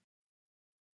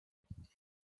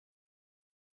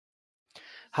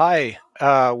Hi,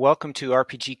 welcome to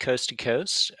RPG Coast to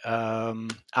Coast.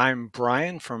 I'm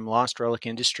Brian from Lost Relic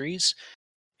Industries,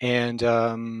 and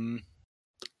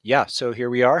so here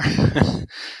we are.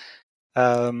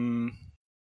 um,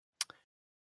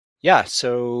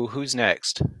 so who's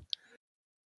next?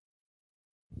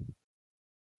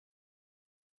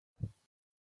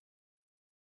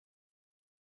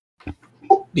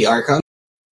 The Archon.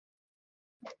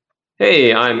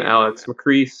 Hey, I'm Alex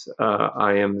McCrease.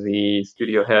 I am the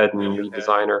studio head and lead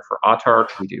designer for Autark.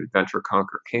 We do Adventure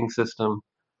Conquer King system.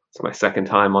 It's my second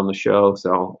time on the show,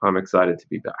 so I'm excited to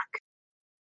be back.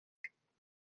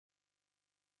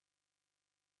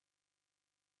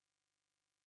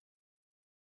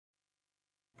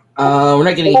 We're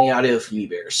not getting any audio from you,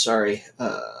 Bear. Sorry.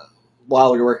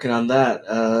 While we're working on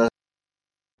that,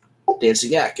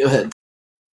 Dancing Yak, go ahead.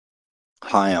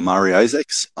 Hi, I'm Ari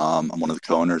Isaacs. I'm one of the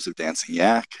co-owners of Dancing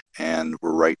Yak, and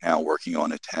we're right now working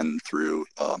on a 10 through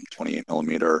 28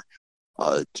 millimeter,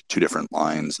 two different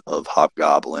lines of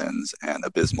hobgoblins and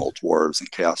abysmal dwarves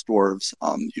and chaos dwarves,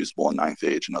 usable in 9th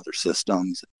Age and other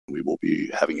systems. We will be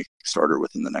having a Kickstarter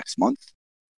within the next month.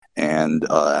 And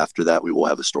after that, we will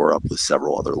have a store up with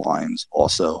several other lines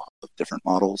also of different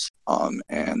models.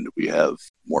 And we have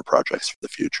more projects for the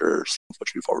future, some of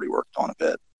which we've already worked on a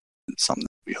bit, and some that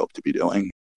we hope to be doing.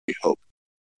 We hope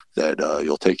that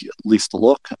you'll take at least a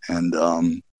look and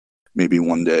maybe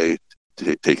one day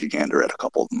take a gander at a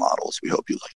couple of the models. We hope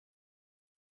you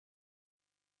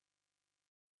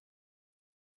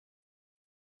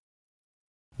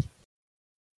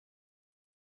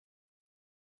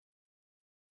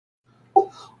like.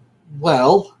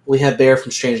 Well, we have Bear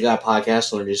from Strange Guy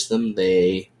Podcast. I'll introduce them.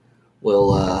 They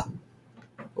will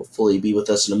hopefully be with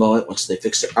us in a moment once they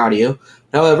fix their audio.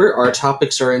 However, our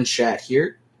topics are in chat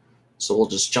here, so we'll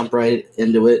just jump right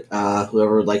into it.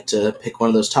 Whoever would like to pick one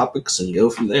of those topics and go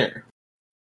from there.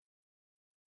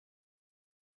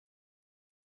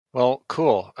 Well,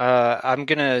 cool. I'm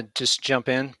gonna just jump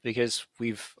in because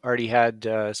we've already had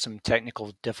some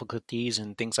technical difficulties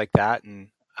and things like that, and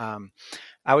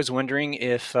I was wondering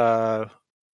if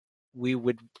we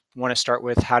would want to start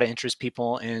with how to interest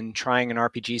people in trying an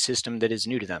RPG system that is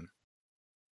new to them.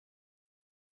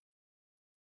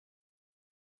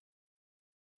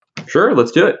 Sure,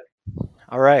 let's do it.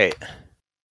 All right.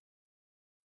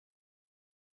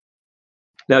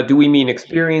 Now, do we mean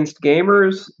experienced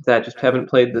gamers that just haven't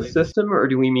played the system, or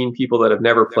do we mean people that have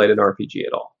never played an RPG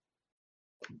at all?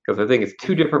 Because I think it's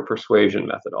two different persuasion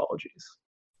methodologies.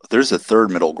 There's a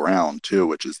third middle ground, too,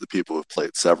 which is the people who've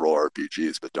played several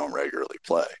RPGs but don't regularly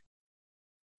play.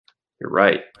 You're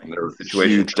right. And they're a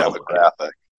huge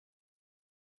demographic.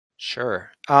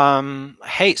 Sure.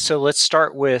 Hey, so let's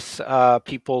start with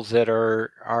people that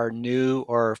are new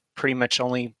or pretty much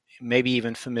only maybe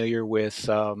even familiar with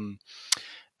the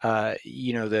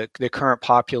current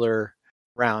popular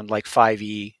round like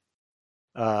 5e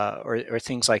or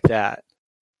things like that.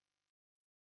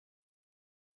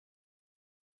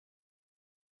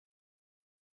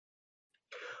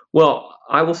 Well,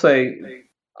 I will say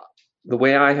the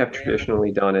way I have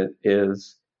traditionally done it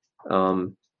is,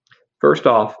 first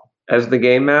off, as the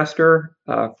game master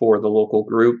for the local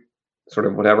group, sort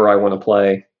of whatever I want to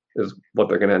play is what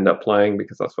they're going to end up playing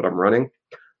because that's what I'm running.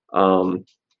 And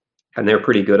they're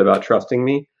pretty good about trusting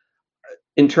me.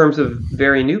 In terms of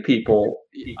very new people,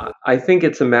 I think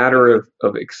it's a matter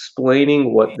of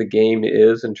explaining what the game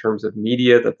is in terms of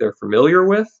media that they're familiar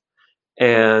with,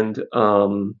 and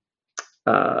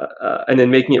then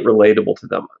making it relatable to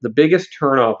them. The biggest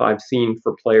turnoff I've seen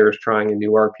for players trying a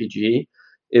new RPG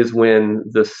is when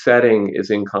the setting is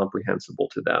incomprehensible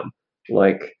to them,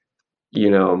 like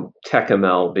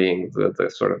TechML being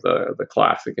the sort of the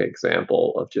classic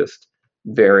example of just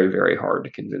very, very hard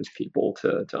to convince people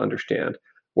to understand.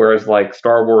 Whereas like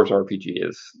Star Wars RPG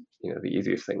is the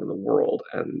easiest thing in the world,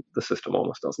 and the system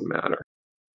almost doesn't matter.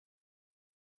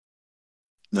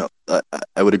 No,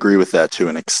 I would agree with that to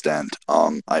an extent.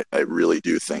 I really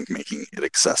do think making it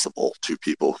accessible to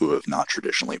people who have not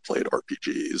traditionally played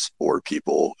RPGs or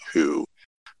people who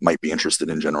might be interested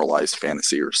in generalized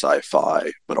fantasy or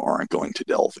sci-fi but aren't going to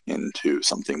delve into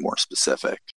something more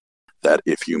specific, that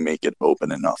if you make it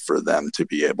open enough for them to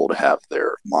be able to have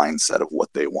their mindset of what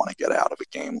they want to get out of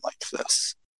a game like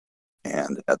this,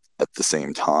 and at the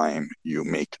same time you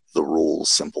make the rules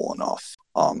simple enough.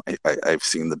 I've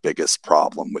seen the biggest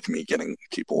problem with me getting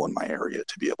people in my area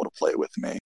to be able to play with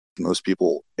me. Most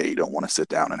people, A, don't want to sit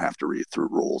down and have to read through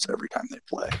rules every time they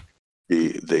play.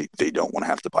 B, they don't want to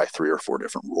have to buy 3 or 4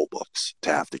 different rule books to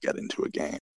have to get into a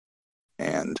game.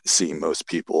 And C, most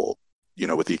people,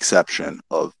 with the exception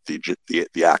of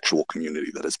the actual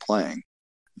community that is playing,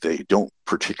 they don't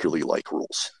particularly like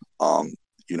rules.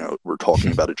 We're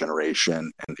talking about a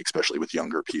generation, and especially with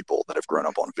younger people that have grown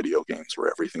up on video games where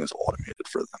everything is automated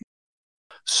for them.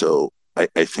 So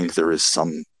I think there is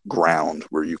some ground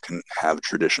where you can have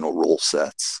traditional rule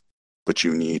sets, but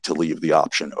you need to leave the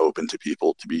option open to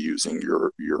people to be using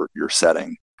your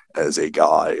setting as a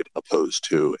guide, opposed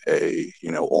to a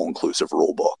all-inclusive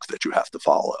rule book that you have to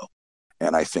follow.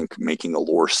 And I think making a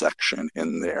lore section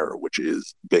in there, which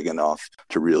is big enough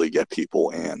to really get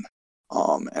people in,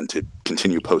 and to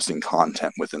continue posting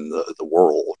content within the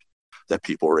world that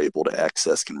people are able to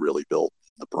access, can really build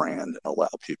the brand and allow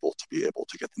people to be able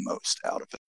to get the most out of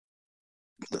it.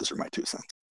 Those are my 2 cents.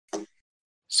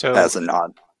 So, as a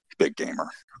not big gamer,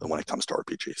 when it comes to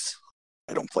RPGs,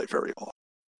 I don't play very often.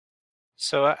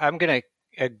 So I'm going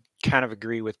to kind of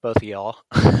agree with both of y'all.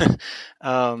 I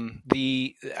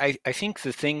think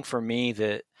the thing for me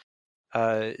that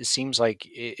it seems like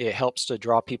it helps to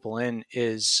draw people in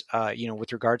is,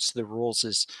 with regards to the rules,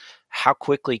 is how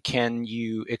quickly can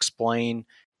you explain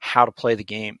how to play the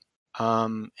game,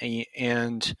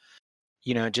 and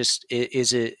just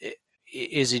is it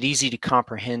easy to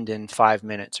comprehend in 5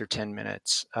 minutes or 10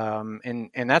 minutes, and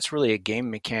that's really a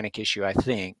game mechanic issue. I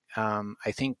think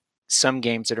some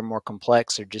games that are more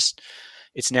complex are just,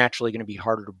 it's naturally going to be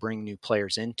harder to bring new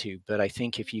players into. But I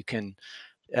think if you can,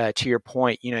 to your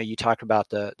point, you talked about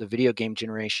the video game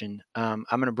generation. I'm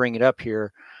going to bring it up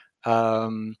here.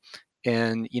 And,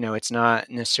 it's not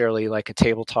necessarily like a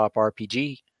tabletop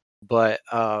RPG, but,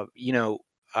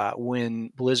 when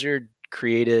Blizzard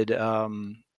created, their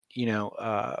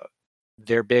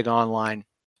big online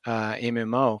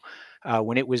MMO,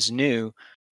 when it was new,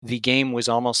 the game was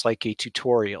almost like a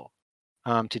tutorial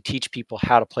to teach people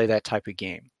how to play that type of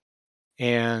game.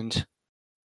 And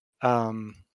I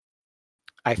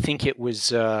think it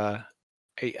was, I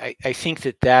think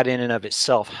that in and of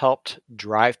itself helped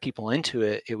drive people into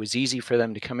it. It was easy for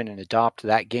them to come in and adopt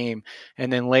that game.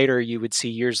 And then later, you would see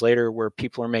years later where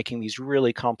people are making these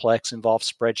really complex, involved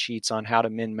spreadsheets on how to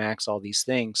min-max all these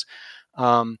things.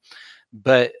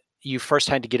 But you first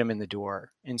had to get them in the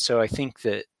door. And so I think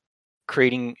that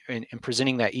creating and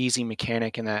presenting that easy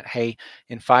mechanic, and that, hey,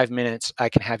 in 5 minutes, I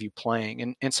can have you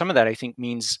playing. And some of that, I think,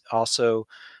 means also,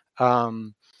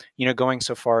 going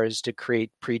so far as to create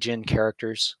pre-gen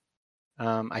characters.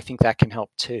 I think that can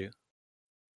help too.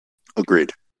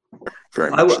 Agreed.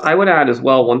 Very much. I would add as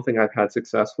well, one thing I've had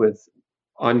success with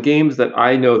on games that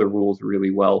I know the rules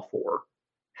really well for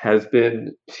has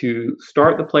been to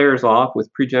start the players off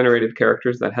with pre-generated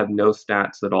characters that have no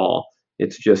stats at all.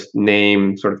 It's just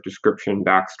name, sort of description,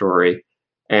 backstory,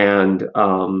 and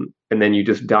then you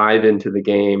just dive into the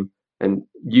game, and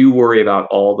you worry about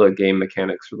all the game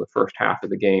mechanics for the first half of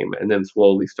the game, and then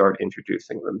slowly start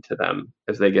introducing them to them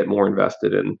as they get more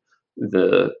invested in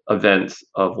the events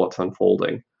of what's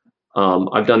unfolding.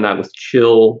 I've done that with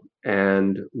Chill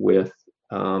and with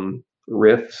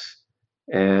Rifts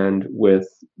and with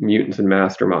Mutants and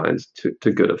Masterminds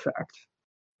to good effect.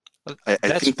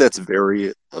 I think that's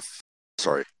very...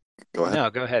 Sorry, go ahead. No,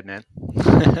 go ahead, man.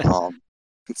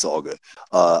 It's all good.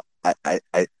 I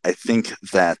think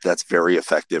that's very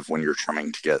effective when you're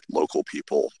trying to get local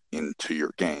people into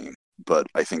your game. But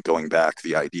I think going back,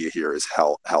 the idea here is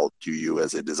how do you,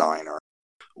 as a designer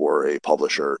or a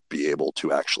publisher, be able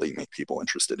to actually make people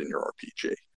interested in your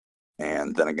RPG?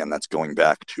 And then again, that's going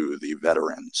back to the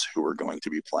veterans who are going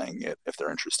to be playing it if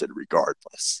they're interested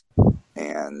regardless.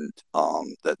 And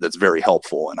that's very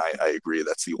helpful. And I agree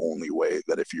that's the only way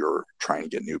that if you're trying to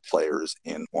get new players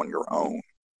in on your own,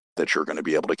 that you're going to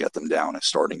be able to get them down, is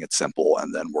starting it simple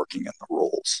and then working in the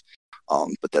rules.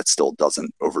 But that still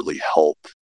doesn't overly help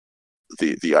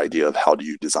the idea of how do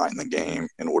you design the game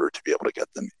in order to be able to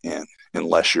get them in,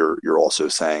 unless you're also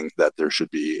saying that there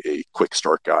should be a quick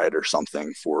start guide or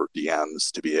something for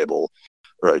DMs to be able,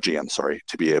 or a GM, sorry,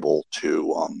 to be able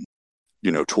to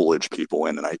toolage people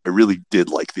in. And I really did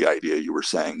like the idea you were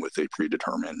saying with a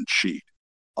predetermined sheet,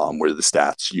 where the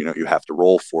stats you have to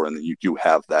roll for, and then you do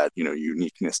have that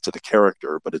uniqueness to the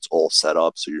character, but it's all set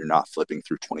up so you're not flipping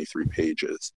through 23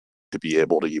 pages to be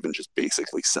able to even just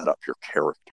basically set up your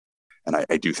character. And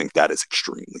I do think that is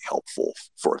extremely helpful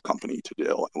for a company to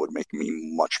do, and would make me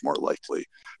much more likely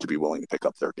to be willing to pick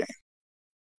up their game.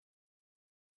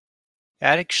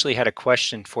 I actually had a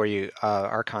question for you,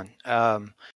 Archon.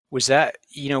 Was that,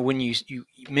 when you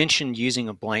mentioned using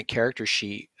a blank character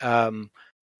sheet,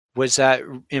 was that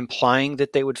implying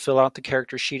that they would fill out the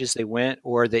character sheet as they went,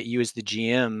 or that you as the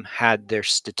GM had their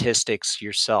statistics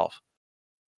yourself?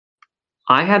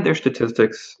 I had their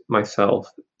statistics myself,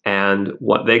 and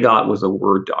what they got was a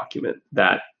Word document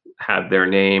that had their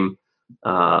name,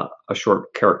 a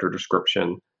short character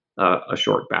description, a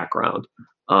short background.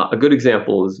 A good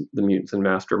example is the Mutants and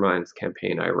Masterminds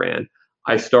campaign I ran.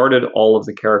 I started all of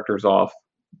the characters off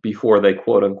before they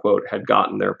quote unquote had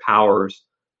gotten their powers,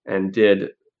 and did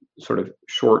sort of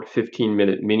short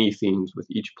 15-minute mini themes with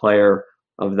each player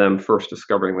of them first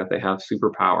discovering that they have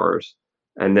superpowers.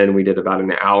 And then we did about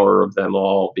an hour of them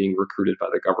all being recruited by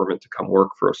the government to come work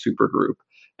for a supergroup.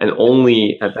 And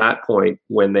only at that point,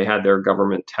 when they had their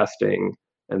government testing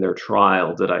and their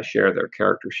trial, did I share their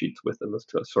character sheets with them as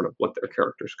to sort of what their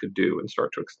characters could do and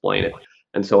start to explain it.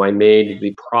 And so I made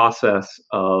the process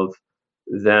of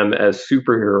them as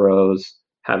superheroes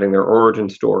having their origin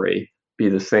story be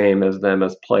the same as them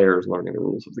as players learning the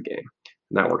rules of the game.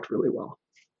 And that worked really well.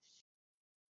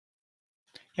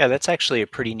 Yeah, that's actually a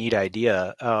pretty neat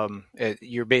idea.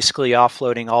 You're basically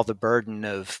offloading all the burden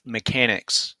of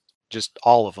mechanics, just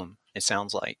all of them, it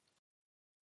sounds like.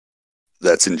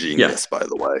 That's ingenious, by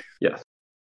the way. Yes.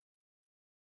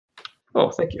 Oh,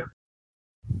 thank you.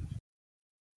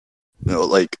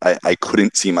 Like I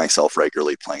couldn't see myself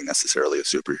regularly playing necessarily a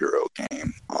superhero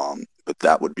game, but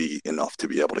that would be enough to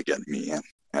be able to get me in.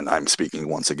 And I'm speaking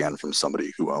once again from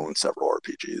somebody who owns several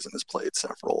RPGs and has played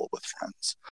several with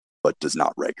friends, but does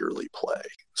not regularly play.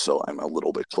 So I'm a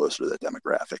little bit closer to the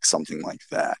demographic. Something like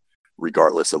that,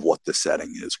 regardless of what the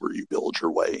setting is, where you build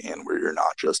your way in, where you're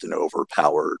not just an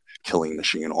overpowered killing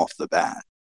machine off the bat,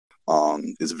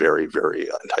 is very, very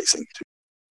enticing to.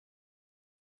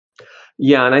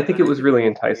 Yeah, and I think it was really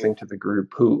enticing to the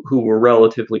group who were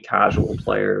relatively casual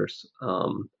players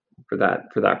for that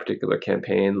particular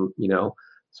campaign. You know,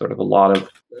 sort of a lot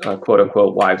of quote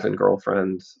unquote wives and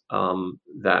girlfriends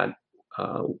that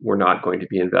were not going to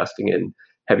be investing in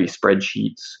heavy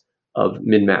spreadsheets of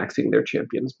min-maxing their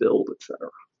champions build, etc.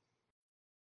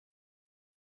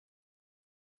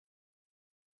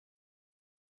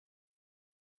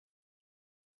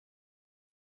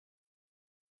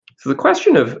 So the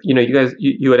question of, you know, you guys,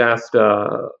 you had asked,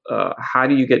 how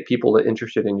do you get people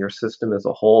interested in your system as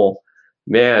a whole?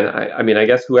 Man, I mean, I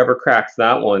guess whoever cracks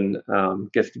that one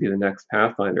gets to be the next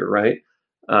Pathfinder, right?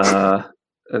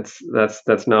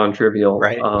 That's non-trivial.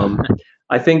 Right.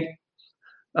 I think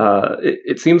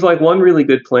it seems like one really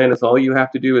good plan is all you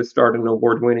have to do is start an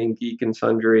award-winning Geek and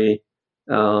Sundry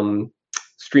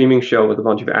streaming show with a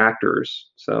bunch of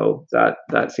actors. So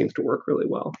that seems to work really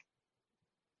well.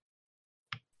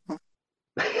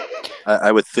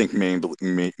 I would think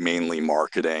mainly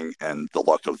marketing and the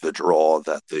luck of the draw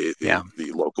that the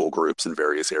local groups in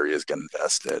various areas get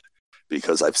invested,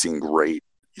 because I've seen great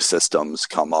systems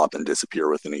come up and disappear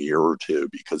within a year or two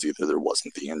because either there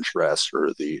wasn't the interest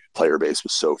or the player base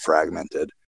was so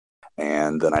fragmented.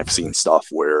 And then I've seen stuff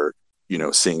where, you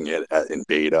know, seeing it in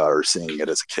beta or seeing it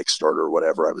as a Kickstarter or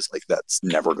whatever, I was like, that's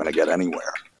never going to get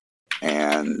anywhere.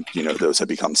 And, you know, those have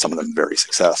become, some of them, very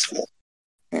successful.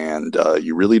 And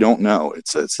you really don't know.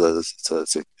 It's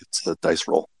a dice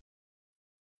roll.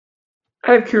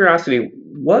 Out of curiosity,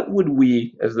 what would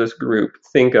we, as this group,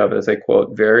 think of as a,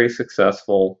 quote, very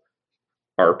successful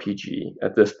RPG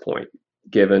at this point,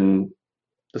 given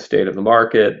the state of the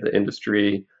market, the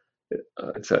industry,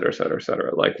 et cetera, et cetera, et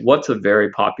cetera? Like, what's a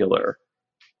very popular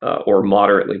or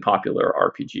moderately popular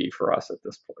RPG for us at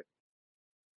this point?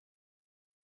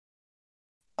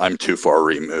 I'm too far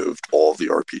removed. All of the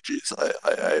RPGs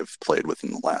I've played within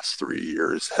the last 3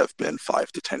 years have been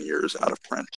 5 to 10 years out of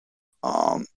print.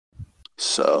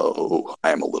 So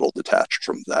I am a little detached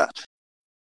from that.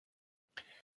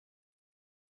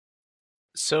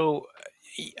 So,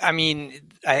 I mean,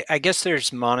 I guess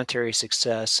there's monetary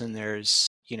success, and there's,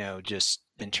 you know, just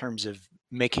in terms of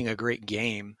making a great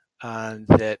game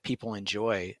that people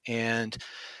enjoy. And,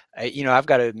 you know, I've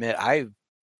got to admit, I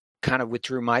kind of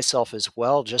withdrew myself as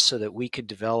well, just so that we could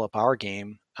develop our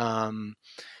game,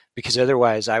 because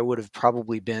otherwise I would have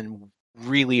probably been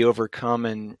really overcome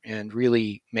and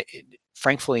really,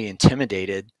 frankly,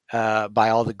 intimidated by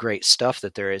all the great stuff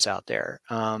that there is out there.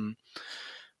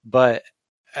 But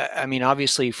I mean,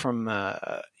 obviously, from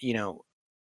you know,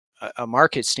 a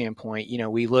market standpoint, you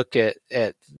know, we look at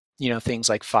you know, things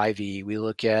like 5e. We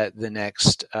look at the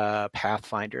next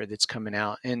Pathfinder that's coming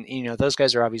out, and you know, those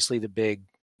guys are obviously the big,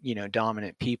 you know,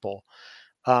 dominant people.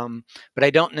 But I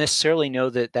don't necessarily know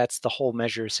that that's the whole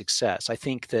measure of success. I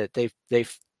think that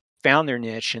they've found their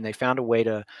niche, and they found a way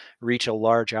to reach a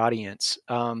large audience.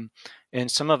 And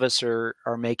some of us are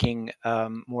making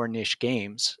more niche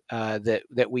games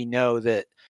that we know that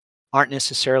aren't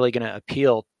necessarily going to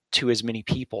appeal to as many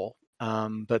people,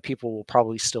 but people will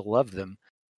probably still love them.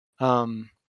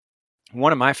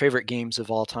 One of my favorite games of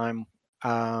all time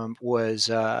was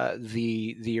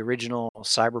the original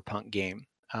Cyberpunk game.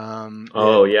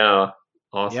 Oh yeah,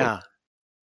 awesome. Yeah.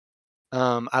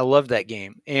 I love that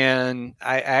game, and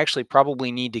I actually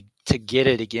probably need to get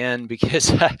it again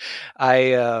because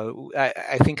I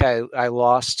think I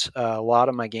lost a lot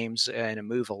of my games in a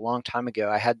move a long time ago.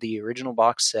 I had the original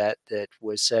box set that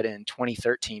was set in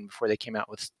 2013 before they came out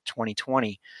with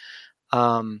 2020.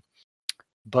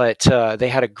 But they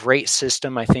had a great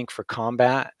system, I think, for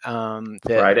combat.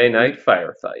 Friday Night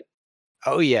Firefight.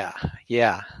 Oh yeah,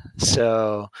 yeah.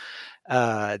 So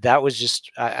that was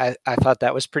just I thought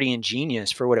that was pretty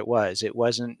ingenious for what it was. It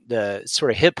wasn't the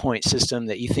sort of hit point system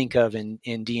that you think of in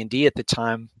D&D at the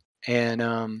time,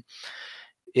 and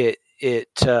it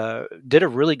did a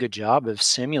really good job of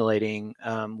simulating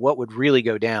what would really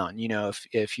go down. You know,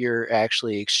 if you're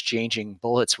actually exchanging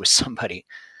bullets with somebody.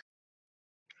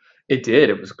 It did.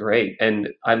 It was great, and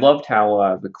I loved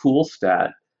how the cool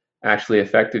stat actually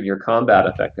affected your combat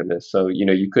effectiveness. So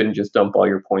you couldn't just dump all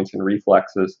your points in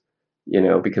reflexes,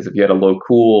 because if you had a low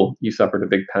cool, you suffered a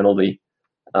big penalty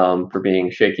for being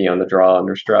shaky on the draw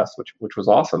under stress, which was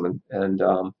awesome, and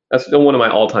that's still one of my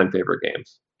all-time favorite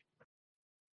games.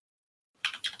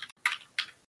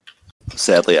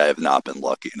 Sadly, I have not been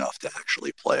lucky enough to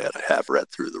actually play it. I have read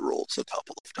through the rules a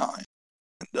couple of times,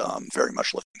 and I'm very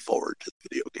much looking forward to the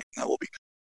video game that will be,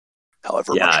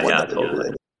 however much limited.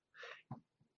 Totally.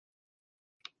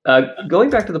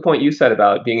 Going back to the point you said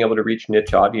about being able to reach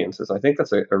niche audiences, I think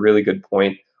that's a really good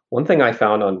point. One thing I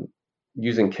found on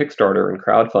using Kickstarter and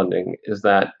crowdfunding is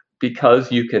that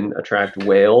because you can attract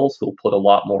whales who'll put a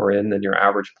lot more in than your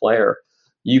average player,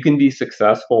 you can be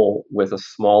successful with a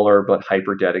smaller but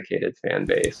hyper dedicated fan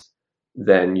base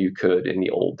than you could in the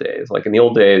old days. Like in the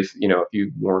old days, if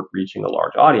you weren't reaching a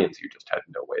large audience, you just had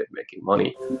no way of making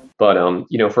money. But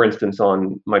for instance,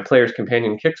 on my Player's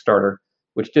Companion Kickstarter,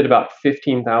 which did about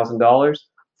 $15,000,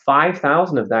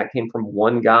 5,000 of that came from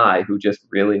one guy who just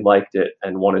really liked it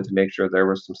and wanted to make sure there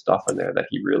was some stuff in there that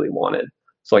he really wanted.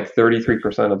 So like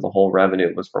 33% of the whole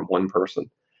revenue was from one person.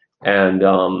 And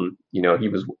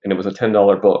it was a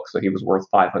 $10 book, so he was worth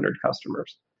 500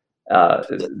 customers.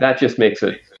 That just makes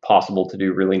it possible to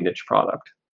do really niche product.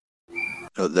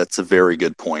 No, that's a very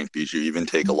good point, because you even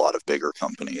take a lot of bigger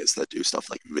companies that do stuff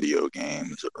like video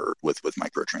games or with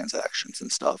microtransactions and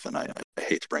stuff. And I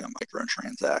hate to bring up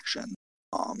microtransactions,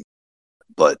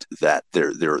 but that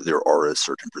there are a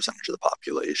certain percentage of the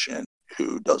population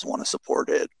who does want to support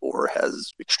it or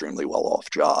has extremely well-off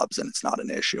jobs, and it's not an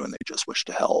issue, and they just wish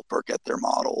to help or get their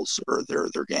models or their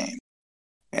game,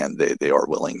 and they are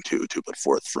willing to put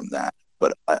forth from that.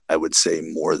 But I would say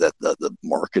more that the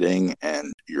marketing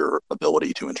and your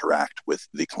ability to interact with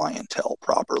the clientele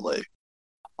properly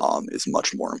is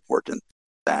much more important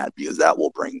than that, because that will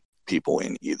bring people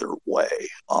in either way.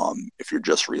 If you're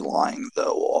just relying,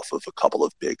 though, off of a couple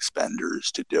of big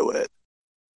spenders to do it,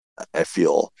 I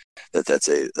feel that that's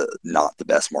not the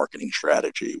best marketing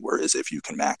strategy. Whereas if you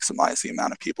can maximize the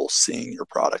amount of people seeing your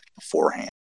product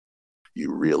beforehand, you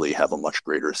really have a much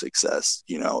greater success.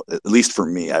 At least for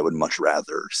me, I would much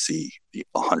rather see the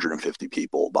 150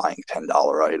 people buying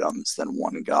 $10 items than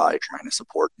one guy trying to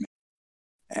support me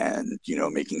and,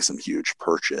 making some huge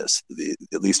purchase.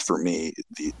 At least for me,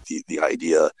 the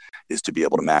idea is to be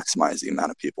able to maximize the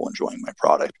amount of people enjoying my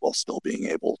product while still being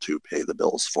able to pay the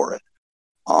bills for it.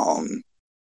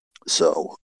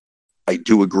 So I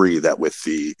do agree that with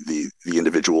the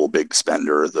individual big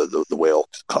spender, the whale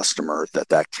customer,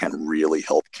 that can really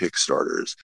help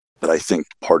Kickstarters. But I think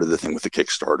part of the thing with the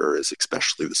Kickstarter is,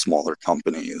 especially the smaller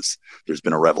companies, there's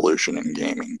been a revolution in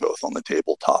gaming, both on the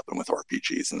tabletop and with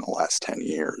RPGs in the last 10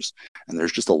 years. And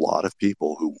there's just a lot of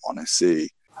people who want to see,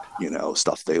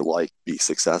 stuff they like be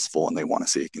successful, and they want to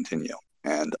see it continue.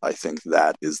 And I think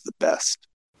that is the best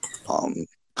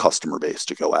customer base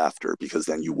to go after, because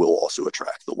then you will also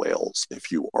attract the whales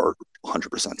if you are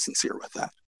 100% sincere with that.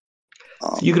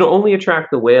 So you can only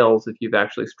attract the whales if you've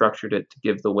actually structured it to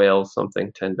give the whales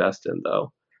something to invest in,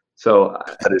 though. So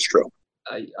that is true.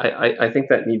 I think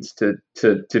that needs to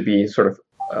be sort of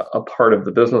a part of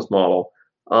the business model.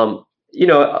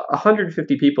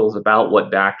 150 people is about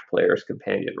what backed Player's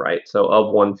Companion, right? So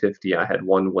of 150, I had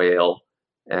one whale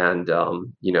and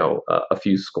a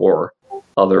few score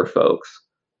other folks.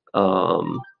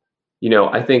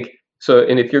 I think so.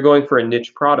 And if you're going for a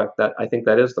niche product, I think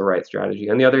that is the right strategy.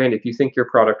 On the other hand, if you think your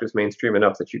product is mainstream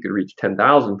enough that you could reach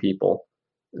 10,000 people,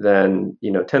 then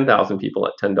 10,000 people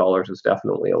at $10 is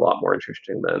definitely a lot more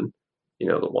interesting than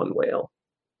the one whale.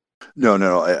 No,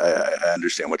 I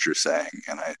understand what you're saying,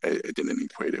 and I didn't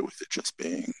equate it with it just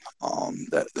being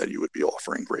that you would be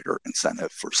offering greater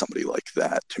incentive for somebody like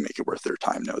that to make it worth their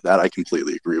time. No, that I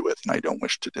completely agree with, and I don't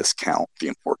wish to discount the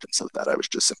importance of that. I was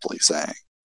just simply saying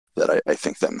that I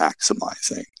think that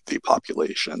maximizing the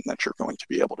population that you're going to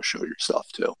be able to show your stuff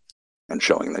to and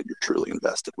showing that you're truly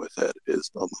invested with it is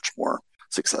a much more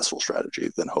successful strategy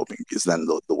than hoping, because then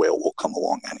the whale will come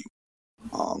along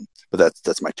anyway. But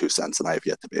that's my 2 cents, and I have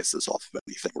yet to base this off of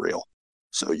anything real.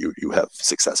 So you have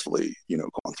successfully,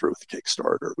 gone through with the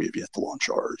Kickstarter. We have yet to launch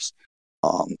ours.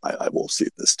 I will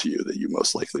cede this to you that you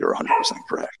most likely are 100%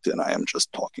 correct, and I am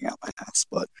just talking out my ass.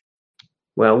 But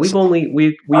well, we've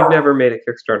never made a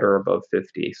Kickstarter above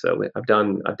 50, so I've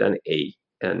done 8,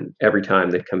 and every time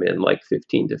they come in like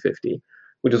 15 to 50,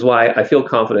 which is why I feel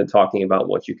confident talking about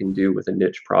what you can do with a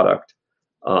niche product.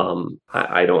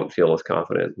 I don't feel as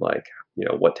confident like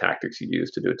what tactics you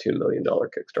use to do a $2 million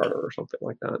Kickstarter or something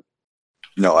like that.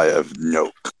 No, I have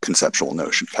no conceptual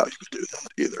notion of how you would do that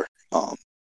either.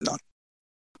 None.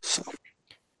 So,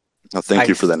 thank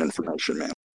you for that information,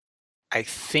 man. I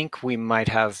think we might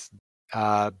have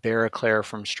Barraclaire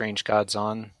from Strange Gods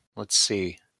on. Let's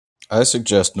see. I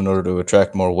suggest in order to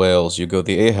attract more whales, you go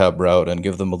the Ahab route and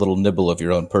give them a little nibble of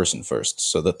your own person first,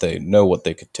 so that they know what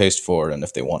they could taste for and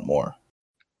if they want more.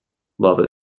 Love it.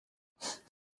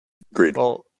 Agreed.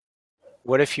 Well,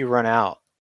 what if you run out?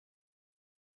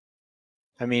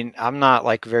 I mean, I'm not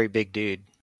like a very big dude.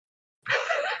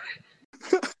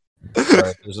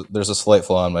 Right, there's a slight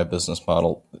flaw in my business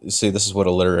model. See, this is what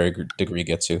a literary degree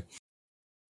gets you.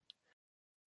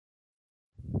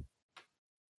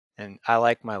 And I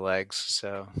like my legs,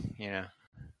 so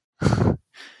I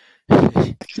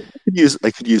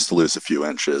could use to lose a few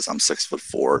inches. I'm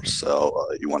 6'4", so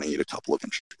you want to eat a couple of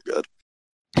inches, good.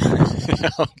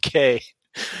 Okay,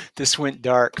 this went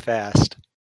dark fast.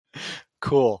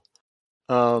 Cool.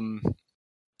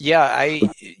 Yeah,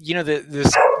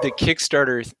 the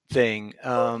Kickstarter thing.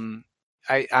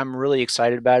 I'm really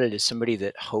excited about it as somebody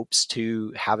that hopes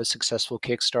to have a successful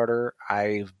Kickstarter.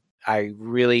 I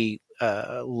really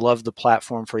love the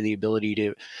platform for the ability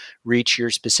to reach your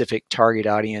specific target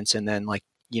audience, and then like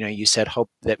you said, hope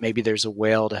that maybe there's a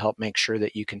whale to help make sure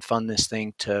that you can fund this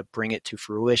thing to bring it to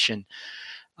fruition.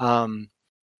 And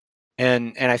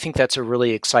I think that's a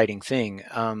really exciting thing.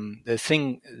 The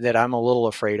thing that I'm a little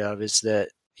afraid of is that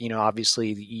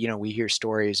obviously we hear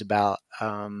stories about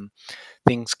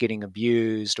things getting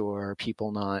abused or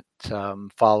people not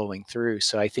following through.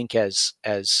 So I think as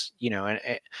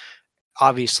and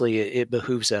obviously it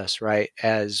behooves us, right,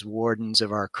 as wardens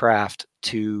of our craft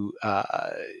to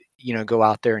go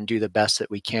out there and do the best that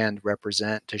we can to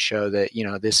represent, to show that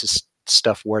this is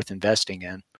stuff worth investing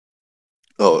in.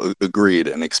 Oh, agreed,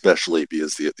 and especially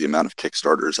because the amount of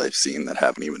Kickstarters I've seen that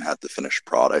haven't even had the finished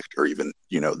product, or even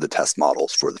the test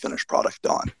models for the finished product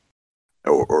done,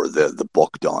 or the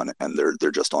book done, and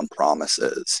they're just on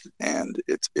promises, and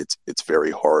it's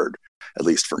very hard, at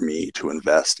least for me, to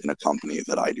invest in a company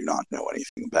that I do not know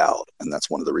anything about, and that's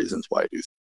one of the reasons why I do think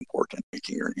it's important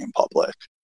making your name public,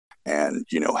 and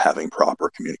having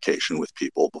proper communication with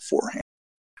people beforehand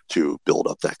to build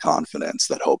up that confidence,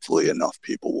 that hopefully enough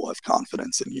people will have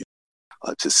confidence in you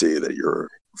to see that you're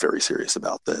very serious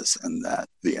about this and that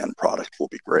the end product will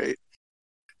be great.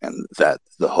 And that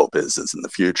the hope is in the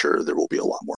future there will be a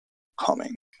lot more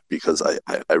coming, because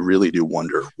I really do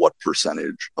wonder what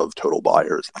percentage of total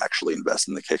buyers actually invest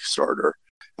in the Kickstarter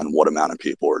and what amount of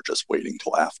people are just waiting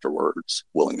till afterwards,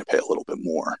 willing to pay a little bit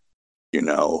more,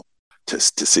 to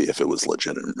see if it was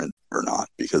legitimate or not.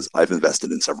 Because I've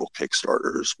invested in several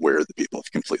Kickstarters where the people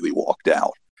have completely walked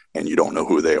out and you don't know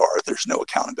who they are. There's no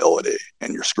accountability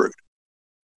and you're screwed.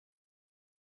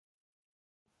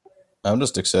 I'm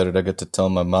just excited I get to tell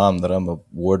my mom that I'm a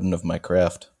warden of my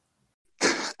craft.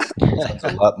 Sounds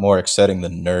a lot more exciting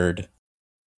than nerd.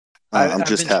 I'm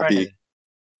just happy.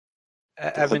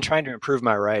 I've been trying to improve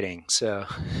my writing, so...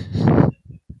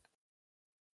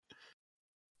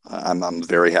 I'm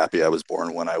very happy I was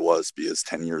born when I was, because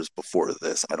 10 years before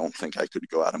this, I don't think I could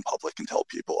go out in public and tell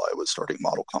people I was starting a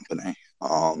model company.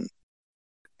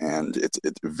 And it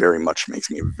very much makes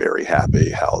me very happy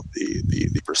how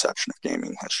the perception of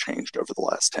gaming has changed over the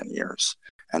last 10 years,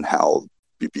 and how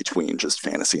between just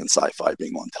fantasy and sci-fi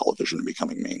being on television and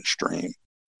becoming mainstream,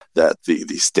 that the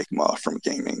stigma from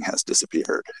gaming has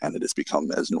disappeared, and it has become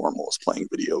as normal as playing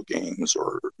video games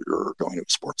or going to a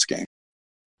sports game.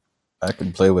 I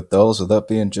can play with dolls without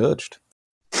being judged.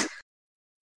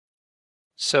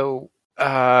 So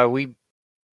we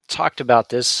talked about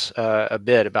this a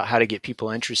bit, about how to get people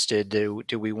interested.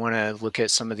 Do we want to look at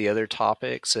some of the other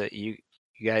topics that you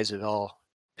guys have all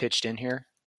pitched in here?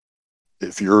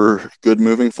 If you're good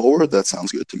moving forward, that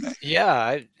sounds good to me.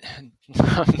 Yeah.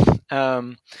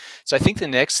 So I think the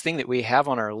next thing that we have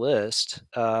on our list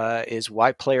is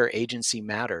why player agency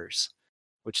matters,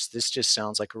 which this just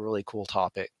sounds like a really cool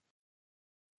topic.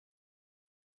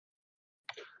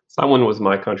 that one was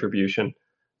my contribution.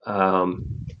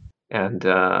 And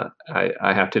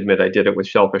I have to admit, I did it with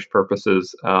selfish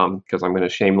purposes because I'm going to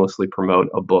shamelessly promote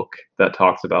a book that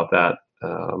talks about that.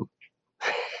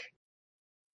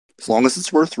 As long as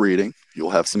it's worth reading,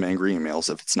 you'll have some angry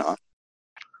emails if it's not.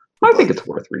 I think it's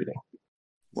worth reading.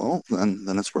 Well, then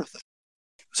it's worth it.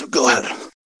 So go ahead.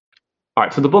 All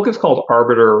right, so the book is called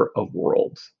Arbiter of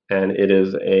Worlds, and it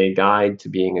is a guide to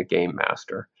being a game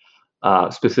master,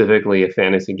 specifically a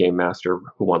fantasy game master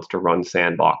who wants to run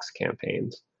sandbox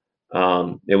campaigns.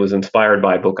 It was inspired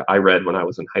by a book I read when I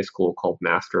was in high school called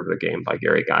Master of the Game by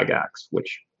Gary Gygax,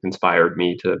 which inspired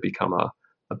me to become a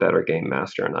better game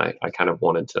master, and I kind of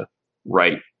wanted to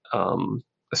write a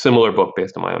similar book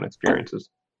based on my own experiences.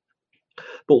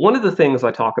 But one of the things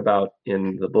I talk about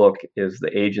in the book is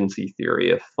the agency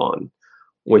theory of fun,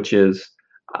 which is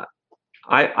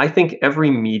I think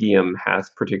every medium has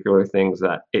particular things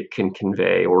that it can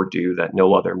convey or do that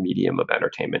no other medium of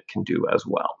entertainment can do as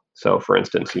well. So, for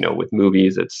instance, with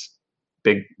movies, it's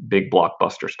big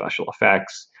blockbuster special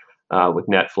effects. With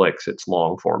Netflix, it's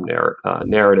long form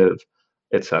narrative,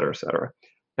 et cetera, et cetera.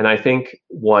 And I think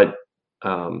what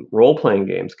role-playing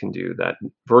games can do that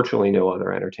virtually no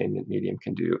other entertainment medium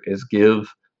can do is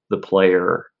give the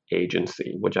player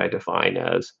agency, which I define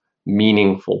as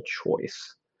meaningful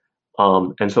choice.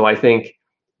 And so I think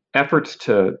efforts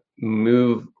to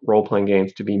move role-playing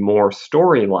games to be more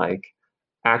story-like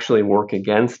actually work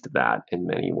against that in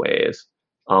many ways,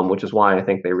 which is why I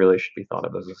think they really should be thought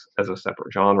of as a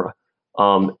separate genre.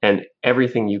 And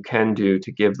everything you can do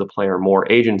to give the player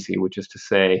more agency, which is to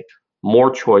say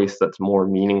more choice that's more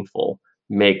meaningful,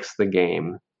 makes the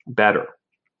game better.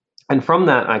 And from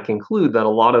that, I conclude that a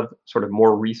lot of sort of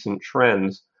more recent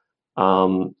trends,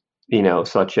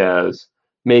 such as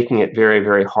making it very,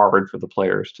 very hard for the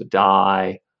players to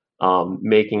die,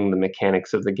 making the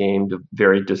mechanics of the game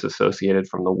very disassociated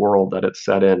from the world that it's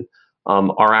set in,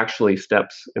 are actually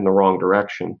steps in the wrong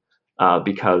direction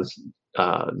because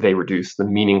they reduce the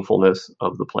meaningfulness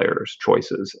of the players'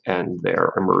 choices and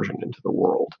their immersion into the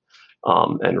world.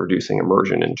 And reducing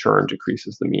immersion in turn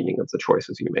decreases the meaning of the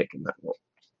choices you make in that world.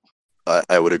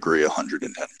 I would agree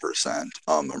 110%.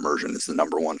 Immersion is the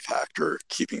number one factor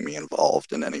keeping me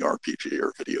involved in any RPG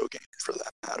or video game for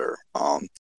that matter.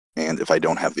 And if I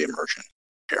don't have the immersion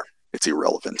here, it's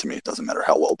irrelevant to me. It doesn't matter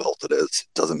how well built it is.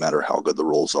 It doesn't matter how good the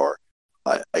rules are.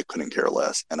 I couldn't care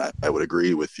less. And I would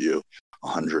agree with you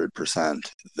 100%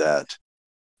 that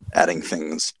adding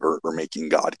things or making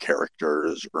god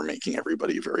characters or making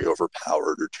everybody very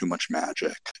overpowered or too much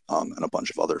magic and a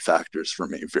bunch of other factors for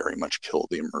me very much kill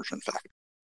the immersion factor.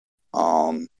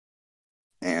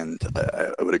 And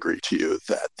I would agree to you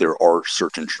that there are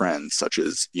certain trends such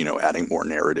as, adding more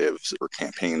narratives or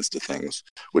campaigns to things,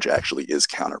 which actually is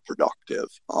counterproductive.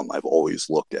 I've always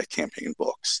looked at campaign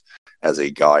books as a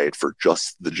guide for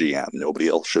just the GM. Nobody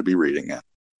else should be reading it.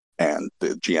 And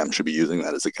the GM should be using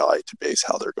that as a guide to base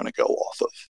how they're going to go off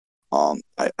of.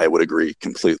 I would agree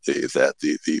completely that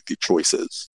the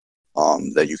choices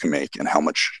that you can make and how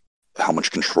much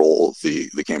control the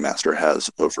game master has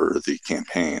over the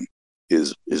campaign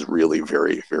is really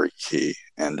very, very key.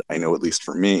 And I know, at least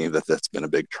for me, that's been a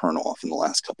big turnoff in the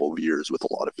last couple of years with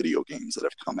a lot of video games that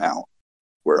have come out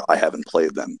where I haven't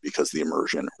played them because the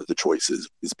immersion or the choices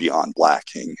is beyond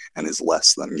lacking and is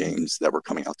less than games that were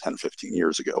coming out 10, 15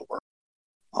 years ago.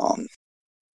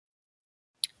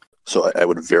 So I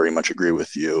would very much agree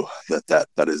with you that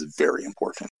is very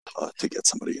important to get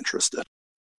somebody interested.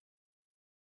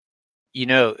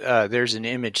 There's an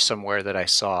image somewhere that I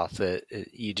saw that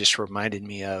you just reminded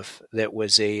me of that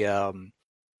was an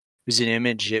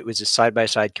image. It was a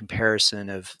side-by-side comparison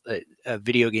of a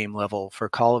video game level for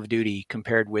Call of Duty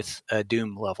compared with a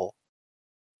Doom level.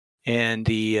 And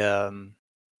the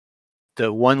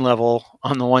one level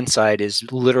on the one side is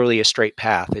literally a straight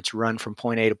path. It's run from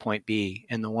point A to point B.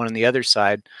 And the one on the other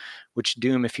side, which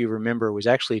Doom, if you remember, was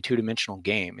actually a two-dimensional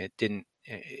game. It didn't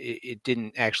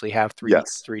actually have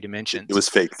three dimensions. It was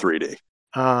fake 3D.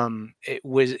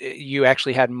 You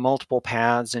actually had multiple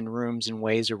paths and rooms and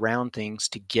ways around things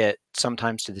to get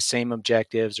sometimes to the same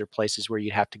objectives or places where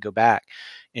you'd have to go back.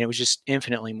 And it was just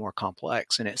infinitely more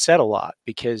complex. And it said a lot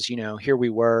because, here we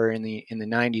were in the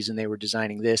 90s and they were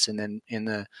designing this. And then in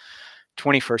the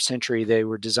 21st century, they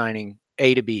were designing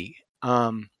A to B.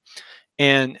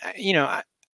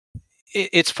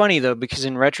 It's funny though, because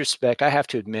in retrospect, I have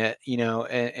to admit,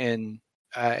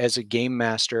 as a game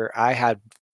master, I had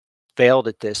failed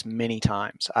at this many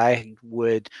times. I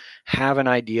would have an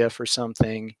idea for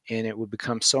something and it would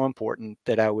become so important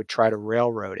that I would try to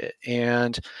railroad it.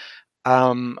 And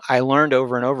I learned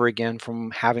over and over again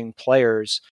from having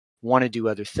players want to do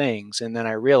other things. And then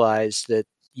I realized that,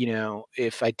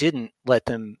 if I didn't let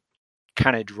them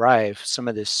kind of drive some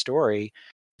of this story,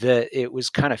 that it was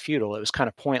kind of futile. It was kind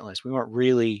of pointless. We weren't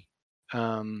really,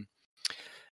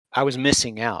 I was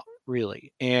missing out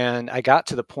really. And I got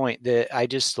to the point that I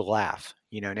just laugh,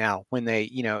 now when they,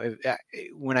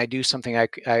 when I do something,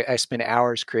 I spend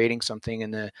hours creating something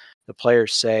and the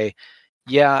players say,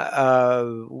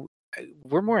 yeah,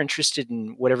 we're more interested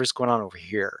in whatever's going on over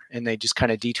here. And they just kind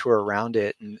of detour around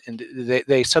it. And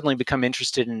they suddenly become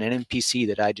interested in an NPC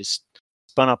that I just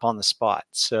spun up on the spot.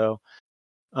 So,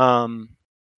 I've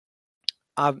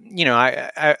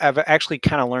actually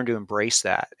kind of learned to embrace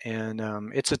that. And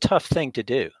it's a tough thing to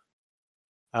do.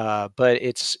 But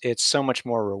it's so much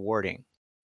more rewarding.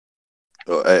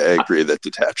 Well, I agree that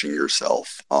detaching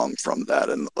yourself from that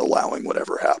and allowing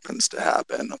whatever happens to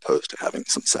happen, opposed to having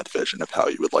some set vision of how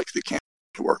you would like the campaign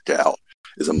to work out,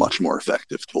 is a much more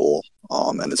effective tool,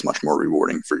 and is much more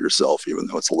rewarding for yourself, even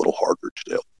though it's a little harder to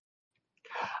do.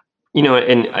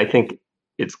 And I think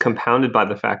it's compounded by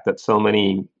the fact that so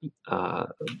many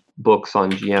books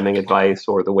on GMing advice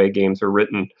or the way games are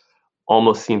written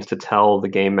almost seems to tell the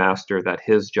game master that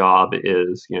his job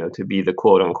is, to be the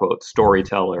quote unquote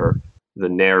storyteller, the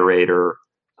narrator.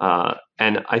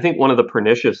 And I think one of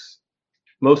the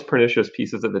most pernicious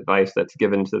pieces of advice that's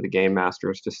given to the game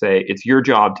master is to say, it's your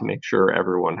job to make sure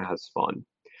everyone has fun.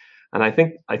 And I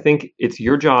think it's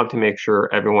your job to make sure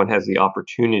everyone has the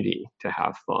opportunity to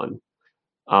have fun.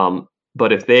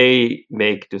 But if they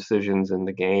make decisions in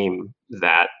the game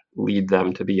that lead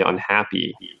them to be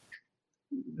unhappy,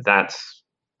 that's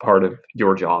part of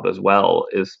your job as well,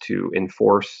 is to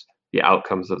enforce the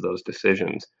outcomes of those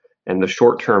decisions. And the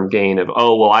short-term gain of,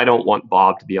 I don't want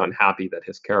Bob to be unhappy that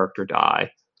his character die,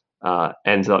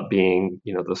 ends up being,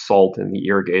 the salt in the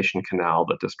irrigation canal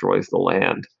that destroys the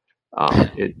land.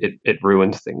 It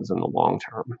ruins things in the long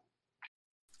term.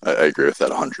 I agree with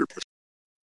that 100%.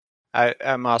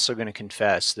 I'm also going to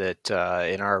confess that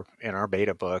in our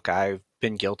beta book, I've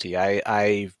been guilty.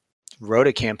 I wrote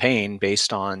a campaign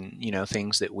based on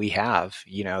things that we have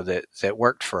that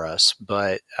worked for us.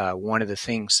 But one of the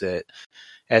things that,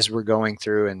 as we're going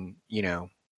through and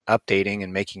updating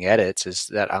and making edits, is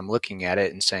that I'm looking at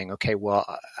it and saying, okay, well,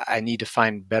 I need to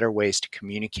find better ways to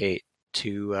communicate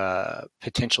to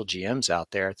potential GMs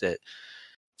out there that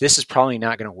this is probably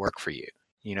not going to work for you.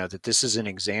 That this is an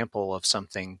example of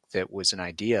something that was an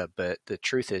idea, but the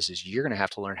truth is you're going to have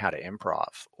to learn how to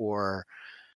improv, or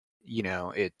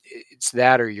it's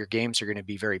that, or your games are going to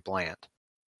be very bland.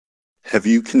 Have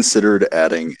you considered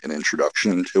adding an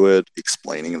introduction to it,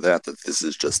 explaining that this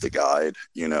is just a guide,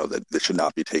 that this should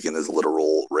not be taken as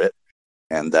literal writ,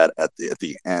 and that at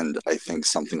the end, I think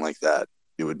something like that,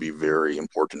 it would be very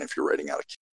important if you're writing out a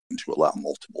campaign to allow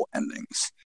multiple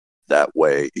endings. That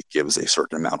way, it gives a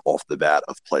certain amount off the bat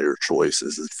of player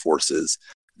choices. It forces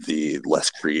the less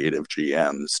creative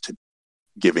GMs to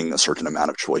giving a certain amount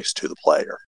of choice to the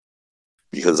player.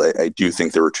 Because I do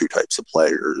think there are two types of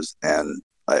players, and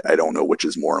I don't know which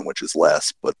is more and which is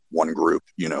less, but one group,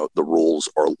 the rules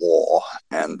are law,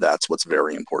 and that's what's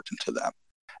very important to them,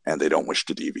 and they don't wish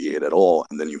to deviate at all.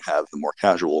 And then you have the more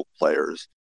casual players,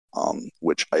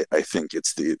 which I think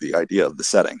it's the idea of the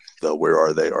setting, where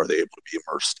are they able to be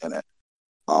immersed in it?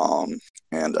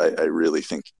 And I really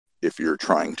think if you're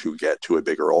trying to get to a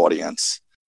bigger audience,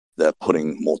 that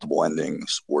putting multiple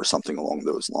endings or something along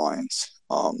those lines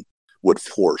would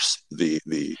force the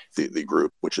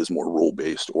group, which is more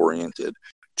rule-based oriented,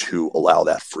 to allow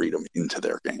that freedom into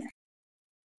their game.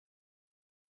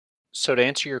 So to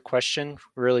answer your question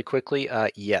really quickly,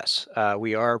 yes,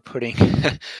 we are putting,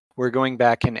 we're going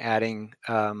back and adding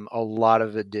a lot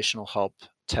of additional help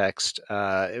text.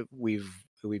 We've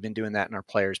been doing that in our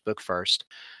player's book first.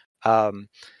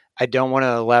 I don't want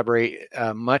to elaborate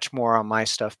much more on my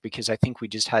stuff because I think we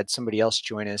just had somebody else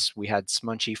join us. We had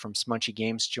Smunchy from Smunchy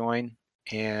Games join,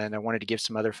 and I wanted to give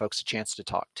some other folks a chance to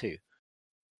talk too.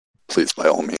 Please, by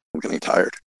all means, I'm getting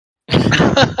tired.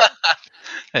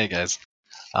 Hey guys.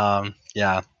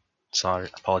 Yeah, sorry, I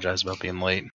apologize about being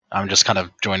late. I'm just kind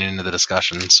of joining into the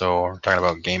discussion. So we're talking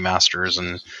about game masters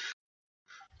and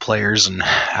players and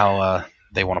how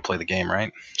they want to play the game,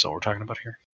 right? So what we're talking about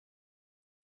here.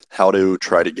 How to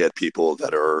try to get people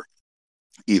that are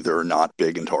either not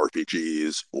big into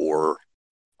RPGs or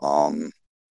I'm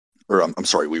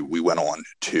sorry, we went on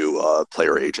to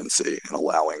player agency and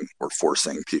allowing or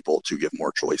forcing people to give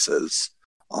more choices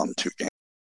to games.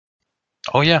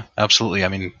 Oh yeah, absolutely. I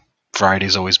mean, variety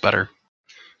is always better.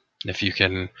 If you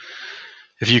can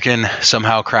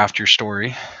somehow craft your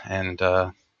story and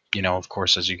of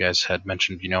course, as you guys had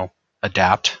mentioned,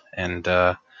 adapt and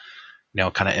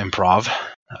kind of improv,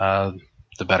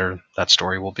 the better that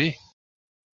story will be.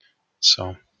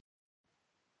 So.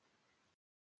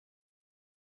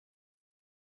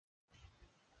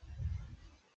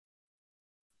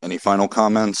 Any final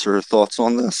comments or thoughts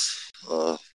on this?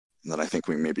 Then I think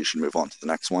we maybe should move on to the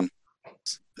next one.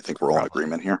 I think we're all in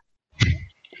agreement here.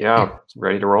 Yeah,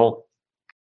 ready to roll.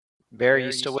 Bear, are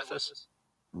you still with us?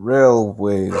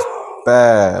 Railways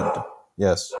bad.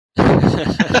 Yes.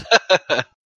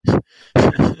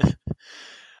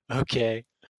 Okay.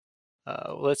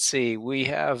 Let's see. We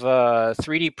have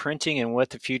 3D printing and what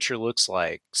the future looks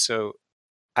like. So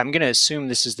I'm going to assume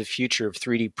this is the future of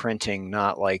 3D printing,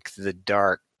 not like the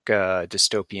dark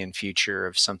dystopian future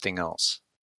of something else.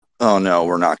 Oh no,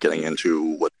 we're not getting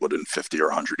into what in 50 or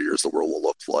 100 years the world will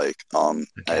look like.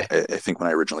 Okay. I think when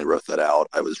I originally wrote that out,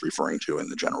 I was referring to in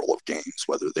the general of games,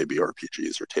 whether they be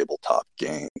RPGs or tabletop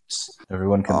games.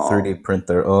 Everyone can 3D print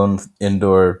their own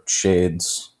indoor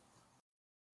shades.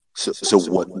 So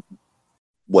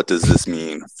what does this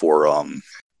mean for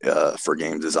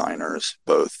game designers,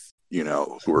 both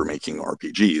who are making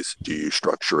RPGs? Do you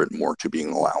structure it more to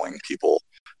being allowing people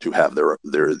to have their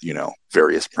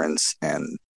various prints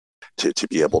and to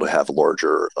be able to have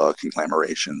larger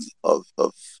conglomerations of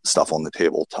stuff on the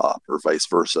tabletop, or vice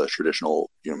versa,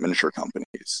 traditional miniature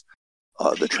companies,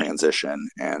 the transition,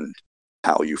 and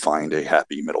how you find a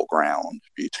happy middle ground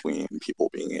between people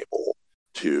being able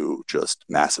to just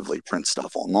massively print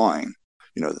stuff online,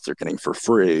 that they're getting for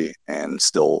free, and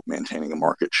still maintaining a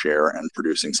market share and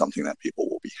producing something that people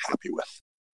will be happy with.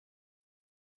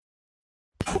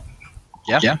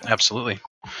 Yeah, absolutely.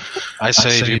 I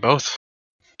say do both.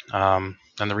 And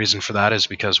the reason for that is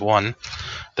because, one,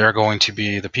 there are going to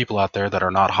be the people out there that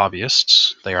are not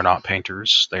hobbyists. They are not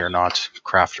painters. They are not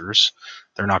crafters.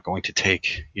 They're not going to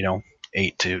take,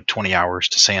 8 to 20 hours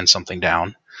to sand something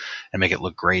down and make it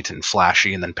look great and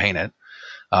flashy and then paint it.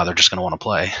 They're just going to want to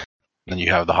play. And then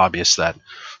you have the hobbyists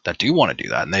that do want to do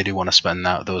that, and they do want to spend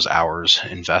those hours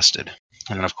invested.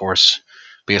 And then, of course,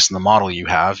 based on the model you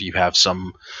have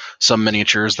some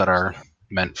miniatures that are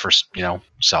meant for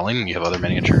selling. You have other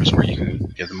miniatures where you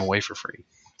can give them away for free.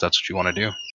 If that's what you want to do.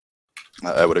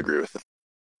 I would agree with it.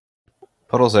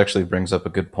 Puddles actually brings up a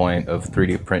good point of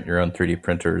 3D print your own 3D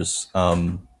printers.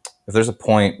 If there's a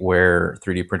point where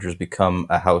 3D printers become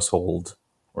a household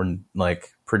or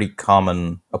like pretty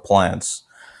common appliance,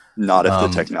 not if the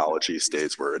technology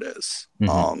stays where it is.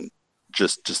 Mm-hmm.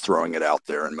 Just throwing it out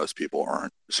there, and most people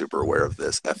aren't super aware of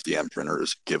this. FDM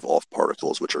printers give off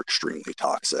particles which are extremely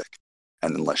toxic.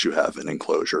 And unless you have an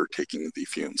enclosure taking the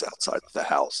fumes outside of the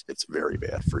house, it's very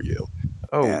bad for you.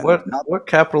 Oh, and what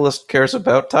capitalist cares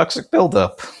about toxic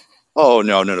buildup? Oh,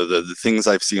 no. The things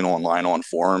I've seen online on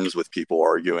forums with people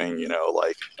arguing,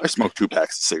 like, I smoke 2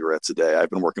 packs of cigarettes a day.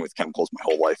 I've been working with chemicals my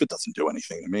whole life. It doesn't do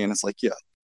anything to me. And it's like, yeah,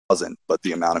 it doesn't. But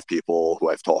the amount of people who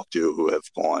I've talked to who have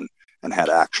gone and had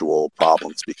actual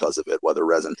problems because of it, whether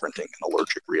resin printing and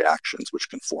allergic reactions, which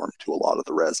conform to a lot of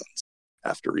the resins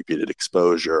after repeated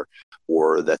exposure,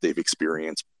 or that they've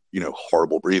experienced,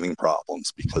 horrible breathing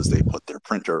problems because they put their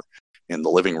printer in the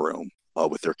living room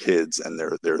with their kids and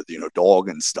their dog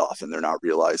and stuff, and they're not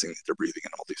realizing that they're breathing in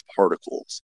all these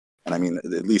particles. And I mean,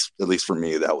 at least for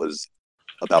me, that was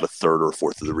about a third or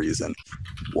fourth of the reason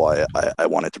why I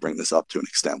wanted to bring this up to an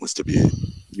extent, was to be,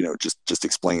 just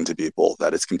explain to people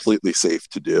that it's completely safe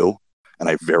to do. And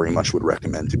I very much would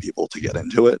recommend to people to get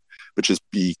into it, but just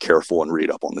be careful and read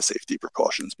up on the safety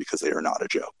precautions, because they are not a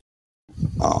joke.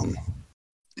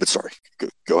 But sorry,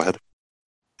 go ahead.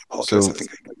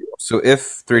 So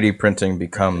if 3D printing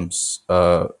becomes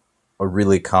a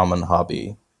really common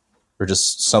hobby, or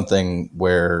just something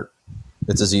where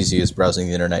it's as easy as browsing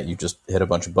the internet, you just hit a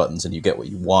bunch of buttons and you get what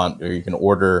you want, or you can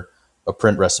order a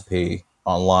print recipe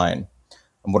online,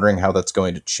 I'm wondering how that's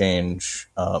going to change.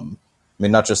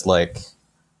 Not just like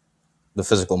the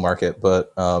physical market,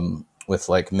 but with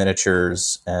like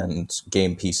miniatures and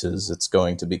game pieces, it's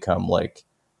going to become like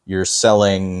you're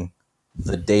selling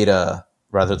the data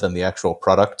rather than the actual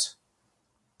product.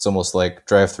 It's almost like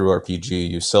drive-through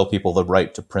RPG. You sell people the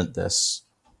right to print this.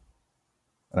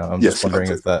 I'm just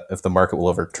wondering if the market will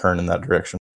ever turn in that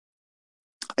direction.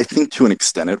 I think to an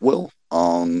extent it will.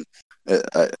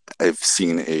 I've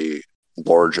seen a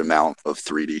large amount of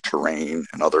 3D terrain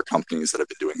and other companies that have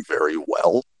been doing very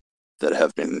well, that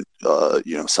have been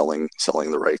selling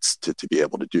the rights to be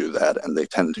able to do that, and they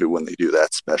tend to, when they do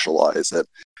that, specialize it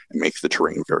and make the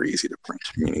terrain very easy to print,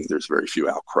 meaning there's very few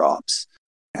outcrops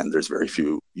and there's very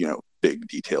few big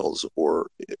details or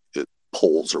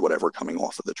poles or whatever coming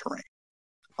off of the terrain.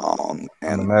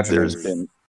 And there's been...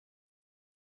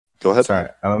 Go ahead. Sorry,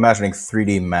 I'm imagining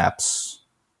 3D maps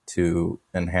to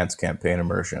enhance campaign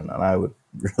immersion, and I would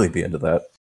really be into that.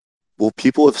 Well,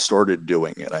 people have started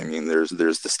doing it. I mean, there's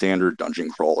the standard dungeon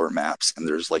crawler maps, and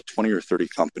there's like 20 or 30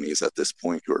 companies at this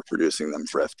point who are producing them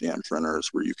for FDM printers,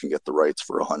 where you can get the rights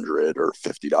for $100 or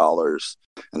 $50,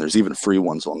 and there's even free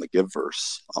ones on the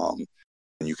Giveverse.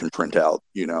 And you can print out,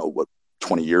 what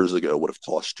 20 years ago would have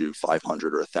cost you $500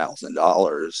 or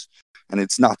 $1,000, and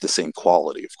it's not the same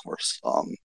quality, of course,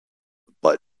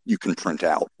 but you can print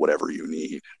out whatever you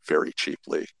need very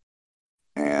cheaply.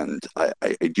 And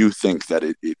I do think that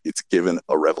it's given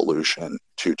a revolution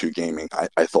to gaming.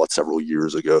 I thought several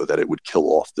years ago that it would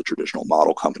kill off the traditional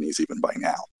model companies even by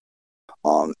now.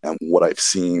 And what I've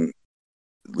seen,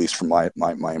 at least from my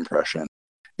impression,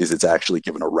 is it's actually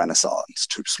given a renaissance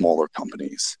to smaller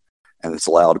companies. And it's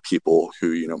allowed people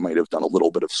who, might have done a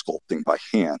little bit of sculpting by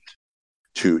hand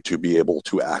to be able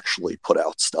to actually put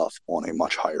out stuff on a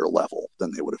much higher level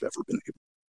than they would have ever been able.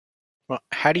 Well,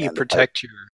 how do you protect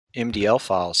your MDL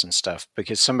files and stuff?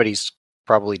 Because somebody's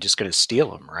probably just going to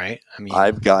steal them, right? I mean,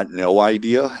 I've got no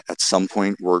idea. At some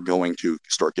point, we're going to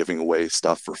start giving away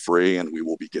stuff for free, and we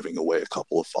will be giving away a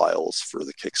couple of files for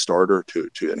the Kickstarter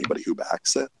to anybody who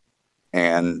backs it.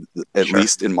 And at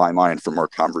least in my mind, from our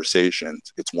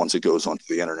conversations, it's once it goes onto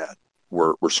the internet,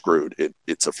 we're screwed.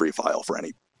 It's a free file for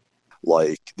any.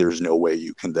 Like, there's no way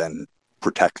you can then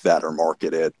protect that or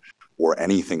market it or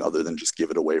anything other than just give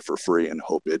it away for free and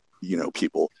hope it,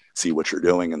 people see what you're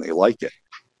doing and they like it.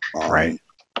 Right.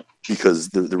 Because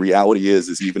the reality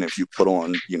is even if you put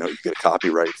on, you get a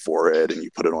copyright for it and you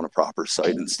put it on a proper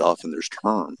site and stuff, and there's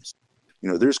terms,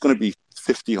 there's going to be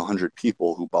 50, 100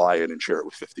 people who buy it and share it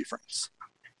with 50 friends.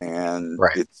 And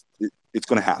it's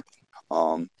going to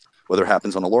happen. Whether it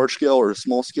happens on a large scale or a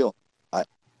small scale,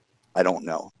 I don't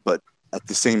know. But at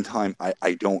the same time,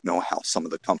 I don't know how some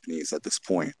of the companies at this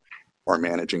point are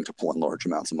managing to pull in large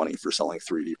amounts of money for selling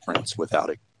 3D prints without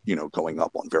it, going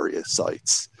up on various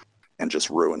sites and just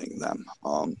ruining them.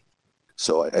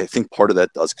 So I think part of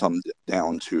that does come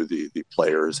down to the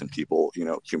players and people,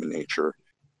 human nature.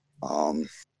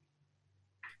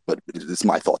 But it's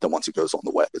my thought that once it goes on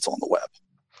the web, it's on the web.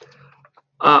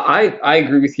 I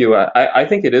agree with you. I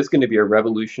think it is going to be a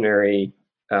revolutionary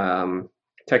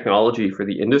technology for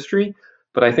the industry,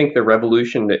 but I think the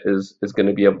revolution is going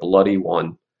to be a bloody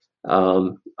one.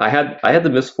 I had the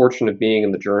misfortune of being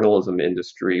in the journalism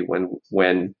industry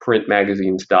when print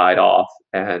magazines died off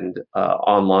and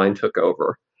online took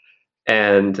over,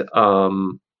 and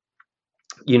the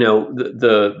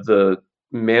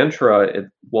mantra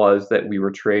was that we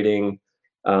were trading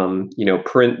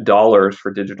print dollars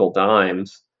for digital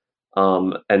dimes,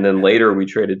 and then later we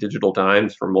traded digital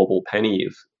dimes for mobile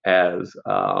pennies as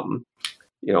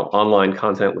online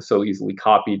content was so easily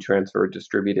copied, transferred,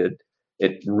 distributed.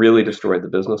 It really destroyed the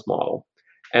business model.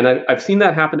 And I've seen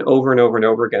that happen over and over and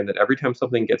over again, that every time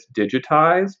something gets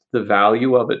digitized, the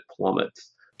value of it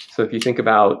plummets. So if you think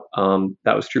about,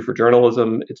 that was true for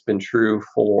journalism. It's been true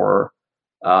for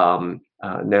now,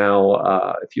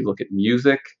 if you look at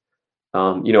music,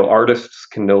 artists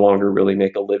can no longer really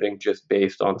make a living just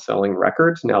based on selling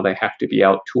records. Now they have to be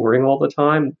out touring all the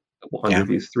time under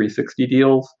these 360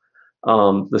 deals.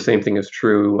 The same thing is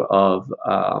true of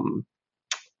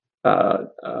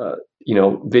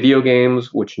video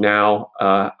games, which now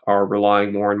are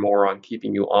relying more and more on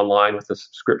keeping you online with a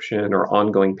subscription or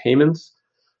ongoing payments,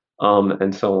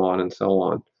 and so on and so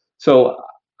on. So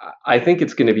I think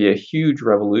it's going to be a huge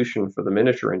revolution for the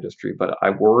miniature industry, but I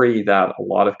worry that a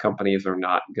lot of companies are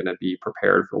not going to be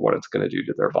prepared for what it's going to do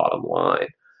to their bottom line.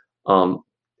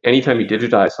 Anytime you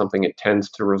digitize something, it tends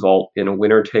to result in a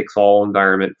winner-takes-all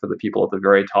environment for the people at the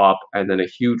very top, and then a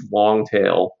huge long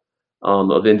tail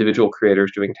of individual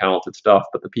creators doing talented stuff,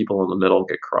 but the people in the middle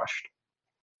get crushed.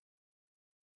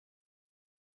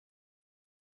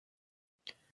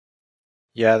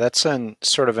 Yeah, that's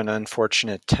sort of an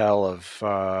unfortunate tell of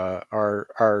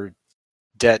our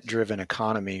debt-driven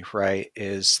economy, right?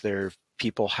 Is there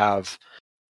people have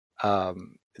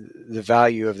the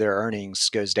value of their earnings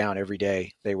goes down every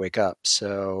day they wake up.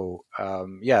 So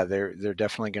they're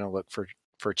definitely going to look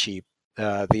for cheap.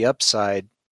 The upside,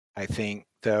 I think,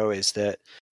 though, is that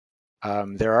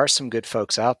there are some good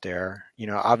folks out there.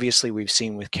 Obviously, we've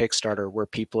seen with Kickstarter where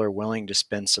people are willing to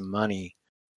spend some money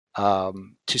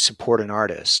to support an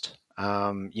artist.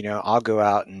 I'll go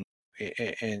out and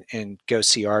go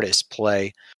see artists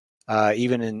play,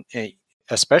 even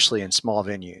especially in small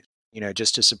venues,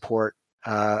 just to support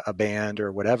a band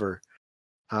or whatever.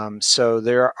 So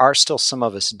there are still some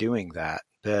of us doing that.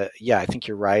 But yeah, I think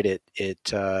you're right.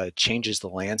 It changes the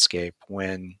landscape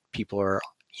when people are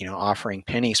offering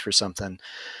pennies for something.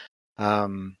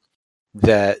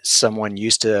 that someone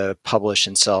used to publish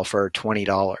and sell for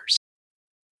 $20.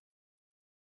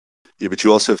 Yeah, but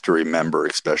you also have to remember,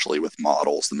 especially with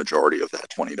models, the majority of that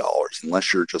 $20,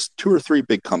 unless you're just 2 or 3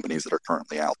 big companies that are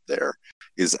currently out there,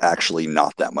 is actually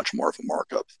not that much more of a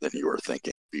markup than you were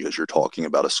thinking, because you're talking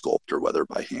about a sculptor, whether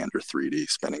by hand or 3D,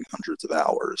 spending hundreds of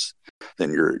hours.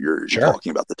 Then you're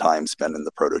talking about the time spent in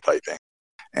the prototyping,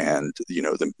 and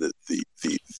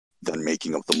the then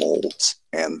making of the molds,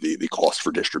 and the cost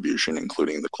for distribution,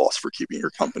 including the cost for keeping your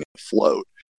company afloat.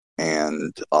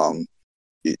 And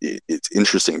it's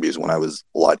interesting because when I was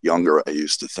a lot younger, I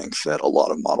used to think that a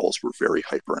lot of models were very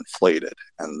hyperinflated.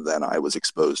 And then I was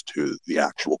exposed to the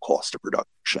actual cost of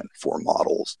production for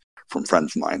models from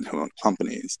friends of mine who own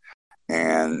companies.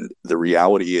 And the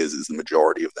reality is the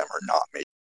majority of them are not making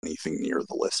anything near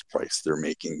the list price. They're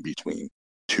making between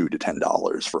 $2 to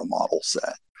 $10 for a model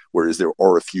set. Whereas there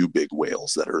are a few big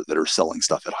whales that are selling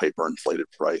stuff at hyperinflated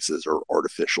prices, or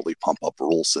artificially pump up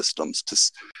rule systems to,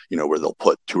 where they'll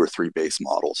put 2 or 3 base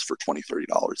models for $20,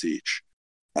 $30 each,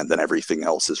 and then everything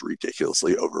else is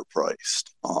ridiculously overpriced.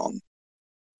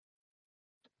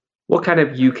 What kind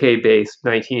of UK-based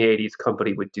 1980s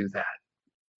company would do that?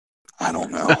 I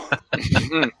don't know.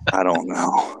 I don't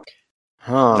know.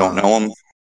 Huh. Don't know them.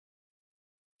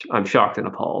 I'm shocked and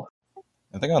appalled.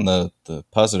 I think on the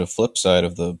positive flip side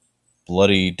of the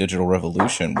bloody digital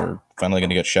revolution, we're finally going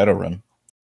to get Shadowrun.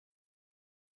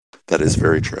 That is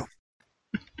very true.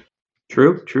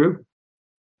 True.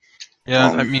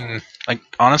 Yeah, I mean,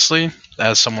 honestly,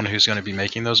 as someone who's going to be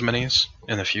making those minis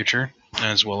in the future,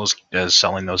 as well as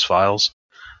selling those files,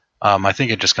 I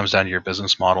think it just comes down to your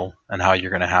business model and how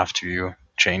you're going to have to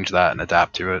change that and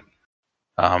adapt to it.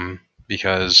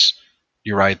 Because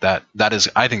you're right,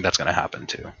 I think that's going to happen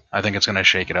too. I think it's going to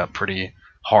shake it up pretty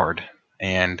hard.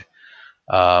 And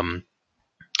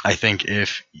I think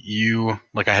if you,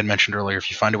 like I had mentioned earlier, if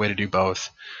you find a way to do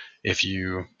both, if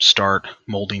you start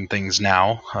molding things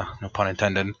now, no pun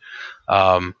intended,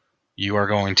 you are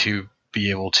going to be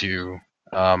able to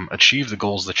achieve the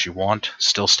goals that you want,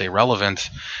 still stay relevant,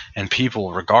 and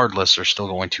people, regardless, are still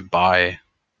going to buy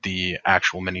the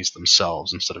actual minis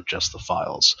themselves instead of just the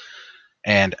files.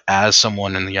 And as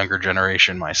someone in the younger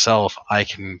generation myself, I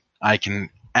can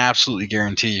absolutely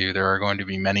guarantee you there are going to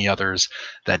be many others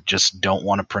that just don't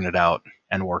want to print it out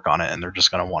and work on it, and they're just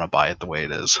going to want to buy it the way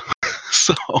it is.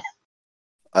 So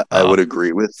I would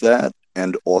agree with that.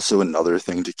 And also another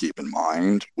thing to keep in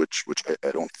mind, which I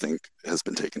don't think has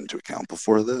been taken into account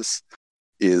before this,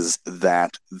 is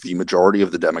that the majority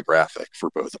of the demographic for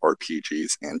both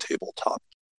RPGs and tabletop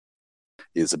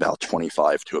is about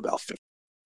 25 to about 50.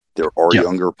 There are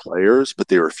younger players, but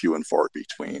they are few and far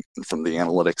between. And from the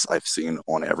analytics I've seen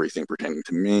on everything pertaining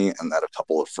to me, and that a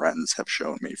couple of friends have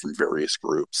shown me from various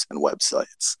groups and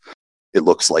websites, it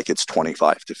looks like it's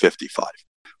 25 to 55,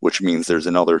 which means there's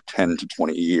another 10 to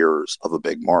 20 years of a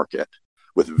big market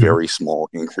with very small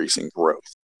increasing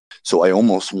growth. So I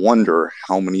almost wonder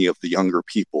how many of the younger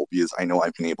people, because I know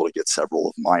I've been able to get several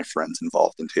of my friends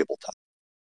involved in tabletop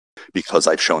because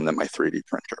I've shown them my 3D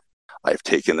printer. I've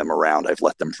taken them around, I've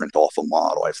let them print off a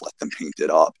model, I've let them paint it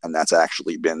up, and that's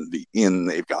actually been the in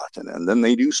they've gotten. And then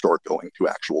they do start going to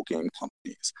actual game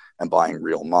companies and buying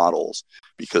real models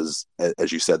because,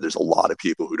 as you said, there's a lot of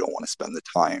people who don't want to spend the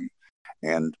time.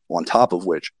 And on top of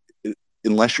which,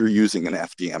 unless you're using an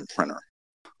FDM printer,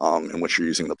 in which you're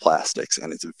using the plastics,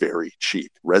 and it's very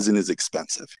cheap. Resin is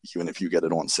expensive, even if you get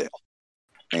it on sale.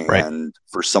 And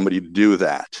for somebody to do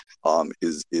that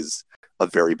is a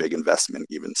very big investment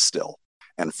even still.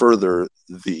 And further,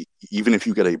 even if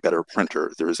you get a better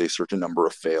printer, there is a certain number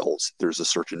of fails. There's a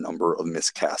certain number of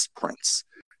miscast prints.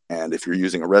 And if you're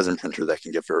using a resin printer, that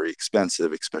can get very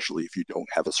expensive, especially if you don't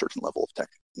have a certain level of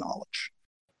technical knowledge.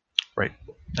 Right.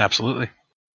 Absolutely.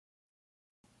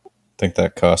 I think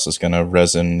that cost is going to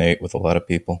resonate with a lot of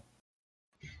people.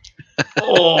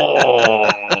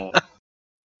 Oh.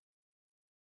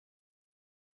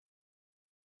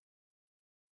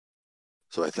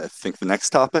 So I think the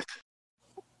next topic.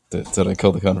 Did I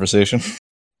kill the conversation?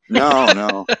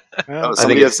 No. Well, I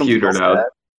think it's pewter now. I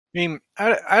mean,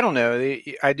 I don't know.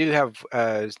 I do have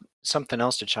something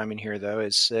else to chime in here, though,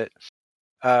 is that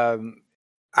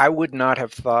I would not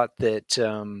have thought that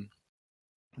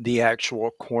the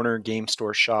actual corner game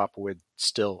store shop would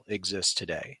still exist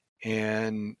today.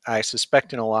 And I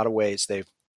suspect in a lot of ways they've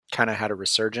kind of had a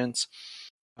resurgence.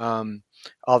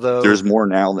 Although there's more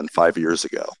now than 5 years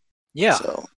ago. Yeah.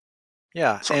 So,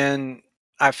 yeah. sorry. And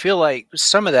I feel like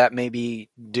some of that may be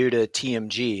due to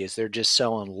TMG, as they're just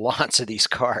selling lots of these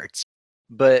cards.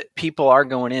 But people are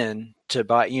going in to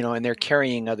buy, and they're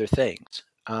carrying other things.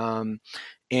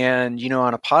 And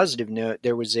on a positive note,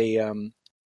 there's a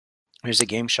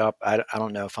game shop. I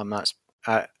don't know if I'm not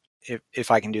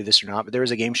if I can do this or not, but there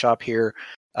was a game shop here,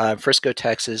 Frisco,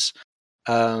 Texas,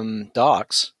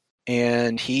 Docs,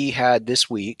 and he had this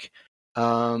week.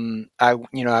 I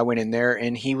went in there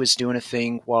and he was doing a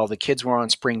thing while the kids were on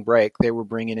spring break. They were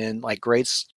bringing in like grade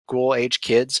school age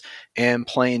kids and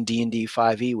playing D&D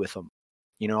 5e with them.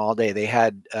 All day. They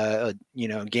had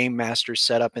game masters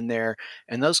set up in there,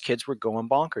 and those kids were going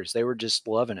bonkers. They were just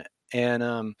loving it, and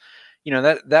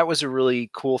that was a really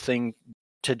cool thing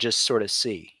to just sort of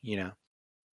see.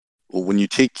 Well, when you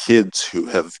take kids who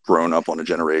have grown up on a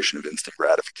generation of instant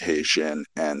gratification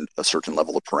and a certain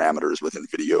level of parameters within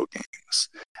video games,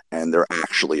 and they're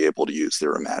actually able to use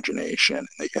their imagination, and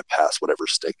they get past whatever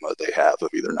stigma they have of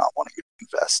either not wanting to be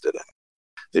invested in,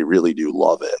 they really do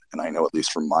love it. And I know, at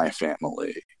least from my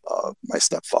family, my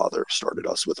stepfather started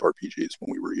us with RPGs when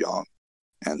we were young,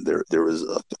 and there was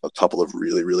a couple of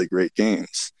really, really great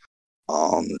games.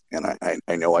 And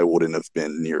I know I wouldn't have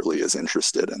been nearly as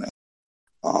interested in it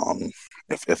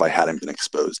if I hadn't been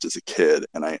exposed as a kid.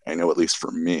 And I know, at least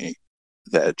for me,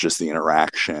 that just the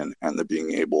interaction and the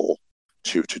being able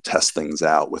to test things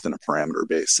out within a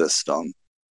parameter-based system,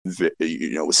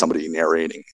 with somebody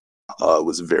narrating,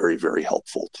 was very, very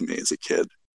helpful to me as a kid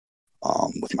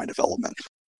with my development.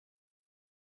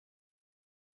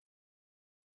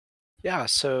 Yeah,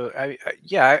 so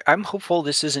I'm hopeful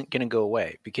this isn't going to go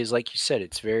away because, like you said,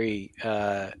 it's very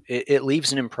it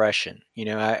leaves an impression.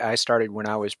 I started when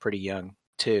I was pretty young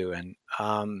too, and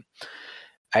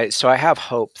so I have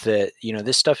hope that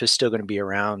this stuff is still going to be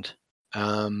around,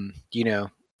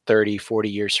 30, 40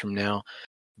 years from now.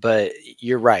 But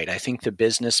you're right. I think the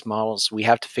business models, we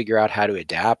have to figure out how to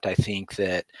adapt. I think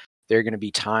that there are going to be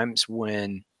times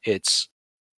when it's,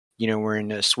 we're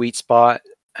in a sweet spot,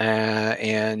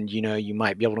 and you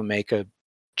might be able to make a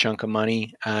chunk of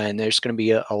money, and there's going to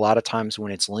be a lot of times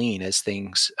when it's lean as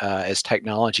things as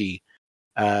technology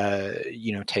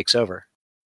takes over.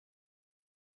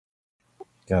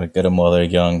 Gotta get them while they're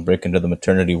young. Break into the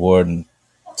maternity ward and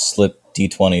slip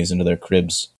D20s into their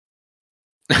cribs.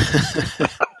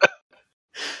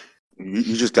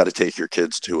 You just got to take your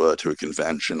kids to a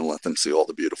convention and let them see all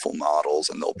the beautiful models,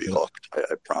 and they'll be hooked.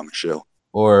 I promise you.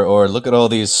 Or look at all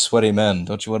these sweaty men.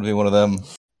 Don't you want to be one of them?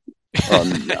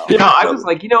 No. I was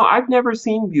like, I've never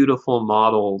seen beautiful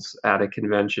models at a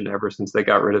convention ever since they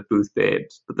got rid of booth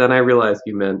babes. But then I realized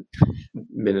you meant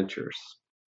miniatures.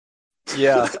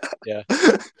 Yeah.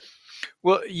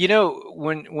 Well,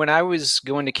 when I was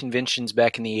going to conventions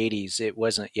back in the 80s, it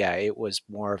was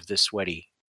more of the sweaty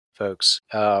folks.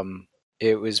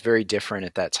 It was very different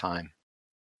at that time.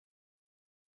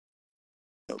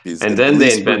 And then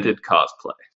they invented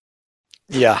cosplay.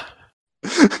 Yeah.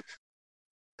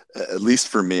 At least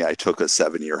for me, I took a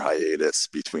 7-year hiatus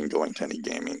between going to any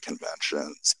gaming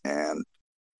conventions and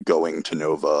going to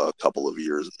Nova a couple of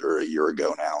years, or a year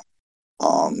ago now.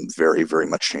 Very, very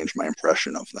much changed my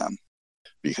impression of them,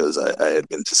 because I had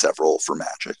been to several for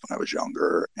Magic when I was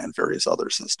younger and various other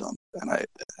systems, and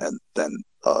then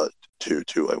I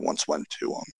once went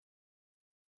to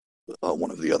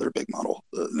one of the other big model,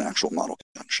 an actual model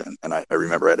convention, and I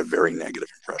remember I had a very negative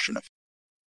impression of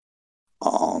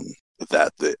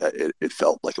that. It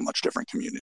felt like a much different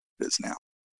community than it is now.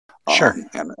 Sure.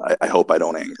 And I hope I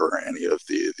don't anger any of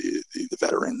the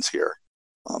veterans here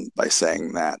by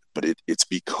saying that, but it's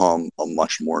become a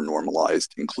much more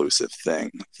normalized, inclusive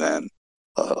thing than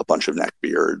a bunch of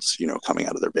neckbeards, coming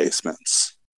out of their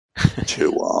basements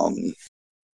to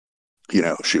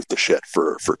shoot the shit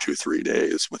for 2-3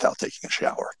 days without taking a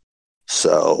shower.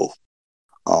 So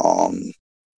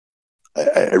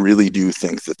I really do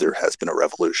think that there has been a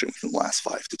revolution in the last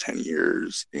 5 to 10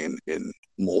 years in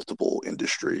multiple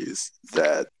industries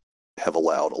that have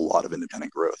allowed a lot of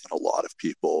independent growth, and a lot of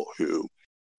people who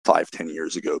 5-10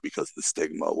 years ago, because of the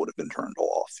stigma, would have been turned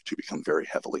off, to become very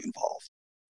heavily involved.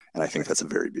 And I think that's a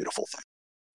very beautiful thing.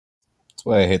 That's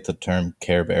why I hate the term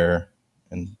Care Bear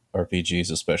in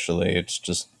RPGs especially. It's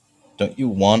just, don't you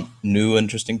want new,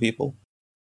 interesting people?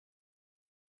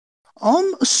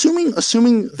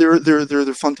 Assuming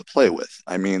they're fun to play with.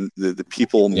 I mean, the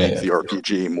people make the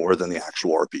RPG more than the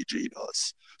actual RPG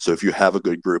does. So if you have a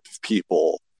good group of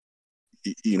people,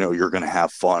 you're going to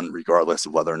have fun regardless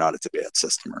of whether or not it's a bad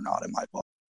system or not, in my book.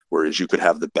 Whereas you could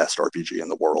have the best RPG in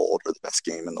the world or the best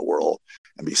game in the world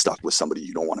and be stuck with somebody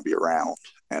you don't want to be around,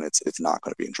 and it's not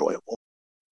going to be enjoyable.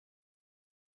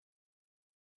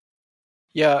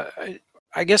 Yeah,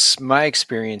 I guess my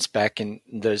experience back in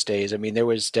those days, I mean, there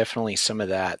was definitely some of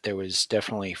that. There was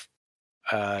definitely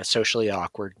socially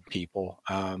awkward people.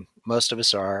 Most of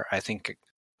us are. I think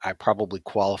I probably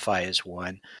qualify as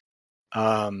one.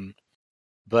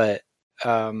 But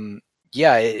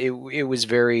yeah, it was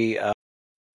very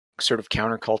sort of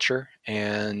counterculture,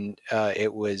 and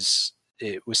it was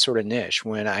sort of niche.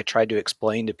 When I tried to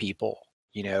explain to people,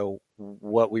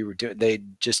 what we were doing, they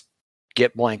just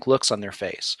get blank looks on their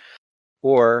face,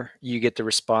 or you get the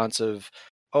response of,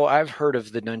 "Oh, I've heard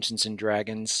of the Dungeons and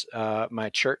Dragons. My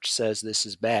church says this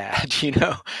is bad."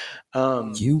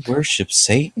 You worship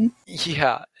Satan?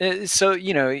 Yeah. So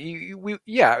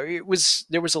it was,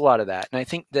 there was a lot of that, and I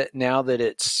think that now that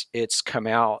it's come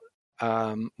out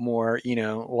more,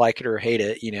 like it or hate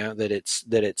it,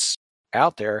 that it's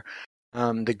out there.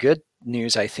 The good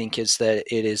news, I think, is that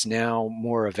it is now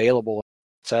more available,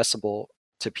 accessible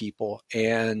to people,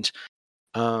 and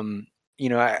I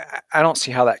don't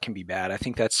see how that can be bad. I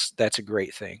think that's a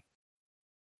great thing.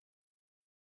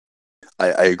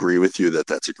 I agree with you that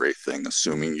that's a great thing,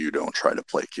 assuming you don't try to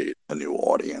placate a new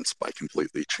audience by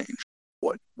completely changing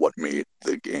what made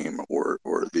the game or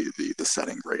the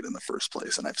setting great in the first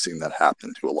place. And I've seen that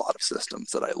happen to a lot of systems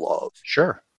that I love.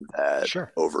 Sure. That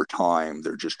Sure. over time,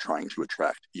 they're just trying to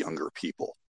attract younger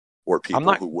people or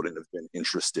people who wouldn't have been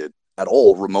interested at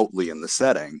all remotely in the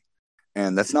setting.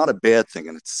 And that's not a bad thing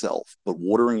in itself, but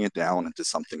watering it down into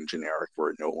something generic where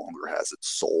it no longer has its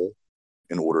soul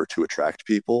in order to attract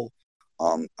people,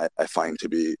 I find to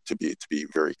be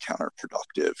very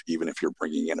counterproductive, even if you're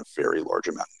bringing in a very large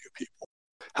amount of new people.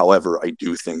 However, I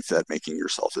do think that making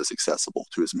yourself as accessible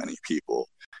to as many people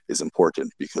is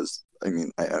important, because I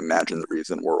imagine the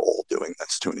reason we're all doing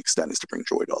this to an extent is to bring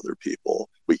joy to other people.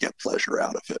 We get pleasure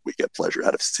out of it. We get pleasure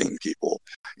out of seeing people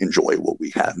enjoy what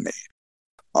we have made.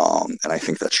 And I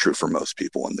think that's true for most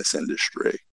people in this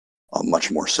industry,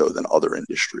 much more so than other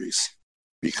industries,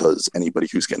 because anybody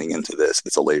who's getting into this,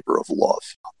 it's a labor of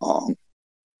love,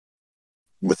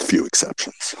 with few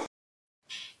exceptions.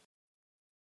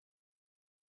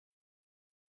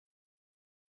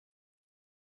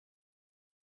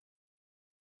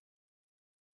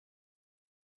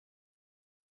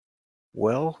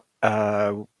 Well,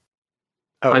 I'm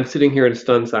sitting here in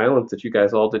stunned silence that you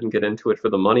guys all didn't get into it for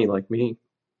the money like me.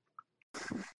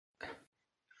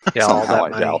 Yeah, somehow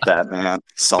I doubt that, man.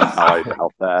 Somehow I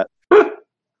doubt that.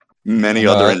 Many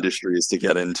other industries to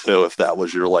get into if that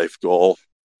was your life goal.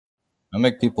 I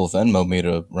make people Venmo me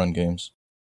to run games.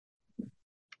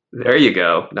 There you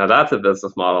go. Now that's a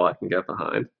business model I can get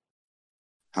behind.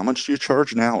 How much do you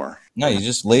charge an hour? No, you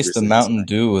just lace the Mountain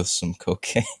Dew with some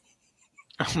cocaine.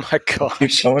 Oh my gosh.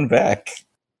 Keep going back.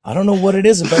 I don't know what it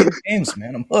is about your games,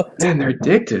 man. I'm hooked. Man, they're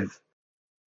addictive.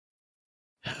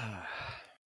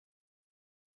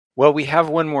 Well, we have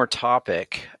one more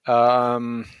topic.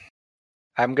 I'm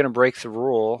going to break the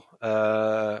rule,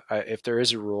 if there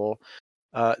is a rule.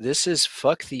 This is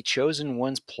fuck the Chosen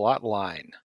One's plot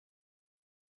line.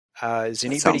 Is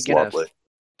anybody going to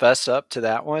fess up to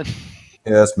that one?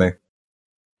 Yeah, that's me.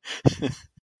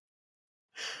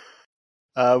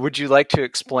 Would you like to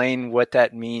explain what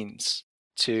that means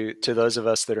to those of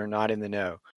us that are not in the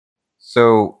know?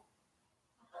 So,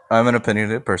 I'm an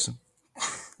opinionated person.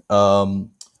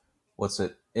 What's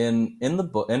it? In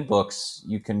books,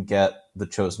 you can get the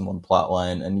Chosen One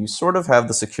plotline, and you sort of have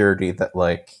the security that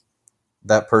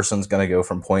that person's going to go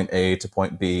from point A to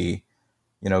point B,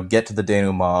 get to the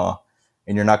denouement,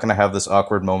 and you're not going to have this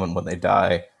awkward moment when they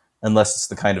die, unless it's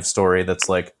the kind of story that's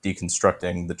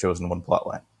deconstructing the Chosen One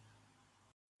plotline.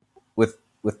 With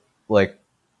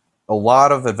a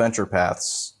lot of adventure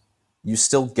paths, you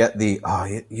still get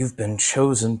you've been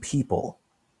chosen people.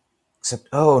 Except,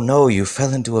 oh no, you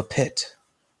fell into a pit.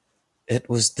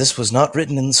 This was not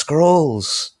written in the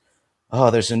scrolls.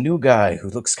 Oh, there's a new guy who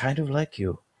looks kind of like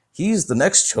you. He's the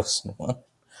next chosen one.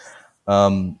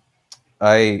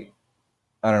 I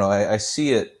don't know. I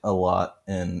see it a lot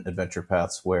in adventure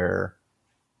paths where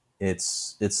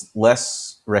it's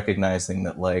less recognizing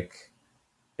that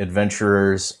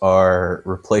adventurers are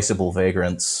replaceable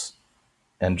vagrants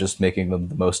and just making them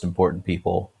the most important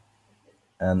people.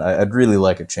 And I'd really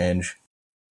like a change.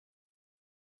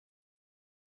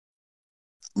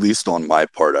 At least on my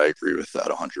part, I agree with that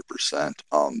 100%.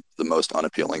 The most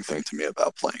unappealing thing to me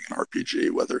about playing an RPG,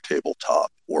 whether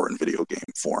tabletop or in video game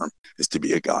form, is to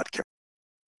be a god character.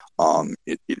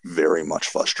 It very much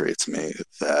frustrates me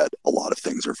that a lot of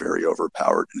things are very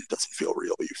overpowered and it doesn't feel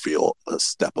real. You feel a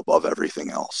step above everything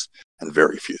else, and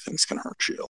very few things can hurt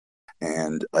you.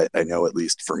 And I know, at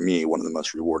least for me, one of the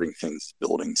most rewarding things is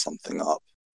building something up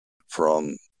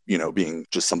from, being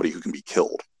just somebody who can be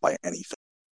killed by anything,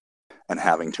 and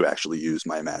having to actually use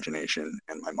my imagination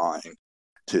and my mind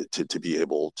to be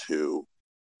able to,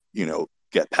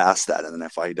 get past that, and then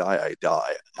if I die, I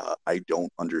die. I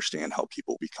don't understand how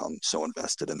people become so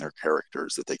invested in their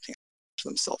characters that they can't detach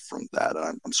themselves from that.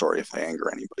 And I'm sorry if I anger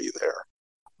anybody there.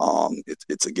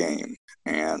 It's a game,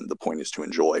 and the point is to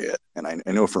enjoy it. And I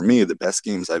know for me, the best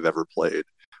games I've ever played,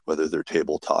 whether they're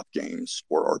tabletop games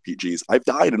or RPGs, I've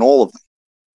died in all of them.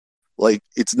 Like,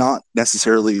 it's not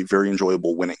necessarily very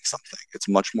enjoyable winning something. It's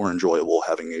much more enjoyable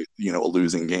having a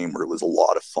losing game where it was a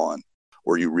lot of fun,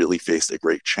 or you really faced a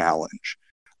great challenge.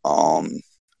 And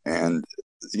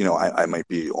I might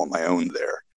be on my own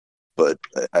there, but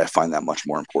I find that much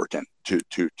more important to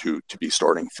be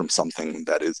starting from something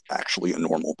that is actually a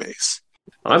normal base.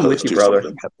 I'm with you,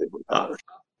 brother.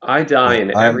 I die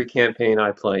in every campaign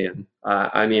I play in.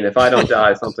 I mean, if I don't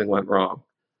die, something went wrong.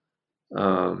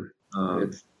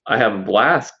 I have a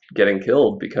blast getting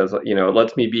killed because it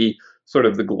lets me be sort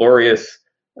of the glorious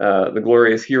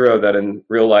hero that in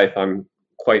real life I'm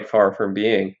quite far from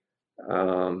being.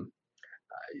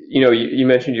 You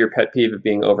mentioned your pet peeve of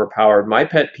being overpowered. My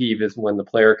pet peeve is when the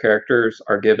player characters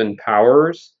are given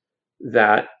powers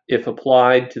that, if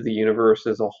applied to the universe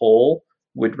as a whole,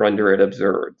 would render it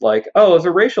absurd. Like, as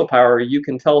a racial power, you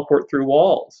can teleport through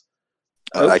walls.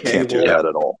 I can't do that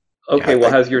at all. Okay,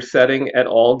 has your setting at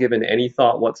all given any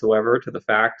thought whatsoever to the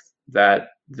fact that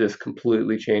this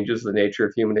completely changes the nature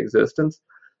of human existence?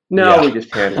 No, we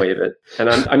just hand wave it. And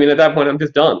at that point, I'm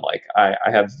just done. Like, I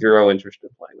have zero interest in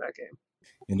playing that game.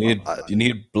 You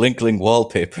need blinkling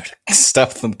wallpaper to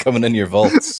stop them coming in your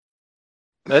vaults.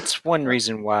 That's one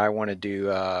reason why I want to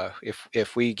do,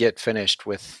 if we get finished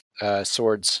with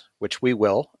swords, which we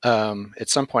will, at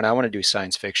some point I want to do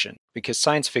science fiction, because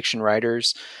science fiction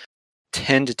writers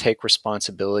tend to take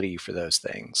responsibility for those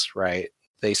things, right?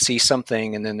 They see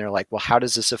something and then they're like, well, how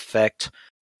does this affect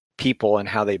people and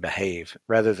how they behave,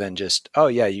 rather than just, oh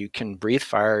yeah, you can breathe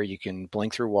fire, you can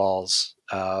blink through walls.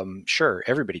 Sure,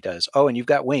 everybody does. Oh, and you've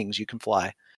got wings, you can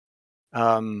fly.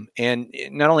 And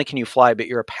not only can you fly, but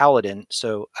you're a paladin.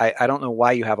 So I don't know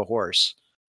why you have a horse,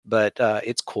 but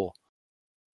it's cool.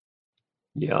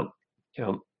 Yeah.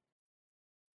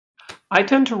 I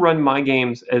tend to run my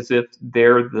games as if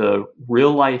they're the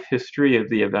real life history of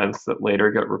the events that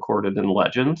later get recorded in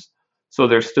Legends. So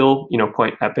they're still,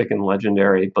 quite epic and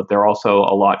legendary, but they're also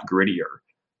a lot grittier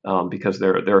because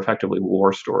they're effectively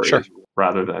war stories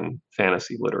rather than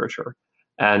fantasy literature.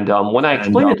 And when I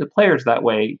explain it to players that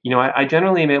way, I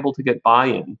generally am able to get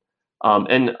buy-in.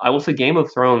 And I will say Game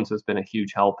of Thrones has been a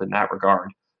huge help in that regard,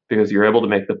 because you're able to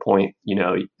make the point,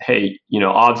 hey,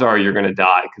 odds are you're going to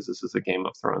die because this is a Game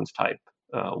of Thrones type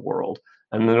world.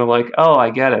 And then they're like, oh, I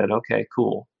get it. Okay,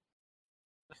 cool.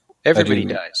 Everybody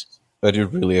dies. I do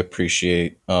really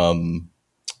appreciate the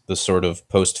sort of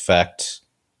post-fact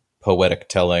poetic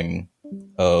telling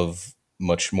of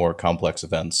much more complex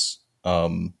events.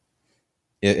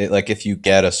 Like if you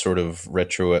get a sort of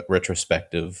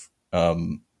retrospective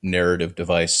narrative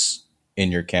device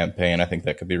in your campaign, I think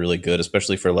that could be really good,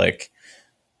 especially for like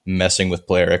messing with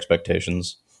player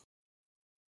expectations.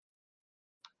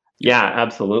 Yeah,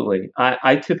 absolutely.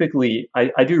 I typically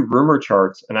do rumor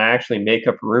charts, and I actually make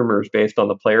up rumors based on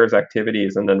the players'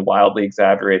 activities and then wildly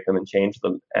exaggerate them and change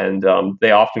them. And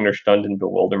they often are stunned in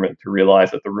bewilderment to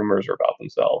realize that the rumors are about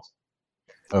themselves.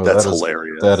 Oh, that's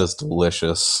hilarious. That is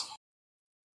delicious.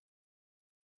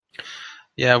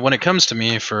 Yeah, when it comes to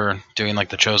me for doing like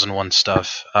the Chosen One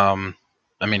stuff,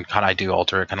 I do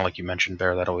alter it, kind of like you mentioned,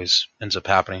 Bear. That always ends up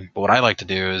happening. But what I like to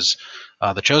do is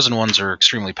the Chosen Ones are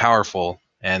extremely powerful,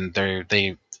 and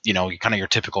they kind of your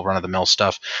typical run-of-the-mill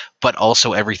stuff, but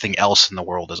also everything else in the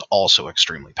world is also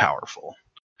extremely powerful.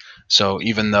 So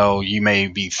even though you may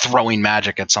be throwing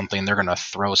magic at something, they're going to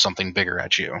throw something bigger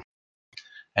at you.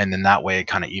 And then that way it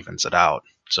kind of evens it out.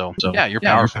 So yeah, you're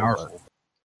powerful.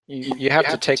 You have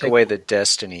to take away the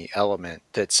destiny element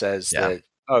that says that,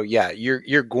 oh yeah,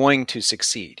 you're going to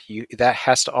succeed. That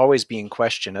has to always be in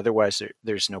question. Otherwise,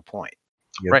 there's no point.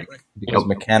 Yep. Right. Because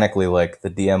mechanically, like, the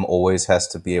DM always has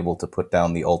to be able to put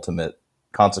down the ultimate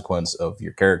consequence of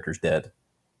your character's dead,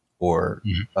 or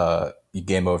you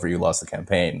game over, you lost the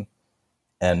campaign.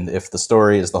 And if the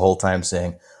story is the whole time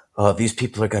saying, oh, these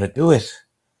people are going to do it,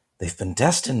 they've been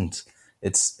destined,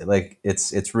 it's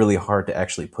really hard to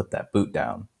actually put that boot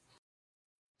down.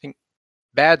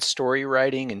 Bad story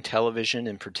writing and television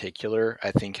in particular,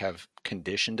 I think, have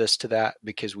conditioned us to that,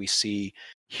 because we see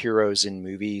heroes in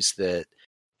movies that,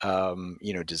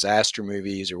 disaster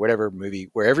movies or whatever movie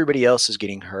where everybody else is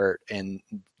getting hurt, and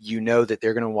that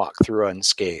they're going to walk through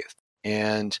unscathed.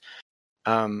 And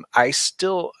I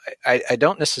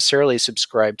don't necessarily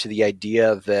subscribe to the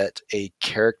idea that a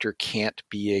character can't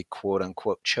be a quote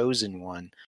unquote chosen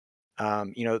one.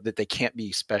 that they can't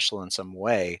be special in some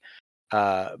way.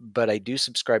 But I do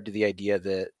subscribe to the idea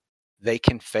that they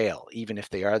can fail even if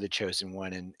they are the chosen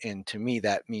one, and to me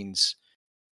that means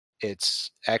it's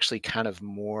actually kind of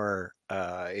more.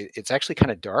 It's actually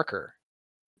kind of darker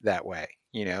that way.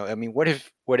 I mean, what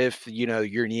if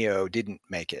your Neo didn't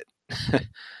make it?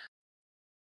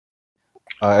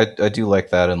 I do like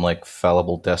that in like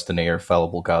fallible destiny or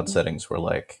fallible god settings where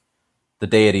like the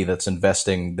deity that's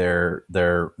investing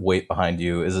their weight behind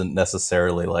you isn't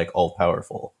necessarily like all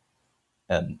powerful.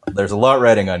 And there's a lot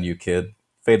riding on you, kid.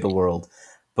 Fade the world.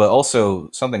 But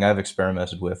also something I've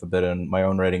experimented with a bit in my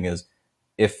own writing is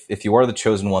if you are the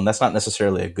chosen one, that's not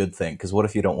necessarily a good thing, because what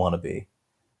if you don't want to be?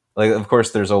 Like, of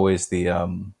course, there's always the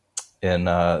in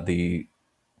the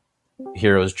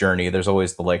hero's journey, there's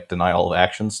always the like denial of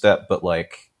action step, but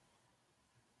like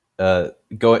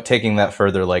taking that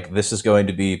further, like this is going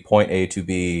to be point A to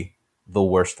B, the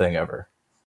worst thing ever.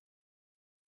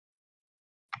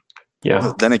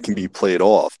 Yeah. Then it can be played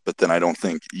off, but then I don't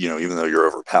think, even though you're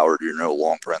overpowered, you're no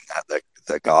longer in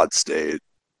that God state,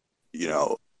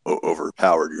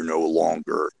 overpowered. You're no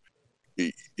longer,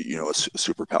 a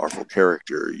super powerful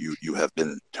character. You have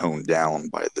been toned down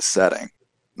by the setting.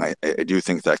 And I do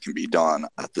think that can be done.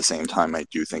 At the same time, I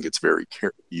do think it's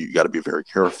you got to be very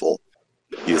careful.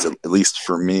 Because at least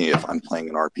for me, if I'm playing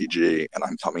an RPG and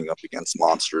I'm coming up against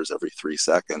monsters every 3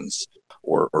 seconds,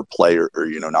 or player or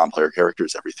non-player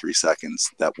characters every 3 seconds,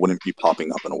 that wouldn't be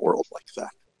popping up in a world like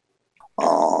that.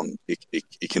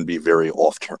 It can be very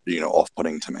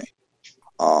off-putting to me.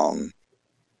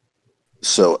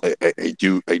 So I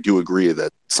do agree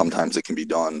that sometimes it can be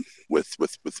done with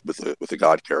a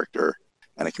god character,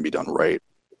 and it can be done right.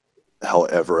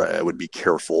 However, I would be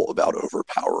careful about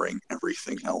overpowering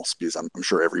everything else, because I'm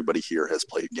sure everybody here has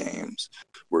played games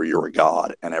where you're a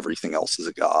god and everything else is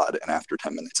a god, and after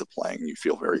 10 minutes of playing, you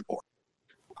feel very bored.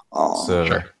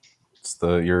 Sure. It's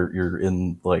you're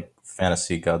in like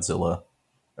fantasy Godzilla.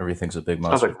 Everything's a big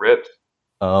Sounds monster. like ripped.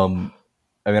 I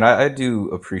mean, I do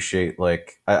appreciate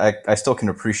like I still can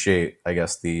appreciate, I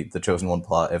guess, the chosen one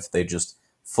plot if they just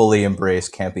fully embrace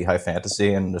campy high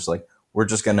fantasy and just like, we're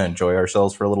just going to enjoy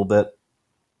ourselves for a little bit.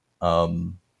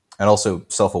 And also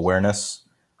self-awareness.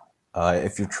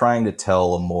 If you're trying to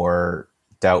tell a more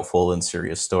doubtful and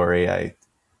serious story,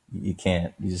 you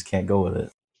just can't go with it.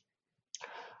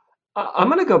 I'm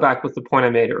going to go back with the point I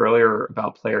made earlier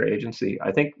about player agency.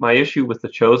 I think my issue with the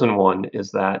chosen one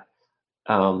is that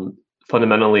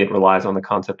fundamentally it relies on the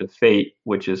concept of fate,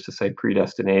 which is to say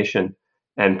predestination.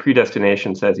 And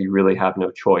predestination says you really have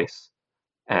no choice.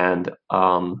 And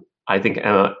I think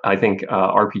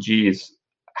RPGs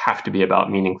have to be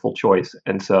about meaningful choice,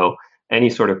 and so any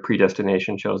sort of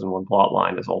predestination chosen one plot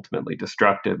line is ultimately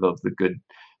destructive of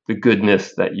the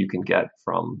goodness that you can get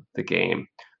from the game.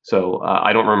 So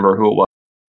I don't remember who it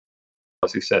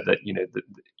was who said that you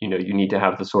need to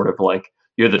have the sort of like,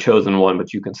 you're the chosen one,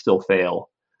 but you can still fail.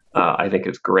 I think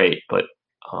it's great, but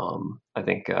I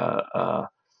think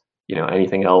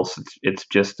anything else, it's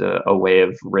just a way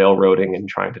of railroading and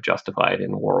trying to justify it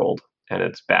in the world, and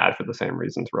it's bad for the same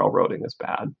reasons railroading is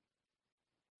bad.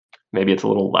 Maybe it's a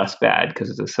little less bad because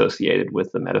it's associated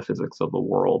with the metaphysics of the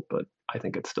world, but I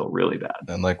think it's still really bad.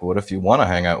 And like, what if you want to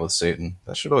hang out with Satan?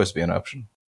 That should always be an option.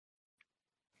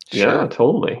 Yeah,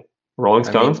 totally. Rolling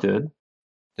Stones did.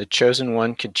 The chosen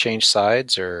one could change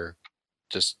sides or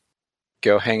just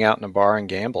go hang out in a bar and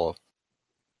gamble.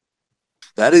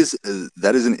 That is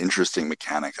an interesting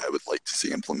mechanic I would like to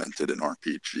see implemented in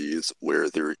RPGs, where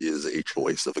there is a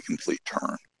choice of a complete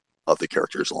turn of the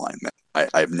character's alignment.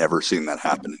 I've never seen that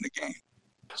happen in a game.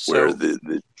 So, where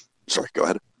sorry, go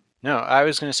ahead. No, I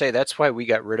was going to say that's why we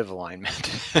got rid of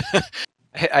alignment.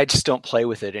 I just don't play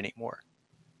with it anymore.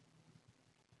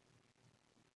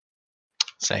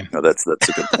 Same. No, that's a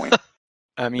good point.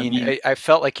 I mean, I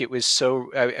felt like it was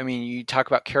so. I mean, you talk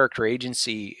about character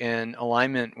agency, and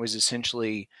alignment was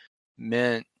essentially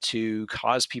meant to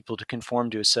cause people to conform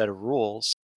to a set of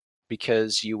rules,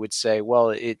 because you would say, well,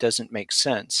 it doesn't make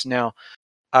sense. Now,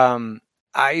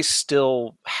 I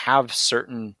still have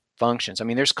certain functions. I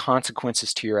mean, there's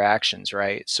consequences to your actions,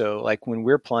 right? So, like when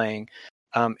we're playing,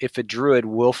 if a druid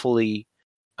willfully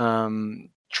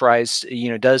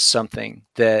does something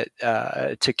that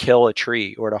to kill a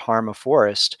tree or to harm a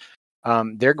forest,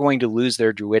 they're going to lose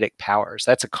their druidic powers.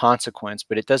 That's a consequence,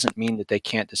 but it doesn't mean that they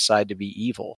can't decide to be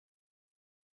evil.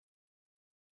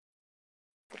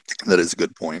 That is a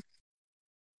good point.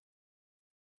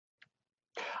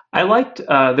 I liked,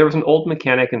 there was an old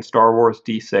mechanic in Star Wars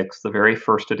D6, the very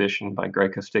first edition by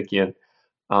Greg Costikyan,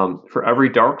 For every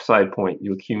dark side point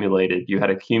you accumulated, you had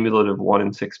a cumulative 1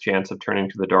 in 6 chance of turning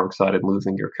to the dark side and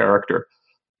losing your character.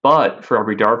 But for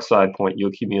every dark side point you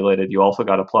accumulated, you also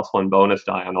got a +1 bonus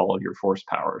die on all of your force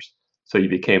powers. So you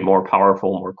became more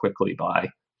powerful more quickly by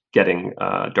getting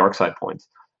dark side points.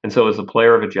 And so as a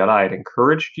player of a Jedi, it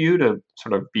encouraged you to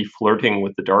sort of be flirting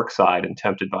with the dark side and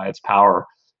tempted by its power,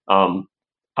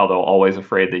 although always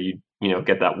afraid that you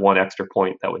get that 1 extra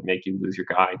point that would make you lose your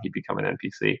guy and he'd become an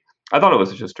NPC. I thought it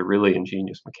was just a really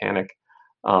ingenious mechanic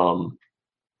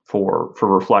for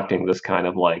reflecting this kind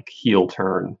of like heel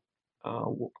turn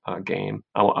game.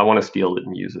 I want to steal it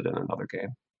and use it in another game.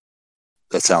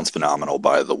 That sounds phenomenal,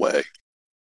 by the way.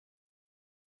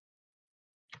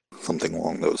 Something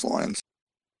along those lines.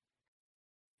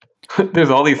 There's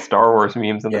all these Star Wars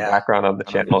memes in the background on the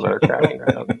channel that are cracking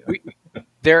right up.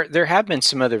 There have been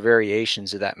some other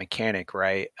variations of that mechanic,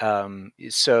 right?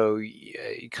 So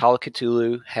Call of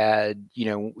Cthulhu had,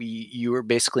 you were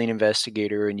basically an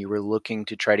investigator and you were looking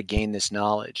to try to gain this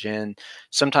knowledge. And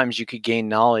sometimes you could gain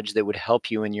knowledge that would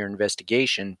help you in your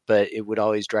investigation, but it would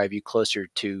always drive you closer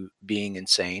to being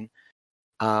insane.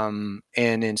 And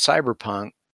in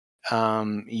Cyberpunk,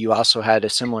 you also had a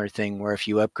similar thing where if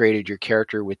you upgraded your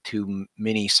character with too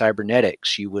many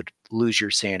cybernetics, you would lose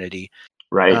your sanity.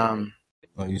 Right.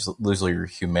 Well, you lose your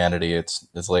humanity. It's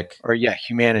like, or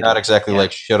humanity. Not exactly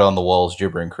like shit on the walls,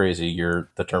 gibbering crazy.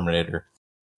 You're the Terminator.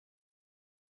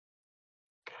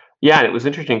 Yeah, and it was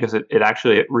interesting because it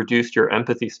actually reduced your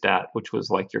empathy stat, which was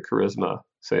like your charisma.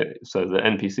 So the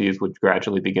NPCs would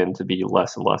gradually begin to be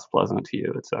less and less pleasant to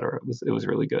you, etc. It was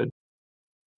really good.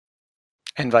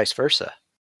 And vice versa.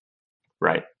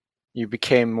 Right. You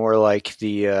became more like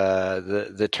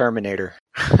the Terminator.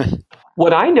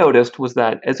 What I noticed was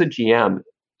that as a GM,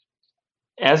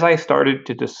 as I started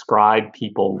to describe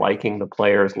people liking the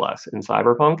players less in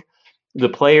Cyberpunk, the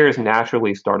players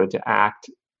naturally started to act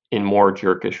in more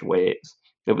jerkish ways.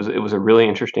 It was a really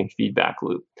interesting feedback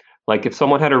loop. Like if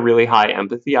someone had a really high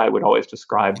empathy, I would always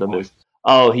describe them as,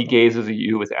 oh, he gazes at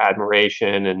you with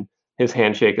admiration and his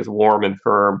handshake is warm and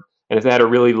firm. And if they had a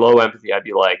really low empathy, I'd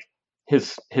be like,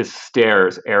 his stare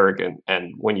is arrogant,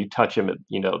 and when you touch him,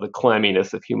 the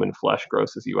clamminess of human flesh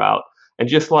grosses you out. And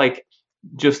just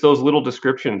those little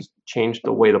descriptions changed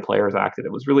the way the players acted.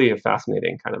 It was really a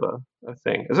fascinating kind of a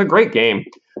thing. It's a great game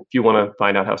if you want to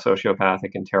find out how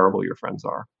sociopathic and terrible your friends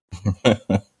are.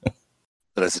 That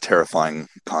is a terrifying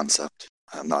concept.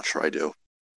 I'm not sure I do.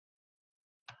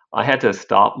 I had to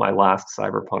stop my last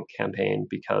Cyberpunk campaign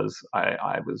because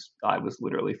I was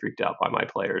literally freaked out by my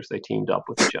players. They teamed up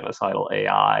with a genocidal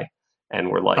AI and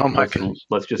were like,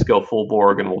 let's just go full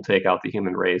Borg and we'll take out the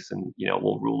human race and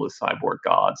we'll rule as cyborg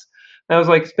gods. And I was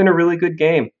like, it's been a really good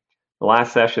game. The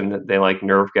last session, they like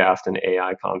nerve gassed an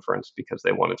AI conference because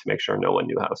they wanted to make sure no one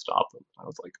knew how to stop them. I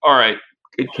was like, all right,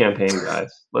 good campaign,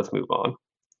 guys. Let's move on.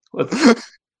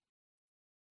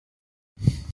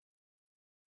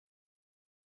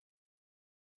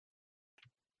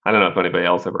 I don't know if anybody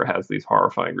else ever has these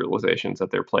horrifying realizations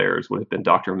that their players would have been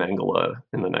Dr. Mengele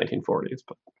in the 1940s.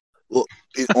 But well,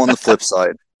 on the flip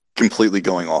side, completely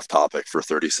going off topic for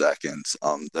 30 seconds,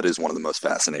 that is one of the most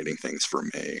fascinating things for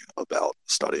me about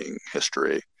studying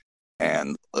history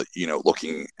and,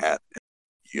 looking at,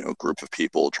 a group of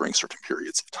people during certain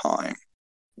periods of time,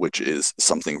 which is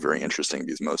something very interesting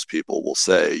because most people will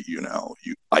say,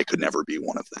 I could never be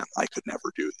one of them. I could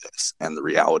never do this. And the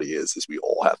reality is we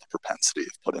all have the propensity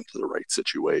if put into the right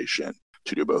situation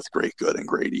to do both great good and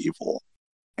great evil.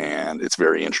 And it's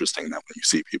very interesting that when you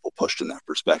see people pushed in that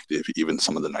perspective, even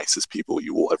some of the nicest people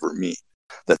you will ever meet,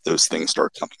 that those things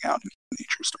start coming out and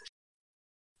nature starts.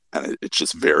 And it's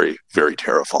just very, very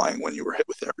terrifying when you were hit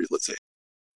with that realization.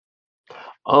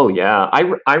 Oh, yeah.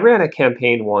 I ran a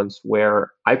campaign once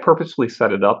where I purposely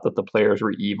set it up that the players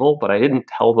were evil, but I didn't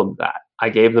tell them that. I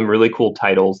gave them really cool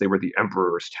titles. They were the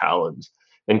Emperor's Talons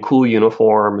and cool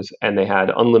uniforms, and they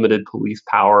had unlimited police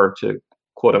power to,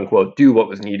 quote unquote, do what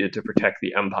was needed to protect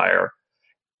the Empire.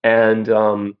 And,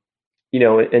 and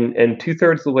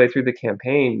 2/3 of the way through the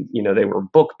campaign, they were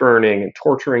book burning and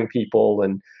torturing people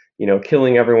and,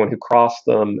 killing everyone who crossed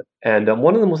them. And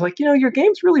one of them was like, your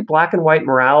game's really black and white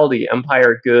morality,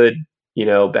 Empire good,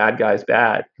 bad guys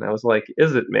bad. And I was like,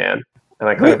 is it, man? And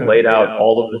I kind of laid out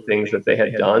all of the things that they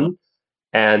had done.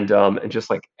 And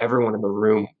just like everyone in the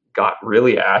room got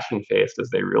really ashen faced as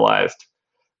they realized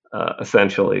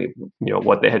essentially,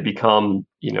 what they had become,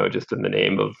 just in the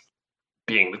name of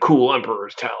being the cool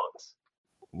Emperor's Talons.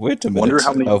 Wait a minute.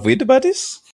 Are we the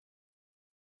buddies?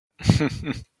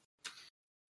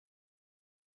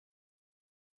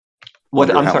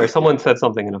 I'm sorry, someone said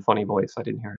something in a funny voice. I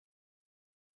didn't hear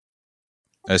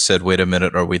it. I said, wait a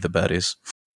minute, are we the baddies?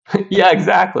 Yeah,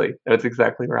 exactly. That's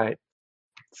exactly right.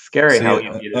 It's scary See, how easy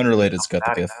it is. Unrelated's got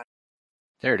the Baddies. gift.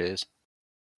 There it is.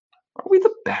 Are we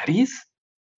the baddies?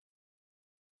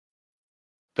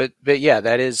 But yeah,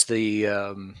 that is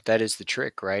the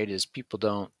trick, right? Is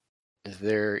people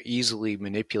they're easily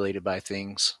manipulated by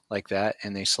things like that,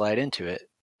 and they slide into it.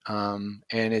 And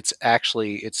it's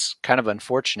kind of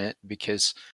unfortunate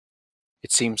because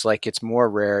it seems like it's more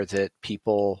rare that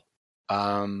people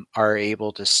are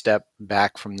able to step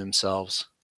back from themselves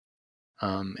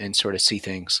and sort of see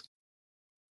things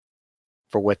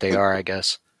for what they are, I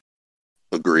guess.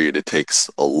 Agreed. It takes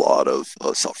a lot of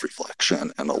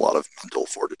self-reflection and a lot of mental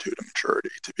fortitude and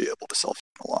maturity to be able to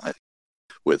self-analyze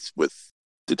with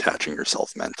detaching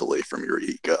yourself mentally from your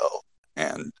ego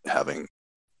and having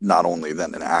not only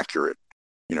then an accurate,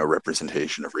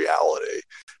 representation of reality,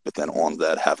 but then on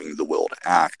that having the will to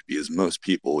act, because most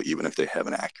people, even if they have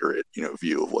an accurate,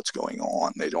 view of what's going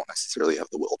on, they don't necessarily have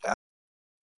the will to act.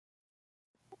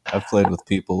 I've played with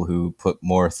people who put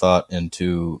more thought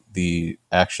into the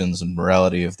actions and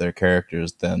morality of their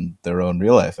characters than their own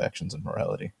real life actions and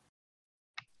morality.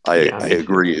 I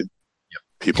agree.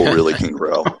 People really can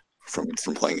grow from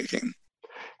playing a game.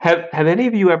 Have any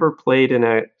of you ever played in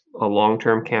a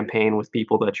long-term campaign with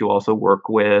people that you also work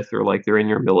with, or like they're in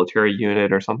your military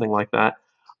unit or something like that?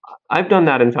 I've done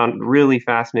that and found it really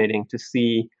fascinating to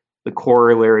see the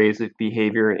corollaries of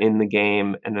behavior in the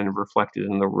game and then reflected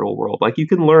in the real world. Like you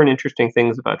can learn interesting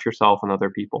things about yourself and other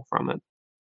people from it.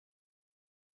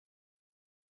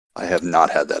 I have not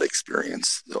had that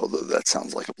experience, although that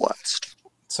sounds like a blast.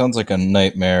 It sounds like a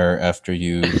nightmare after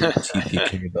you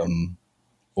TPK them,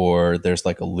 or there's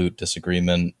like a loot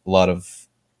disagreement, a lot of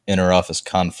inter-office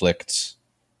conflict.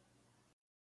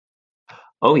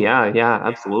 Oh yeah,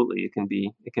 absolutely. It can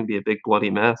be a big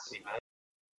bloody mess.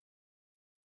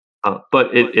 But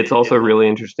it's also really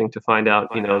interesting to find out,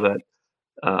 that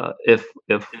if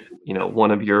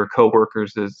one of your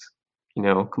coworkers is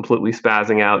completely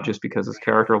spazzing out just because his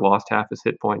character lost half his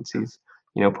hit points, he's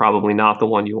probably not the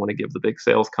one you want to give the big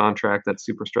sales contract that's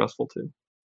super stressful to.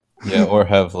 Yeah, or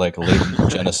have like latent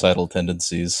genocidal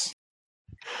tendencies.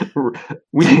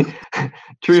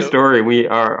 True story. We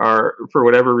are for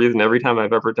whatever reason, every time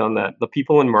I've ever done that, the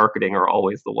people in marketing are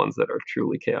always the ones that are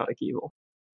truly chaotic evil.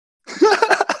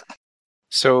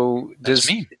 So That's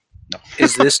me. No.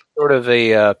 Is this sort of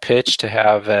a pitch to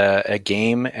have a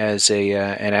game as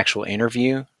an actual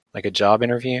interview, like a job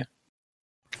interview?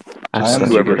 That's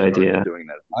a good idea.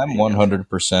 I'm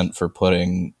 100% for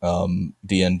putting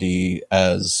D&D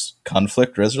as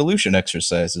conflict resolution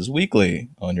exercises weekly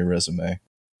on your resume.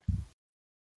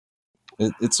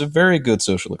 It's a very good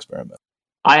social experiment.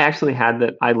 I actually had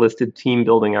that. I listed team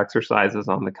building exercises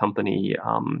on the company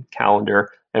calendar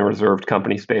and reserved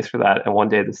company space for that. And one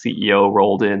day the CEO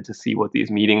rolled in to see what these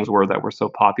meetings were that were so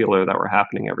popular that were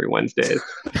happening every Wednesday.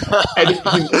 And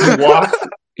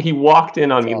he walked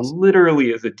in on me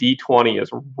literally as a D20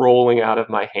 is rolling out of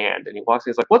my hand. And he walks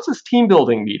in, he's like, "What's this team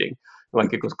building meeting?" And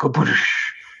like it goes kadoosh,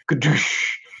 kadoosh,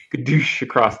 kadoosh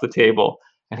across the table.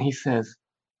 And he says,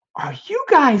 "Are you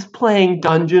guys playing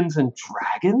Dungeons and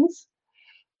Dragons?"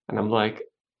 And I'm like,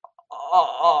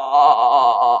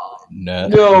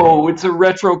 no, it's a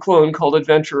retro clone called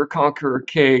Adventurer Conqueror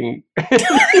King.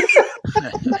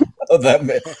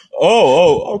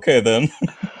 Okay then.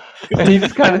 And he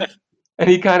just kind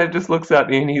of just looks at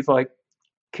me and he's like,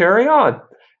 "Carry on."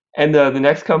 And the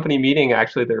next company meeting,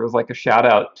 actually, there was like a shout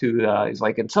out to, he's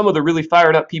like, "And some of the really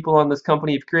fired up people on this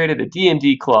company have created a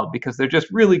D&D club because they're just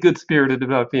really good spirited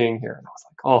about being here." And I was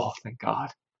like, oh, thank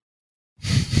God.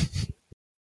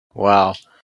 Wow.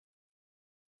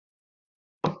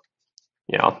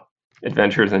 Yeah.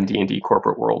 Adventures in D&D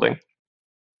corporate worlding.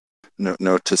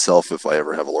 Note to self, if I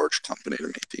ever have a large company, to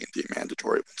make D&D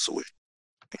mandatory once a week.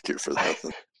 Thank you for that.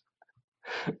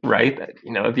 Right?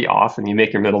 It'd be awesome. You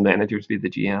make your middle managers be the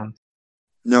GM.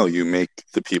 No, you make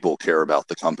the people care about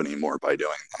the company more by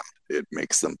doing that. It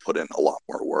makes them put in a lot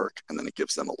more work, and then it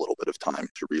gives them a little bit of time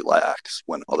to relax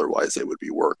when otherwise they would be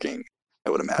working. I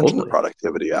would imagine the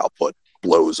productivity output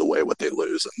blows away what they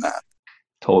lose in that.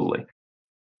 Totally.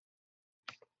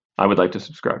 I would like to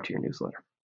subscribe to your newsletter.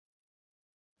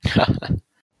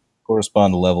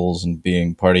 Correspond to levels and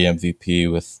being party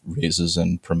MVP with raises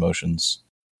and promotions.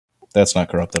 That's not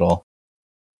corrupt at all.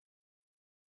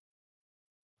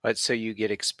 But so you get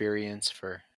experience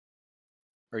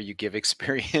or you give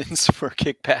experience for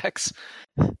kickbacks?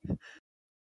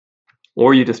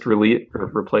 Or you just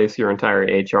replace your entire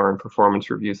HR and performance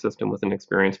review system with an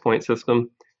experience point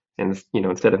system. And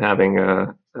instead of having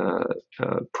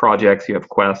projects, you have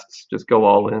quests. Just go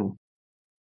all in.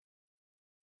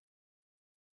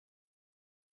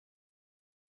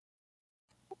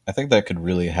 I think that could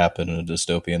really happen in a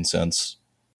dystopian sense.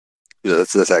 Yeah,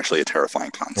 that's actually a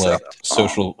terrifying concept. Like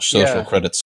social Yeah.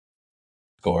 credit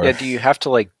score. Yeah, do you have to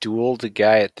like duel the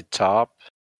guy at the top,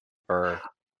 or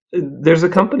There's a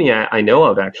company I know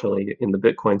of actually in the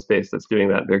Bitcoin space that's doing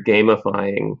that. They're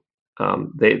gamifying.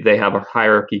 They have a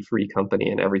hierarchy-free company,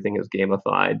 and everything is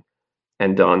gamified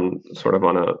and done sort of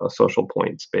on a social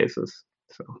points basis.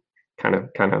 So kind of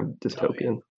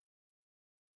dystopian.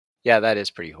 yeah, that is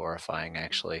pretty horrifying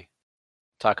actually.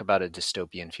 Talk about a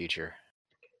dystopian future.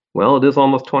 Well, it is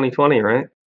almost 2020, right?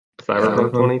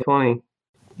 Cyberpunk 2020.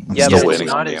 I'm Yeah, Still but it's waiting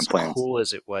on not game as plans. cool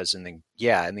as it was in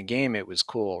the game. It was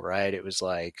cool, right? It was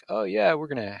like, oh yeah, we're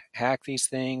gonna hack these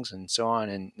things and so on,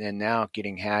 and now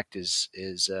getting hacked is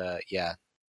yeah,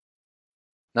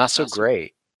 not so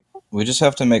great. We just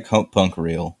have to make Hope Punk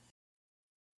real.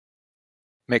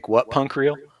 Make what punk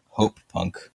real? Hope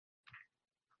Punk.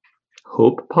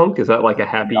 Hope Punk, is that like a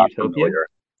happy Not utopia? familiar.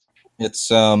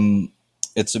 It's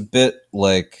a bit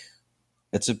like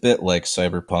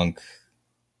Cyberpunk,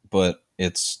 but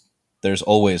there's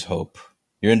always hope.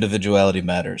 Your individuality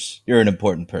matters. You're an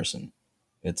important person.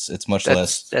 It's much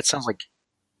less. That sounds like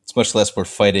It's much less we're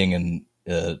fighting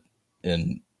It's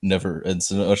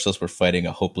much less we're fighting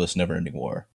a hopeless, never-ending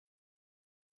war.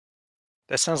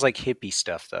 that sounds like hippie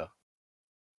stuff, though.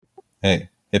 Hey,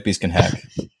 hippies can hack.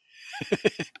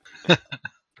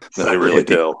 They really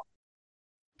do.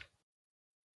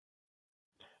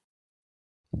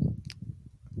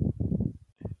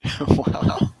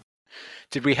 Wow.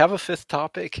 Did we have a fifth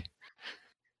topic?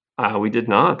 We did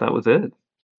not. That was it.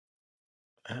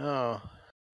 Oh.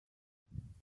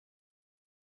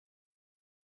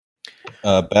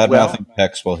 Bad Well- mouthing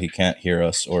Pex while he can't hear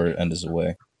us or end his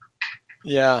away.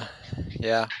 Yeah.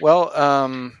 Well,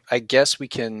 I guess we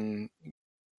can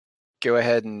go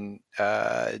ahead and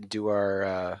do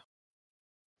our.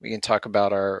 We can talk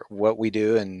about what we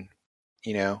do and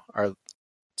our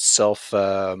self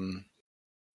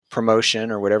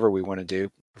promotion or whatever we want to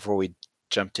do before we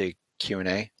jump to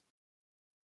Q&A.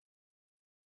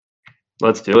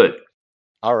 Let's do it.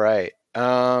 All right.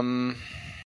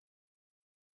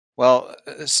 Well,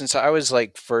 since I was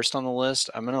like first on the list,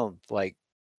 I'm gonna like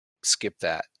skip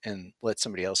that and let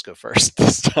somebody else go first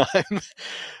this time.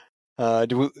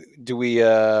 Do we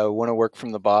want to work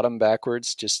from the bottom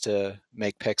backwards just to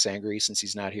make Pex angry since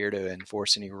he's not here to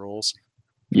enforce any rules?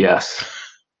 Yes.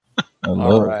 I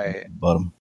love right.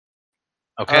 bottom.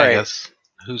 Okay, All I right. guess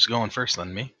who's going first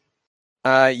then? Me?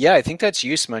 Yeah, I think that's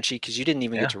you, Smunchy, because you didn't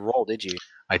even Yeah. get to roll, did you?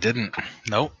 I didn't.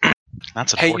 Nope.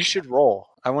 That's Hey, unfortunate. you should roll.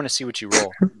 I want to see what you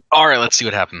roll. All right, let's see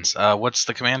what happens. What's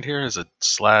the command here? Is it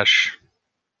slash?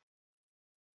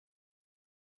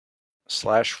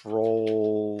 /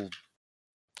 roll.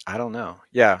 I don't know.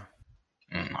 Yeah,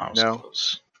 I was No.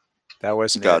 close. that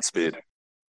wasn't Godspeed.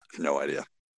 No idea.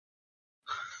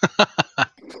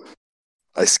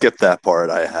 I skipped that part.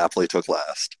 I happily took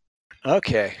last. it.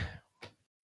 Okay.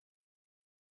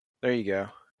 There you go.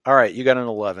 All right, you got an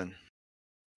 11.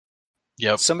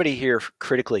 Yep. Somebody here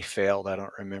critically failed. I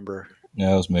don't remember. Yeah,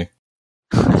 that was me.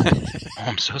 Oh,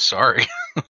 I'm so sorry.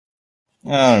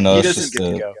 I don't know. He It's doesn't just get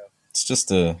to a, go. it's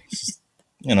just a,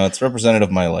 it's representative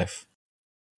of my life.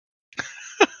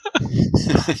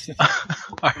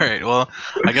 All right. Well,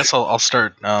 I guess I'll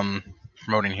start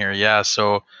promoting here. Yeah.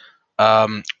 So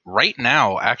right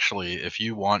now, actually, if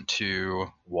you want to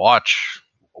watch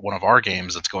one of our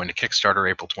games that's going to Kickstarter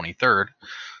April 23rd,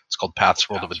 it's called Paths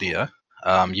World of Adia.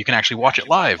 You can actually watch it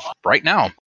live right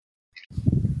now.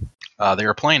 They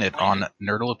are playing it on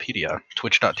Nerdolopedia,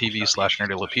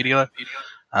 twitch.tv/Nerdolopedia.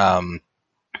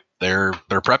 They're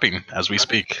prepping as we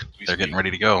speak. They're getting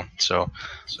ready to go. So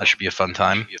that should be a fun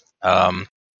time.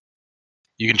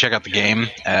 You can check out the game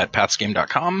at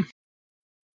pathsgame.com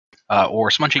or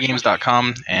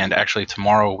smunchygames.com. And actually,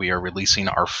 tomorrow we are releasing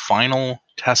our final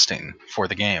testing for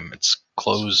the game. It's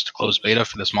closed beta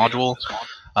for this module.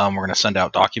 We're going to send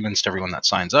out documents to everyone that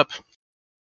signs up.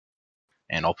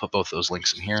 And I'll put both those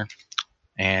links in here.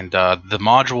 And the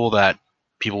module that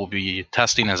people will be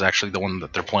testing is actually the one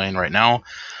that they're playing right now.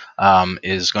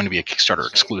 Is going to be a Kickstarter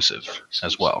exclusive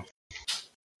as well.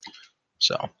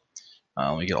 So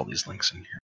let me get all these links in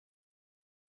here.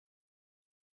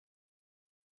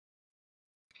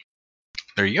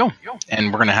 There you go. And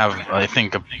we're going to have, I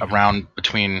think, around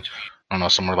between, I don't know,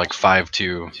 somewhere like 5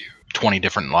 to 20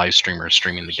 different live streamers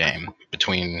streaming the game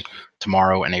between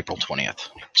tomorrow and April 20th.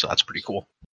 So that's pretty cool.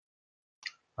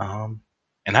 And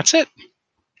that's it.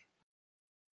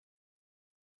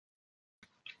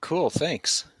 Cool,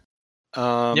 thanks.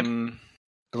 It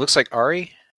looks like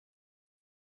Ari.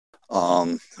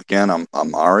 Again, I'm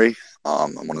Ari.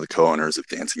 I'm one of the co-owners of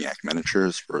Dancing Yak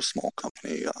Miniatures. We're a small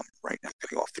company right now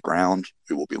getting off the ground.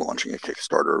 We will be launching a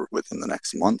Kickstarter within the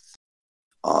next month.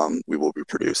 We will be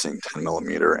producing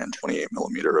 10mm and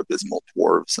 28mm abysmal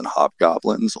dwarves and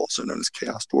hobgoblins, also known as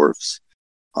chaos dwarves.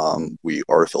 We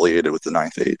are affiliated with the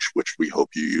Ninth Age, which we hope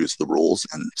you use the rules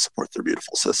and support their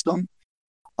beautiful system.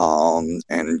 And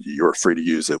you're free to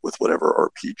use it with whatever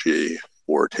RPG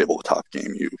or tabletop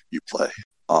game you play.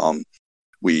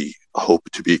 We hope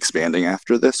to be expanding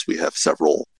after this. We have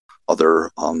several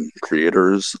other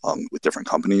creators with different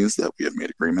companies that we have made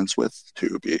agreements with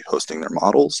to be hosting their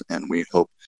models, and we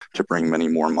hope to bring many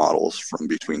more models from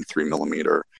between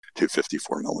 3mm to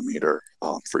 54mm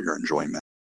for your enjoyment.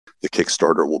 The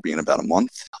Kickstarter will be in about a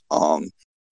month.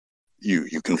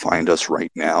 You can find us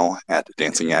right now at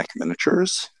Dancing Yak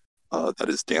Miniatures. That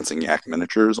is Dancing Yak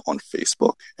Miniatures on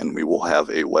Facebook, and we will have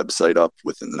a website up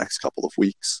within the next couple of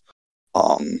weeks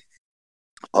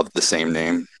of the same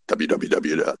name,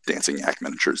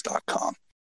 www.dancingyakminiatures.com.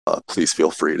 Please feel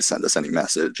free to send us any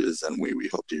messages, and we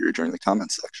hope to hear you during the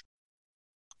comments section.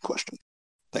 Question.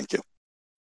 Thank you.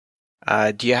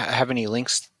 Do you have any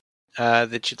links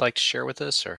that you'd like to share with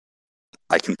us, or?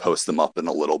 I can post them up in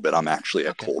a little bit. I'm actually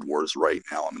at Okay. Cold Wars right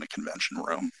now. I'm in a convention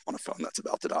room on a phone that's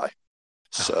about to die.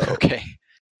 So, Okay,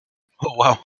 Oh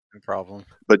wow. no problem.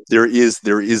 but there is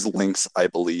links, I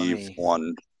believe, Funny.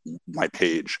 on my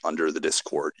page under the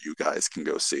Discord. You guys can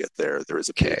go see it there. There is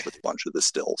a page Okay. with a bunch of the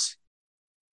stills.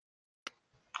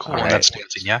 Cool. All And right. that's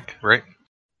Dancing Yak, right?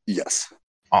 Yes,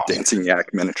 Awesome. Dancing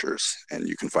Yak Miniatures, and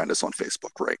you can find us on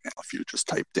Facebook right now. If you just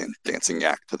typed in Dancing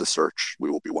Yak to the search, we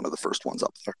will be one of the first ones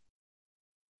up there.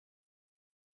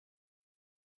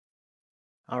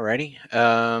 Alrighty.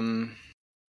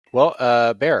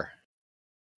 Well, Bear.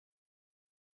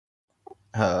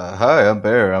 Hi, I'm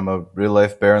Bear. I'm a real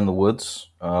life bear in the woods.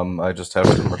 I just have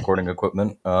some recording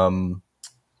equipment. I'm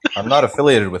not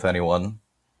affiliated with anyone.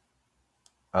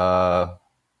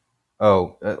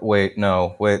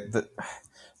 Wait.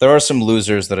 There are some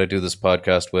losers that I do this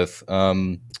podcast with.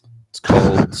 It's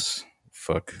called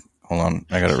fuck. Hold on,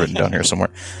 I got it written down here somewhere.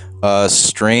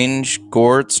 Strange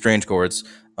Gourds.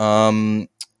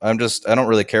 I don't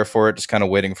really care for it. Just kind of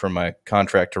waiting for my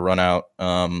contract to run out.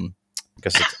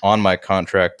 Because it's on my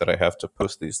contract that I have to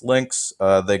post these links.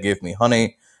 They gave me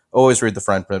honey. Always read the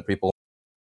fine print, people.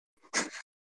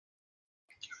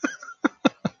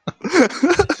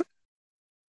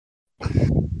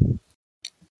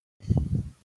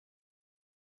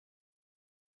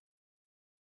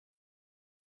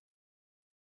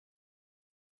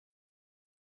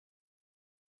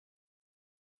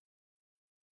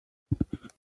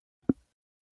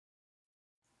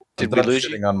 Did I'm we done lose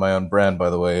shitting you? on my own brand, by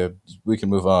the way. We can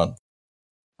move on.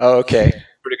 Oh, okay.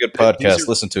 Pretty good These podcast. are-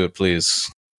 Listen to it, please.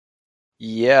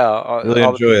 Yeah. Really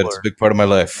all the enjoy it. people It's a are- big part of my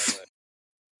life.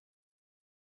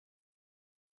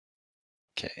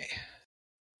 Okay.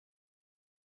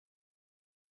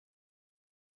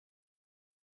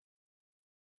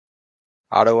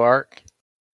 AutoArc.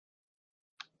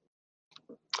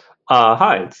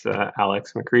 Hi, it's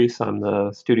Alex McCrease. I'm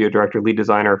the studio director, lead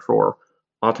designer for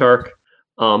Autark.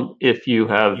 If you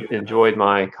have enjoyed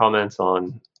my comments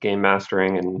on game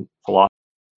mastering and philosophy,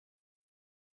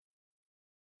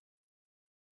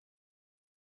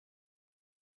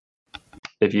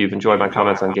 you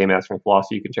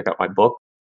can check out my book,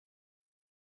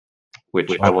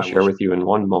 which I will share with you in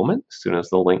one moment as soon as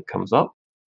the link comes up.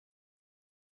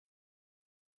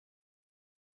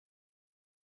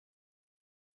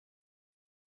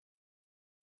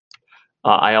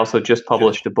 I also just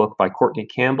published a book by Courtney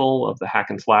Campbell of the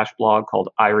Hack and Slash blog called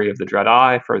Eyrie of the Dread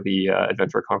Eye for the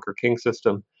Adventure Conquer King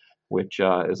system, which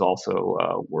is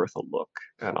also worth a look,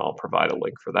 and I'll provide a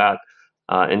link for that.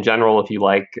 In general, if you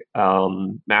like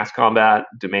mass combat,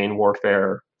 domain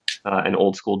warfare, and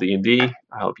old school D&D,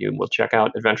 I hope you will check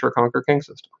out Adventure Conquer King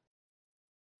system.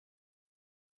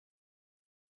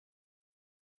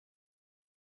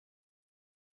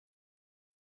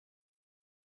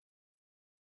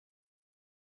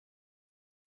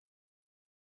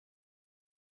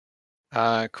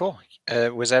 Cool.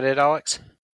 Was that it, Alex?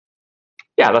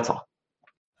 Yeah, that's all.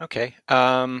 Okay.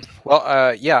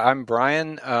 Yeah, I'm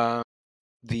Brian,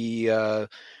 the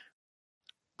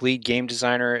lead game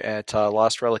designer at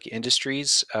Lost Relic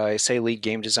Industries. I say lead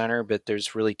game designer, but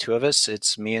there's really two of us.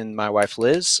 It's me and my wife,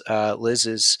 Liz. Liz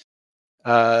is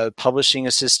publishing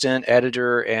assistant,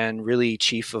 editor, and really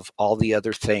chief of all the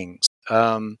other things.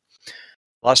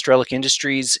 Lost Relic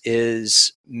Industries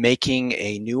is making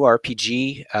a new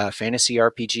RPG, fantasy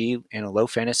RPG in a low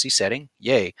fantasy setting.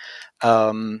 Yay.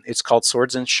 It's called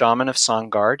Swords and Shaman of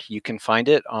Songard. You can find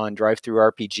it on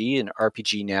DriveThru RPG and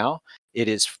RPG Now. It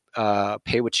is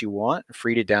pay what you want,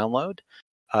 free to download.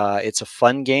 It's a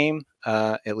fun game,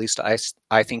 at least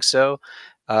I think so.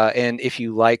 And if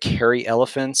you like hairy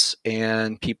elephants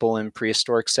and people in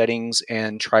prehistoric settings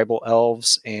and tribal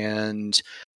elves and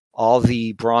all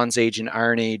the Bronze Age and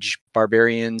Iron Age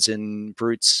barbarians and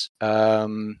brutes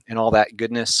and all that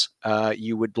goodness,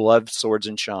 you would love Swords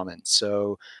and Shaman.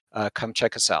 So come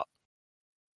check us out.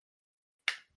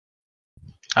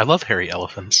 I love hairy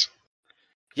elephants.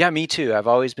 Yeah, me too. I've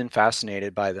always been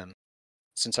fascinated by them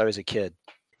since I was a kid.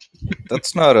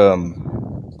 That's not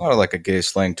like a gay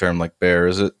slang term like bear,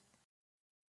 is it?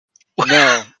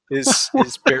 No, is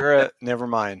bear? Never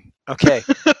mind. Okay.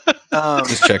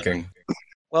 Just checking.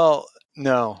 Well,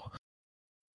 no.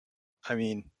 I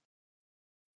mean,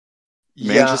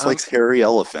 Man just likes hairy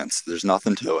elephants. There's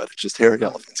nothing to it. It's just hairy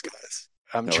elephants, guys.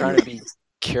 I'm No, trying to be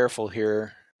careful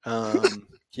here.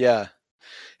 Yeah.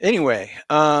 Anyway,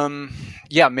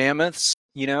 yeah, mammoths,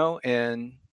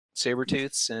 and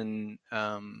saber-tooths and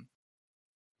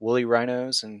woolly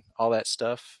rhinos and all that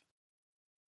stuff,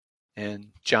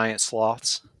 and giant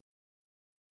sloths.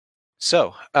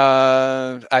 So,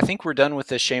 I think we're done with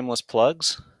the shameless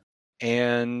plugs,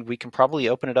 and we can probably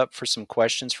open it up for some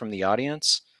questions from the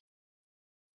audience.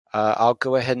 I'll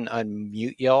go ahead and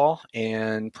unmute y'all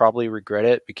and probably regret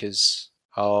it because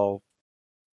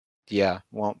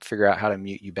won't figure out how to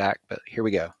mute you back, but here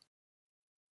we go.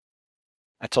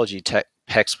 I told you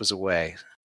Hex was away,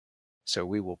 so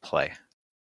we will play.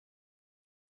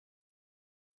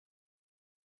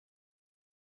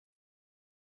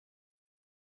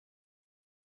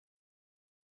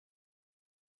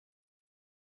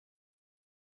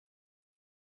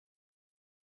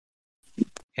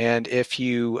 And if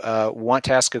you want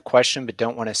to ask a question but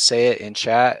don't want to say it in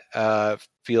chat,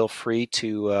 feel free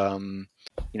to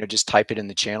just type it in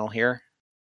the channel here,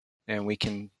 and we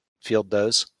can field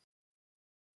those.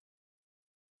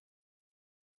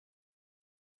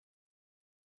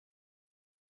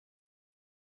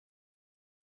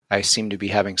 I seem to be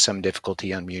having some difficulty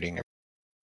unmuting.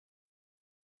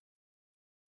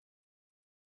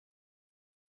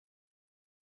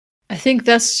 I think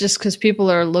that's just because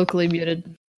people are locally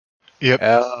muted. Yep.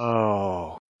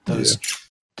 Oh,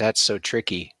 that's so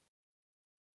tricky.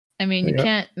 I mean, you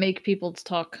can't make people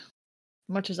talk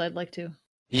much as I'd like to.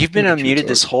 You've been unmuted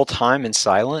this whole time and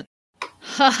silent?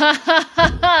 Ha ha ha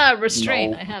ha ha!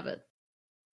 Restraint, No. I have it.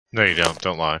 No, you don't.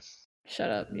 Don't lie.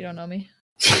 Shut up, you don't know me.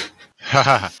 Ha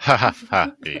ha ha ha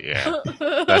ha. Yeah,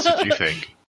 that's what you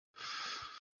think.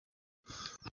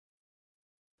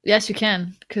 Yes, you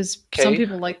can, because some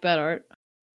people like bad art.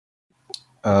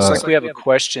 Looks like we have a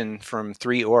question from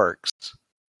 3 Orcs.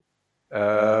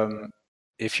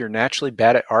 If you're naturally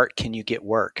bad at art, can you get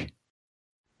work?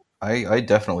 I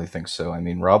definitely think so. I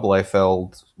mean, Rob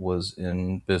Liefeld was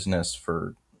in business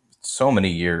for so many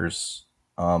years,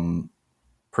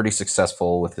 pretty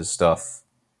successful with his stuff,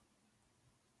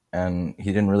 and he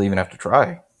didn't really even have to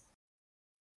try.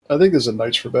 I think there's a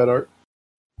niche for bad art.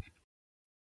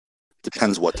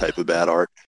 Depends what type of bad art.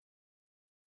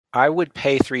 I would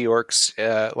pay 3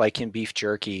 Orcs, like in Beef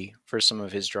Jerky, for some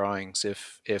of his drawings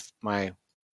if my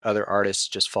other artists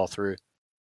just fall through.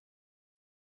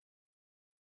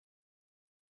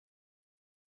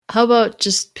 How about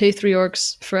just pay 3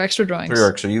 Orcs for extra drawings? 3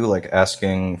 Orcs, are you like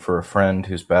asking for a friend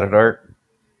who's bad at art?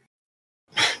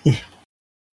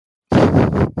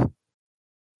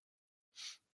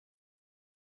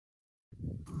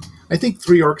 I think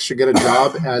 3 Orcs should get a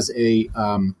job as a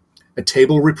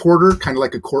table reporter, kind of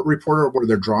like a court reporter, where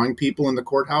they're drawing people in the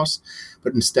courthouse,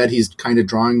 but instead he's kind of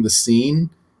drawing the scene,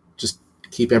 just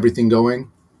keep everything going.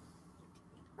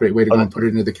 Great way to go and put it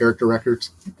into the character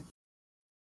records.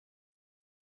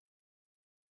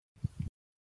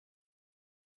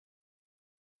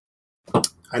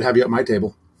 I'd have you at my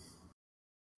table.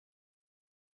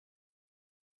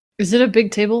 Is it a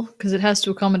big table? Because it has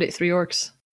to accommodate 3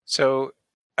 Orcs. So,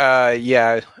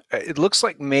 yeah, it looks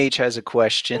like Mage has a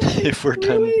question if we're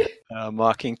done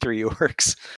mocking 3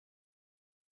 Orcs.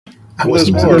 I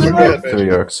wasn't more of a good 3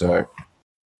 Orcs, sorry.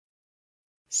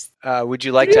 Would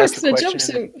you like 3 to ask Orcs the in a question in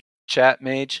jumpsuit. the chat,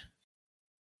 Mage?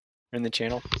 In the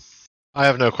channel? I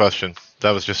have no question.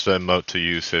 That was just an emote to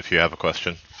use if you have a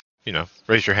question.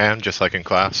 Raise your hand just like in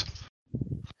class.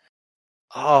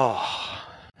 Oh.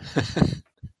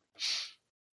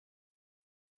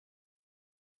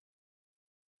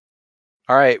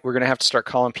 All right, we're going to have to start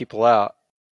calling people out.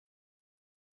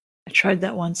 I tried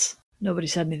that once. Nobody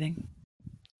said anything.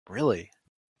 Really?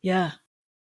 Yeah.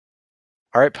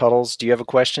 All right, Puddles, do you have a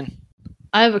question?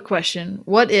 I have a question.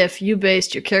 What if you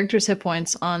based your character's hit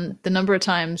points on the number of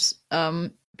times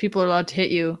people are allowed to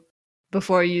hit you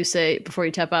before you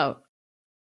tap out?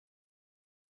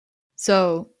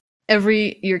 So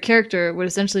your character would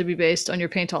essentially be based on your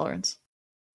pain tolerance.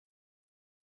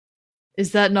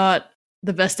 Is that not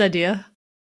the best idea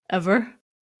ever?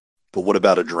 But what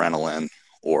about adrenaline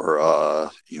or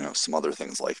some other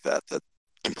things like that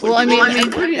completely?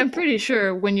 Well, I'm pretty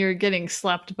sure when you're getting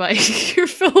slapped by your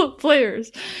fellow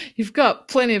players, you've got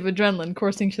plenty of adrenaline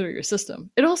coursing through your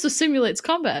system. It also simulates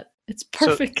combat. It's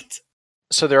perfect.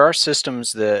 So there are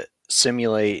systems that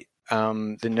simulate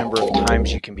the number of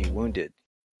times you can be wounded.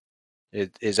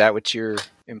 Is that what you're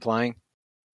implying?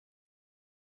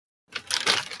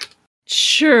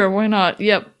 Sure, why not?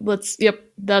 Yep,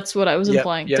 that's what I was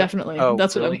implying. Yep. Definitely. Oh,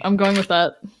 that's really? what I'm going with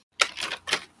that.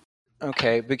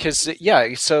 Okay, because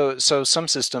so some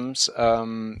systems,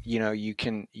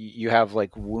 you have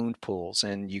like wound pools,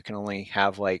 and you can only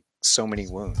have like so many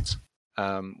wounds,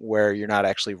 where you're not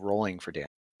actually rolling for damage,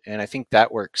 and I think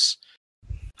that works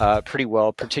pretty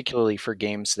well, particularly for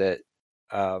games that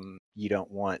you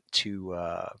don't want to,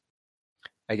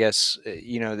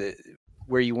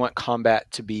 where you want combat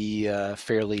to be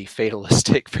fairly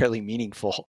fatalistic, fairly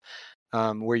meaningful,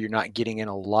 where you're not getting in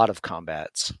a lot of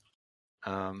combats.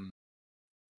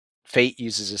 Fate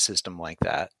uses a system like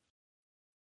that.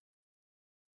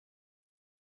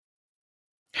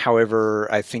 However,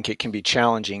 I think it can be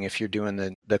challenging if you're doing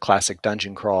the classic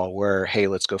dungeon crawl where, hey,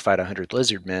 let's go fight 100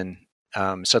 lizardmen.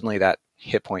 Suddenly that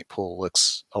hit point pool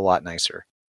looks a lot nicer.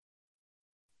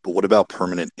 But what about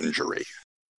permanent injury?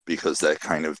 Because that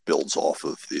kind of builds off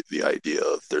of the idea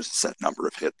of there's a set number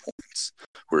of hit points.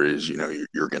 Whereas,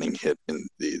 you're getting hit in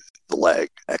the leg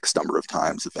X number of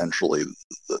times. Eventually,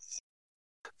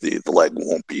 the leg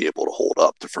won't be able to hold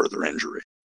up to further injury.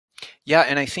 Yeah,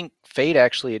 and I think Fate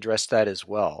actually addressed that as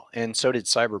well, and so did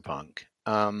Cyberpunk.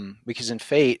 Because in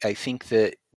Fate, I think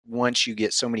that once you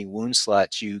get so many wound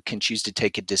slots, you can choose to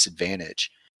take a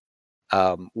disadvantage,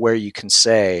 where you can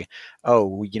say,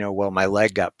 oh, my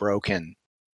leg got broken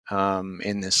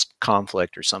in this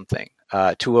conflict or something,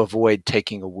 to avoid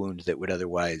taking a wound that would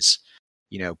otherwise,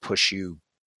 push you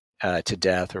to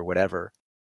death or whatever.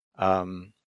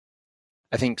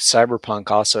 I think Cyberpunk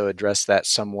also addressed that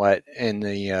somewhat in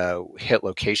the hit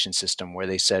location system, where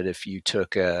they said if you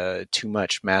took too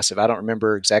much massive, I don't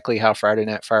remember exactly how Friday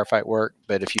Night Firefight worked,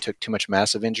 but if you took too much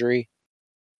massive injury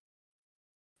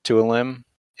to a limb,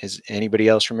 is anybody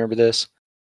else remember this?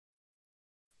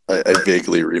 I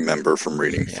vaguely remember from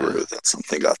reading through that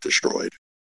something got destroyed.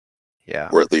 Yeah.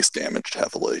 Or at least damaged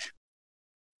heavily.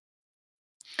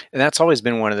 And that's always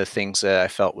been one of the things that I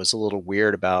felt was a little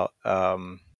weird about,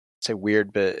 say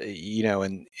weird, but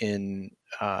in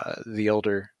the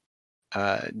older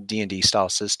D&D style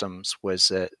systems, was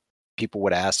that people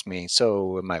would ask me,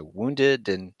 so am I wounded?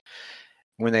 And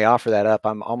when they offer that up,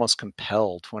 I'm almost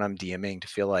compelled when I'm DMing to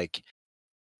feel like,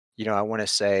 I want to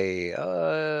say,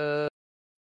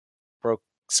 broke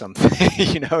something.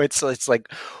 It's like,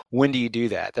 when do you do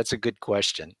that? That's a good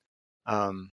question.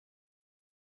 And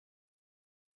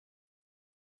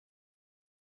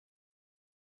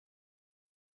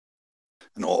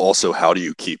also, how do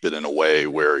you keep it in a way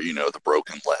where, the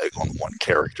broken leg on one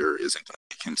character isn't going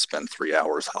to make him spend 3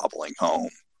 hours hobbling home,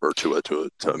 or to a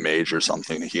mage or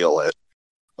something to heal it?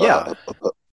 Yeah.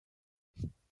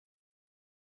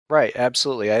 Right,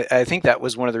 absolutely. I think that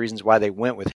was one of the reasons why they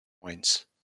went with hit points,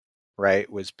 right?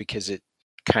 Was because it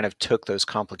kind of took those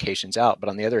complications out. But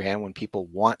on the other hand, when people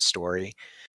want story,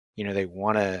 they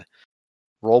want to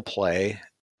role play.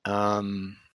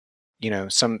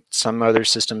 Some other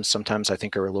systems sometimes I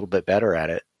think are a little bit better at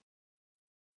it.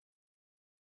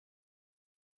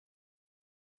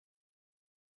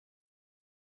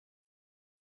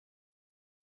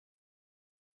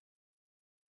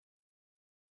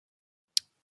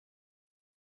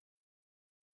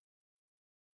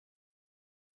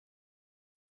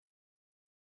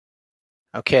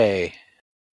 Okay.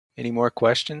 Any more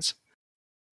questions?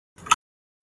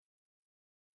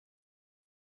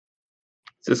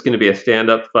 Is this going to be a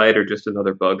stand-up fight or just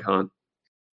another bug hunt?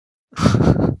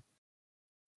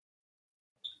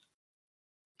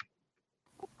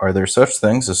 Are there such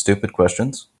things as stupid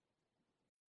questions?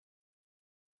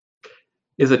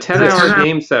 Is a 10-hour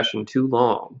game session too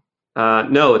long?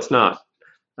 No, it's not.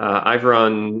 I've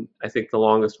run, I think the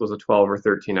longest was a 12 or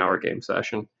 13-hour game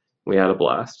session. We had a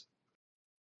blast.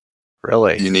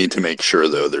 Really? You need to make sure,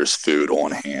 though, there's food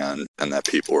on hand and that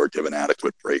people are given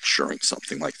adequate breaks during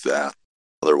something like that.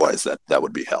 Otherwise, that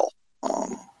would be hell.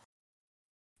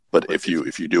 But if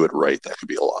you do it right, that could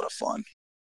be a lot of fun.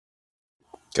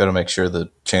 Got to make sure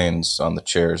the chains on the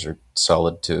chairs are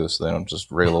solid too, so they don't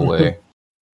just rail away.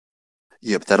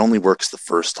 Yeah, but that only works the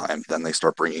first time. Then they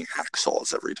start bringing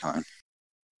hacksaws every time.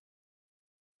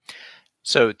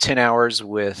 So 10 hours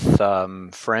with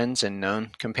friends and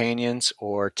known companions,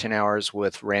 or 10 hours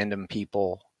with random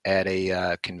people at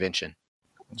a convention?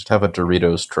 Just have a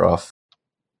Doritos trough.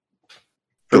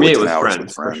 For me, it 10 was hours friends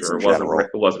with for friends sure. in It wasn't, general. it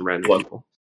wasn't random people.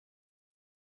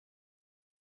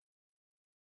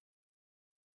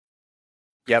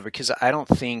 Yeah, because I don't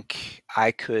think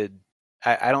I could.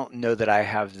 I don't know that I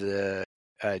have the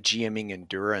GMing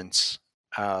endurance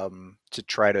to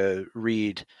try to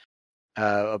read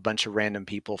a bunch of random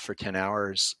people for 10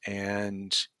 hours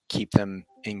and keep them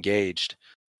engaged.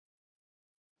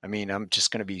 I mean, I'm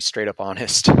just going to be straight up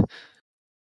honest.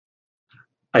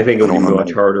 I think it I would be don't know.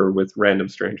 much harder with random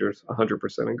strangers.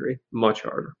 100% agree. Much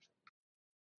harder.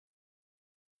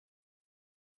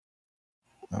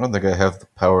 I don't think I have the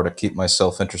power to keep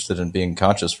myself interested in being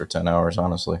conscious for 10 hours,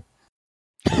 honestly.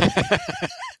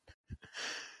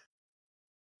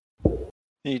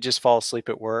 You just fall asleep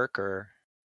at work, or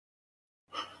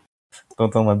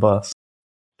Don't tell my boss.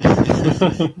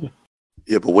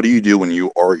 Yeah, but what do you do when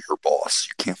you are your boss?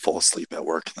 You can't fall asleep at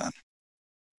work then.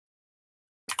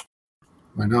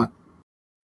 Why not?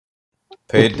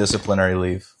 Paid disciplinary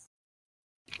leave.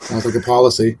 Sounds like a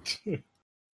policy.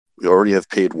 We already have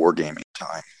paid wargaming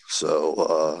time,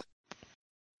 so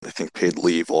I think paid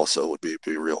leave also would be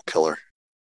a real killer.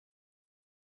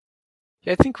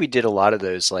 Yeah, I think we did a lot of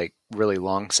those like really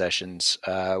long sessions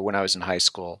when I was in high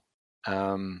school.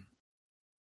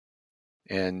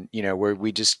 And where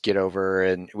we just get over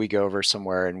and we go over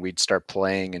somewhere and we'd start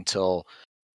playing until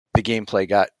the gameplay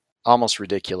got almost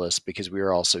ridiculous because we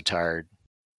were all so tired.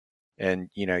 And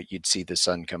you'd see the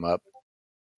sun come up.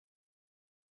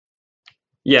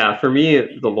 Yeah, for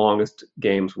me, the longest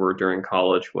games were during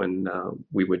college when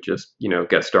we would just,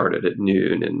 get started at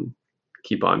noon and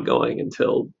keep on going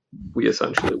until we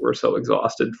essentially were so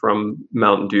exhausted from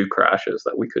Mountain Dew crashes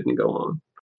that we couldn't go on.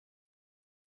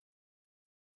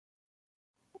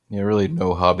 Yeah, really,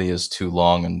 no hobby is too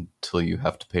long until you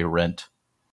have to pay rent.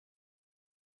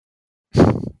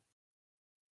 This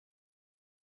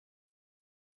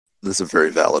is a very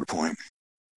valid point.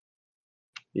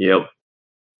 Yep.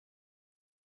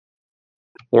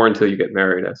 Or until you get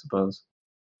married, I suppose.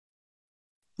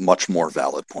 Much more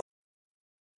valid point.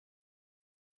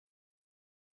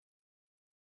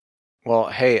 Well,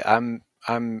 hey, I'm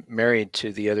married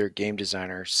to the other game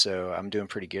designer, so I'm doing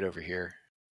pretty good over here.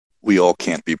 We all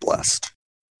can't be blessed.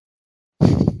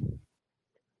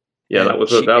 Yeah, And that was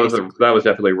she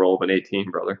definitely a roll of an 18,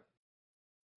 brother.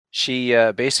 She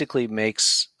basically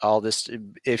makes all this.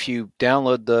 If you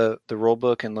download the rule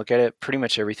book and look at it, pretty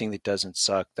much everything that doesn't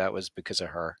suck, that was because of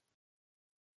her.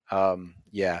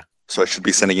 Yeah. So I should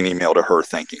be sending an email to her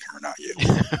thanking her, not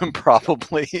you.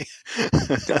 Probably.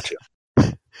 Gotcha.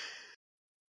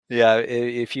 Yeah,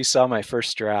 if you saw my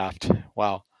first draft,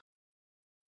 wow.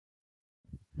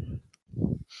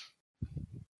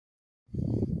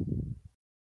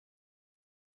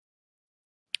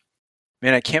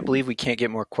 Man, I can't believe we can't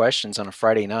get more questions on a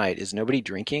Friday night. Is nobody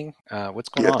drinking? What's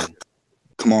going on?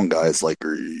 Come on, guys. Like,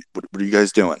 what are you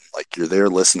guys doing? Like, you're there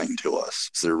listening to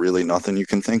us. Is there really nothing you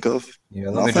can think of? Yeah,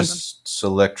 let me just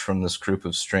select from this group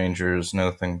of strangers.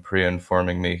 Nothing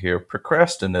pre-informing me here.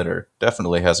 Procrastinator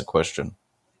definitely has a question.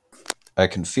 I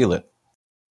can feel it.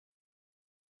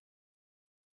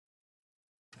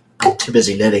 Too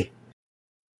busy knitting.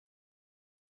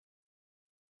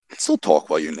 Still talk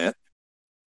while you knit.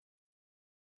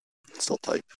 Still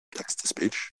type text to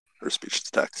speech or speech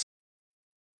to text.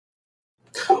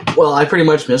 Well, I pretty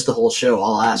much missed the whole show.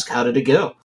 I'll ask, how did it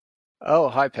go? Oh,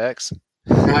 hi, Pex.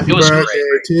 Happy It was birthday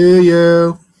great. to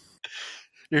you.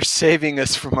 You're saving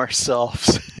us from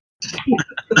ourselves.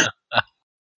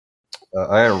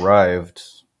 I arrived.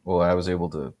 Well, I was able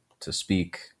to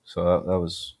speak, so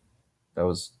that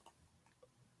was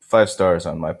 5 stars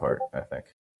on my part, I think.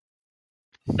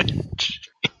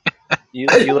 You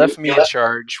left me in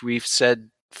charge. We've said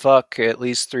fuck at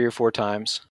least 3 or 4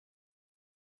 times.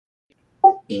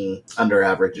 Under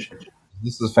average.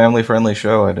 This is a family-friendly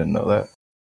show. I didn't know that.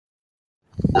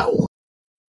 No.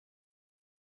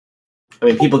 I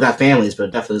mean, people got families, but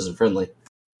it definitely isn't friendly.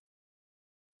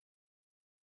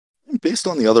 Based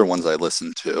on the other ones I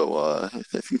listened to, I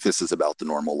think this is about the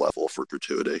normal level for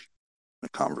gratuity in a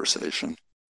conversation.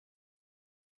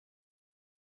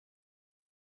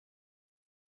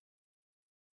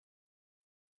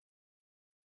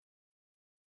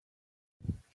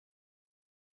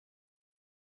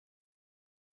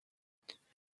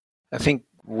 I think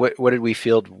what did we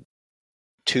field?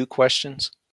 2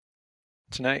 questions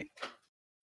tonight.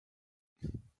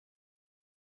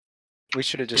 We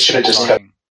should have just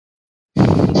talking.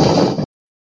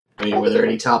 I mean, were there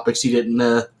any topics you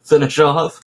didn't finish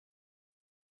off?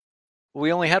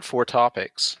 We only had 4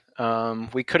 topics.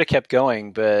 We could have kept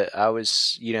going, but I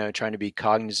was, trying to be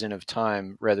cognizant of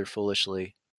time rather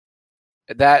foolishly.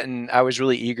 That, and I was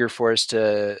really eager for us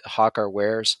to hawk our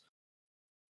wares.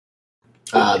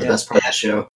 The best part of that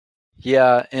show.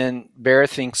 Yeah, and Bear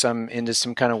thinks I'm into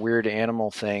some kind of weird animal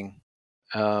thing.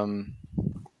 Hey,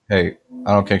 I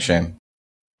don't kick shame.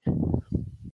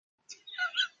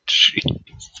 Jeez.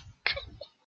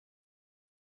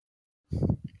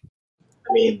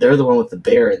 I mean, they're the one with the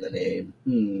bear in the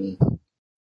name.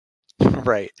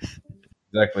 Right.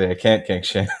 Exactly, I can't kick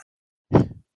shame.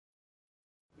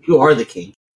 You are the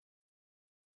king.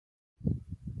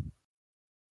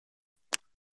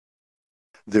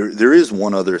 There is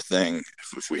one other thing,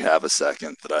 if we have a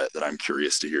second, that I'm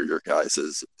curious to hear your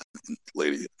guys'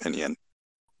 lady opinion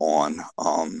on.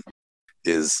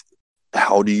 Is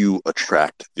how do you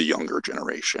attract the younger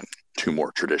generation to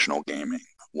more traditional gaming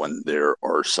when there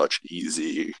are such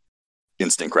easy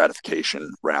instant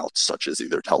gratification routes such as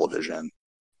either television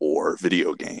or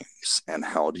video games? And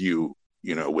how do you,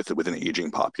 with an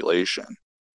aging population,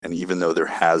 and even though there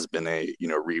has been a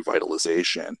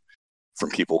revitalization from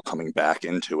people coming back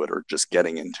into it or just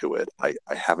getting into it, I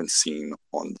haven't seen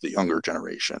on the younger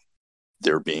generation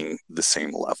there being the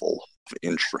same level of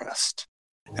interest.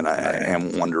 And I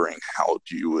am wondering, how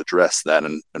do you address that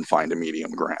and find a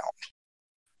medium ground,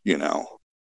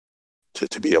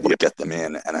 to be able to get them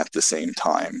in and at the same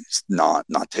time not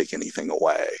take anything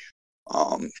away.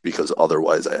 Because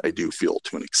otherwise I do feel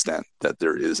to an extent that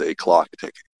there is a clock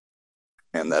ticking,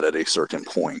 and that at a certain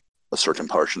point, a certain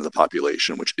portion of the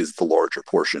population, which is the larger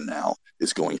portion now,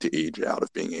 is going to age out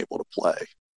of being able to play.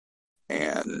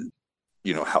 And,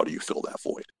 how do you fill that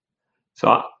void?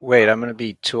 So wait, I'm going to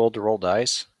be too old to roll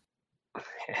dice? I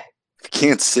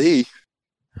can't see.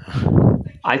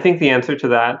 I think the answer to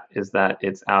that is that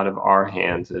it's out of our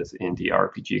hands as indie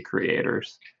RPG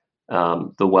creators.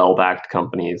 The well-backed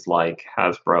companies like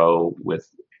Hasbro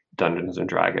with Dungeons and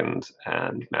Dragons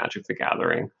and Magic the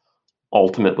Gathering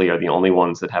ultimately are the only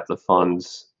ones that have the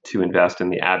funds to invest in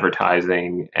the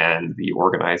advertising and the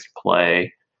organized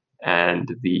play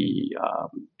and the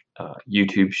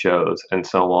YouTube shows and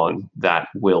so on that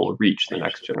will reach the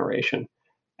next generation.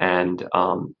 And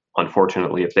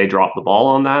unfortunately, if they drop the ball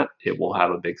on that, it will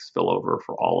have a big spillover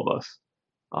for all of us.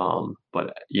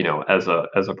 But as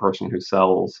a person who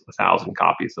sells 1,000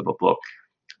 copies of a book,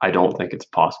 I don't think it's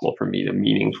possible for me to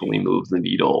meaningfully move the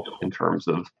needle in terms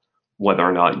of whether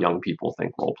or not young people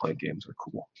think role-playing games are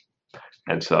cool.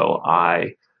 And so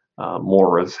I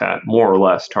more or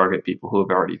less target people who have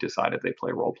already decided they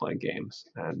play role-playing games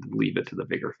and leave it to the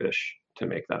bigger fish to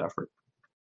make that effort.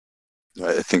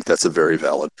 I think that's a very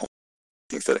valid point.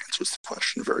 I think that answers the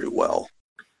question very well.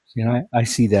 I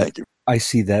see that. Thank you. I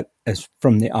see that as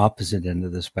from the opposite end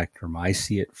of the spectrum. I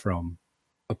see it from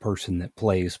a person that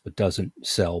plays but doesn't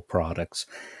sell products.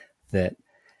 That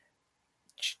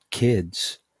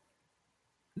kids,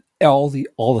 all the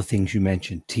things you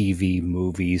mentioned, TV,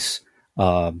 movies,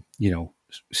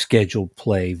 scheduled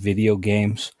play, video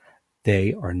games,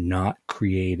 they are not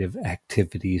creative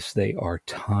activities. They are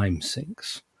time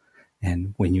sinks.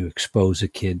 And when you expose a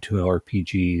kid to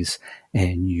RPGs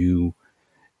and you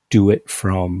do it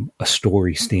from a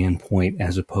story standpoint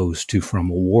as opposed to from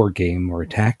a war game or a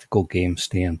tactical game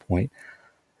standpoint,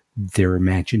 their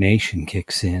imagination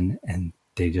kicks in and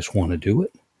they just want to do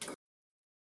it.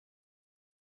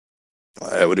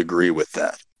 I would agree with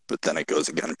that, but then it goes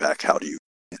again back. How do you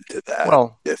get into that?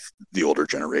 Well, if the older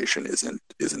generation isn't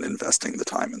investing the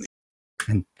time in the,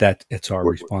 and that it's our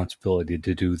responsibility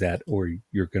to do that, or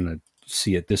you're going to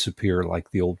see it disappear like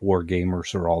the old war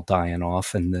gamers are all dying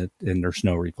off, and there's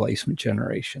no replacement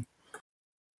generation.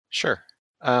 Sure.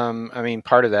 I mean,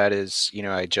 part of that is,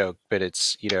 I joke, but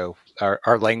it's,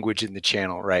 our language in the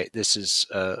channel, right? This is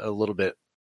a little bit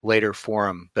later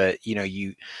forum, but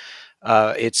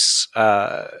it's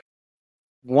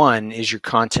one, is your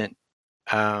content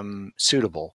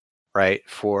suitable, right,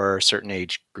 for certain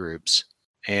age groups?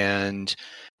 And,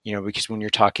 because when you're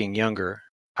talking younger,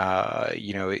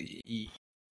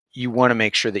 you want to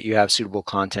make sure that you have suitable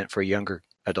content for younger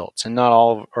adults, and not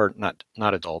all, or not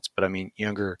adults, but I mean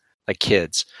younger, like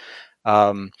kids.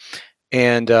 And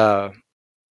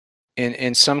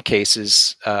in some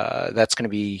cases, that's going to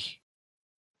be,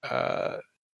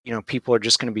 people are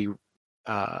just going to be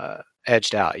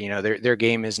edged out. Their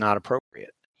game is not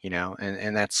appropriate.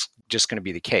 And that's just going to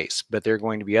be the case, but there are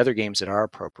going to be other games that are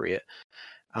appropriate.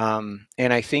 And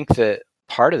I think that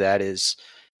part of that is,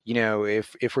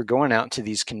 if we're going out to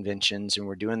these conventions and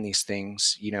we're doing these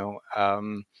things,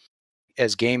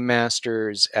 as game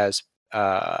masters, as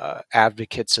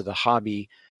advocates of the hobby,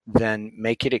 then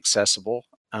make it accessible,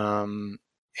 and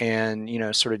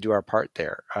sort of do our part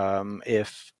there.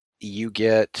 If you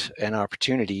get an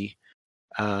opportunity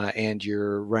and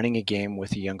you're running a game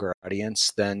with a younger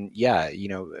audience, then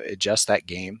adjust that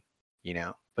game,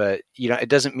 but it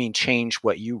doesn't mean change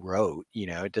what you wrote,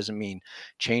 it doesn't mean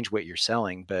change what you're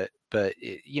selling, but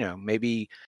maybe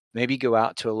go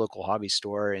out to a local hobby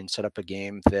store and set up a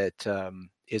game that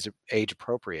is age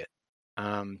appropriate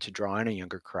to draw in a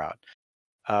younger crowd.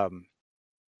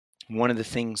 One of the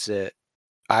things that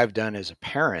I've done as a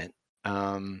parent,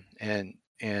 and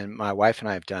my wife and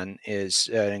I have done, is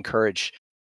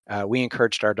we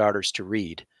encouraged our daughters to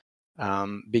read,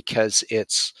 because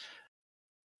it's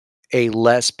a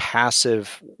less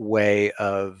passive way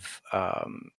of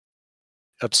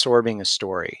absorbing a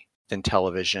story than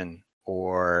television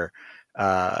or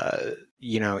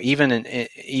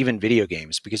even video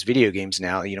games, because video games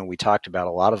now, we talked about,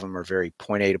 a lot of them are very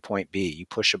point A to point B. You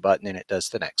push a button and it does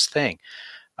the next thing.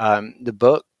 The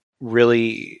book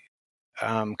really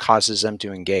causes them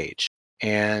to engage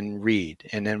and read,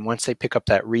 and then once they pick up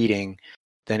that reading,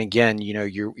 then again,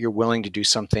 you're willing to do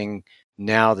something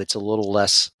now that's a little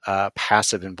less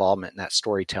passive involvement in that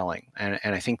storytelling. And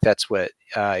I think that's what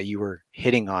you were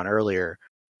hitting on earlier,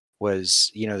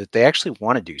 was that they actually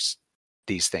want to do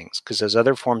these things, because those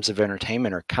other forms of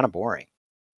entertainment are kind of boring.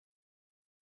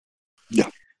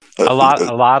 Yeah. A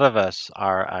lot of us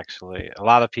are actually, a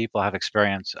lot of people have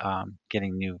experience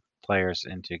getting new players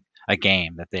into a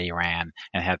game that they ran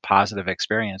and had positive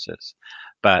experiences.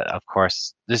 But of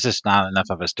course, there's just not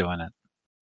enough of us doing it.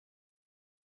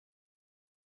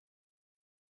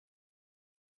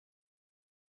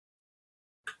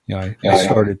 Yeah, I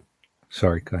started.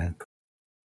 Sorry, go ahead.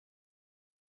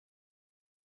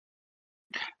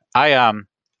 I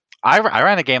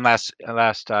ran a game last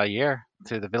year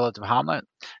to the village of Hamlet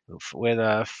with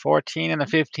a 14 and a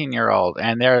 15-year-old,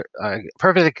 and they're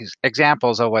perfect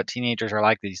examples of what teenagers are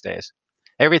like these days.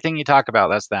 Everything you talk about,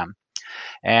 that's them.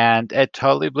 And it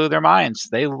totally blew their minds.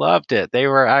 They loved it. They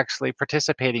were actually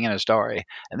participating in a story,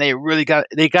 and they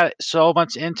got so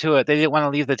much into it. They didn't want to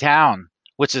leave the town,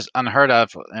 which is unheard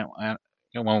of.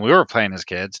 And when we were playing as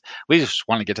kids, we just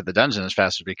wanted to get to the dungeon as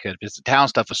fast as we could because the town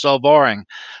stuff was so boring.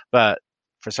 But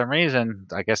for some reason,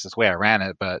 I guess that's the way I ran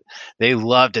it, but they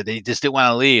loved it. They just didn't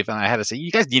want to leave. And I had to say,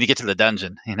 you guys need to get to the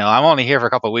dungeon. I'm only here for a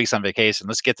couple of weeks on vacation.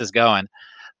 Let's get this going.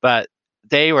 But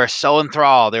they were so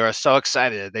enthralled. They were so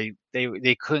excited.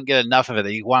 They couldn't get enough of it.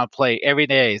 They want to play every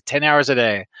day, 10 hours a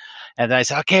day. And then I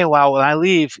said, okay, well, when I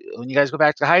leave, when you guys go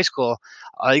back to high school,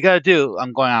 all you got to do,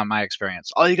 I'm going on my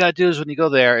experience. All you got to do is when you go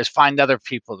there is find other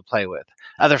people to play with,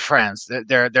 other friends.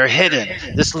 They're hidden.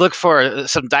 Just look for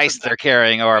some dice they're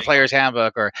carrying or a player's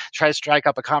handbook, or try to strike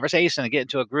up a conversation and get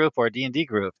into a group or a D&D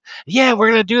group. Yeah, we're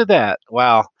going to do that.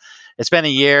 Well, it's been a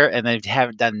year and they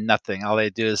haven't done nothing. All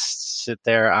they do is sit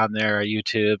there on their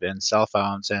YouTube and cell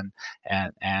phones and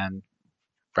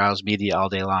browse media all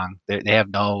day long. They have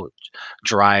no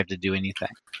drive to do anything.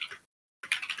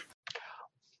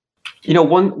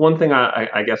 One thing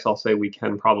I guess I'll say we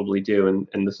can probably do,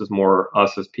 and this is more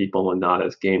us as people and not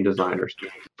as game designers,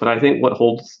 but I think what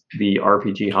holds the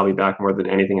RPG hobby back more than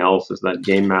anything else is that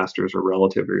game masters are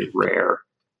relatively rare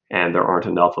and there aren't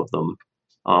enough of them.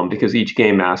 Because each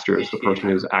game master is the person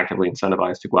who's actively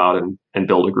incentivized to go out and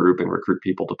build a group and recruit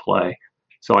people to play.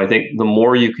 So I think the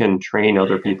more you can train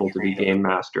other people to be game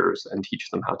masters and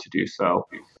teach them how to do so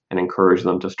and encourage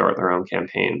them to start their own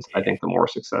campaigns, I think the more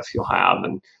success you'll have.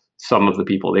 And some of the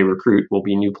people they recruit will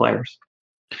be new players.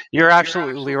 You're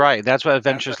absolutely right. That's what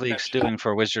Adventures League's doing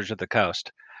for Wizards of the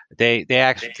Coast. They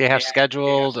have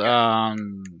scheduled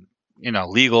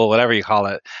legal, whatever you call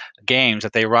it, games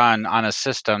that they run on a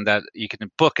system that you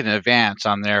can book in advance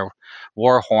on their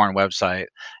Warhorn website,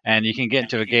 and you can get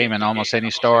into a game in almost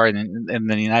any store in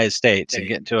the United States and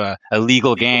get into a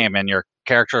legal game, and your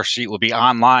character sheet will be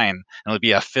online and it'll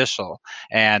be official,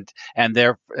 and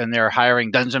they're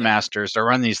hiring dungeon masters to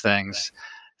run these things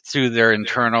through their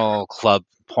internal club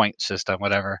point system,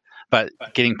 whatever, but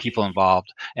getting people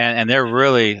involved. And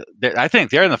I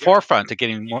think they're in the forefront to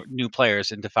getting more new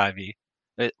players into 5e,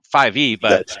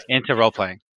 but into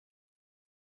role-playing.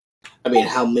 I mean,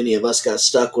 how many of us got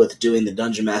stuck with doing the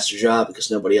dungeon master job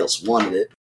because nobody else wanted it?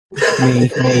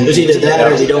 It was either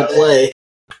that or they don't play.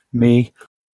 Me.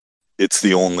 It's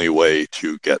the only way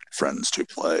to get friends to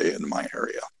play in my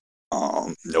area.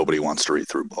 Nobody wants to read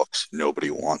through books.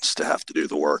 Nobody wants to have to do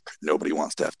the work. Nobody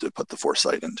wants to have to put the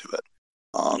foresight into it.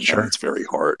 Sure. And it's very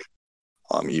hard.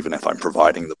 Even if I'm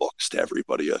providing the books to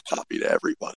everybody, a copy to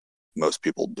everybody, most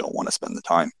people don't want to spend the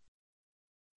time.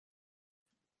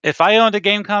 If I owned a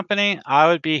game company, I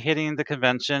would be hitting the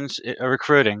conventions,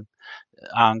 recruiting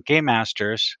game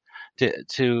masters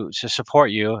to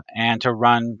support you and to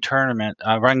run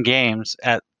run games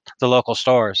at the local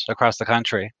stores across the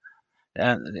country.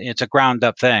 It's a ground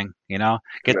up thing,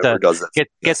 Get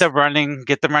the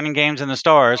running games in the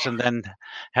stores, and then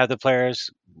have the players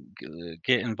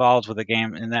get involved with the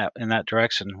game in that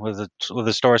direction with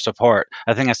the store support.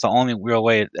 I think that's the only real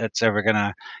way that's ever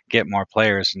gonna get more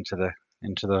players into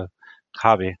the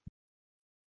hobby.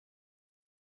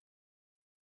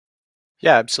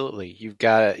 Yeah, absolutely. You've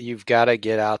got to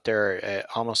get out there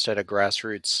almost at a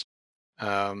grassroots,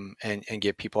 and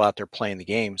get people out there playing the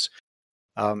games.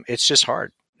 It's just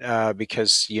hard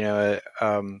because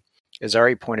as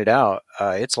Ari pointed out,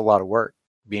 it's a lot of work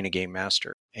being a game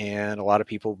master, and a lot of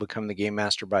people become the game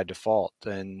master by default.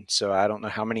 And so I don't know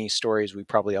how many stories we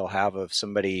probably all have of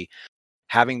somebody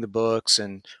having the books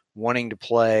and wanting to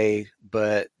play,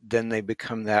 but then they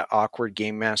become that awkward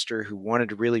game master who wanted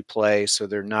to really play, so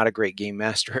they're not a great game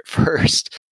master at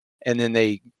first, and then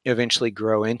they eventually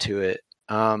grow into it.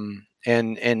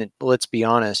 And let's be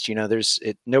honest,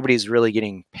 nobody's really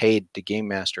getting paid to game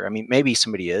master. I mean, maybe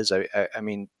somebody is. I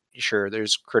mean, sure,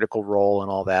 there's Critical Role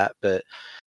and all that, but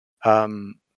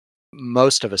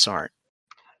most of us aren't.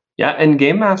 Yeah, and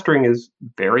game mastering is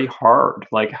very hard.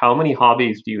 Like, how many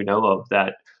hobbies do you know of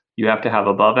that you have to have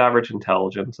above average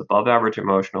intelligence, above average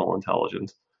emotional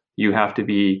intelligence? You have to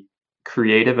be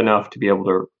creative enough to be able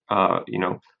to,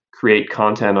 create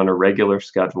content on a regular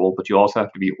schedule, but you also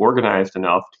have to be organized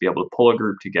enough to be able to pull a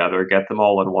group together, get them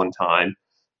all in one time,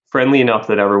 friendly enough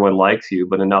that everyone likes you,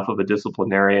 but enough of a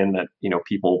disciplinarian that,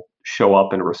 people show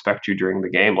up and respect you during the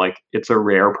game. Like, it's a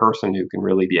rare person who can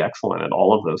really be excellent at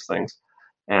all of those things.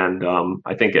 And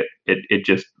I think it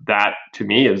just, that to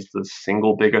me is the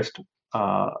single biggest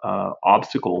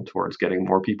obstacle towards getting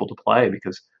more people to play,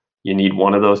 because you need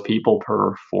one of those people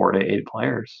per 4 to 8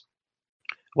 players.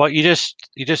 Well, you just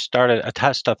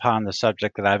touched upon the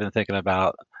subject that I've been thinking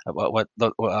about. What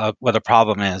the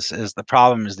problem is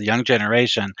the young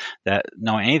generation that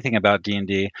know anything about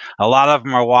D&D. A lot of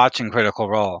them are watching Critical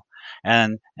Role,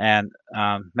 and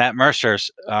Matt Mercer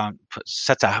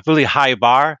sets a really high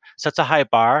bar. It's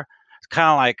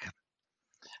kind of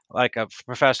like a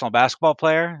professional basketball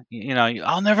player.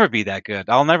 I'll never be that good.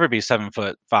 I'll never be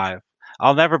 7'5".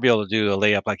 I'll never be able to do a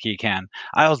layup like he can.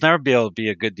 I'll never be able to be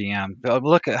a good DM. But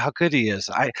look at how good he is.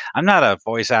 I'm not a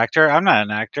voice actor. I'm not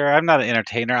an actor. I'm not an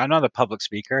entertainer. I'm not a public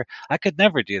speaker. I could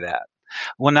never do that.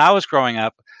 When I was growing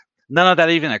up, none of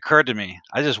that even occurred to me.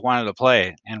 I just wanted to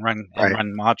play and run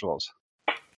modules.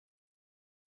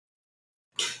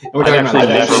 I've actually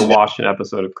never watched an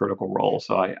episode of Critical Role,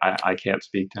 so I can't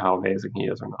speak to how amazing he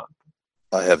is or not.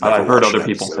 I've heard other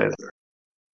people say that.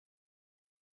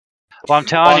 Well, I'm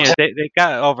telling you, they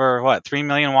got over 3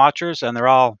 million watchers, and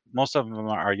most of them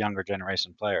are younger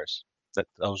generation players.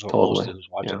 Those who's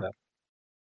watching that.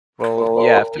 Well,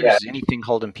 yeah. If there's anything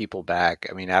holding people back,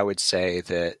 I mean, I would say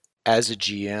that as a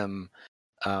GM,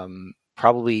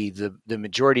 probably the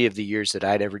majority of the years that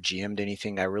I'd ever GM'd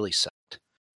anything, I really sucked.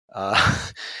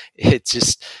 It's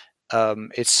just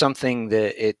it's something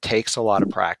that it takes a lot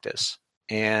of practice,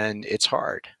 and it's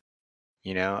hard.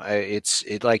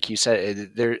 It's like you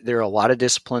said, there are a lot of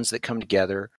disciplines that come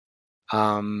together,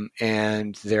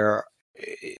 and there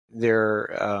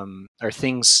are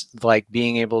things like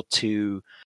being able to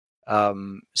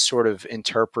sort of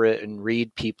interpret and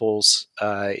read people's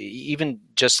even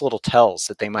just little tells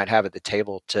that they might have at the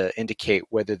table to indicate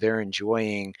whether they're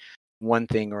enjoying one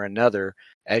thing or another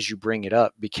as you bring it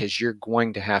up, because you're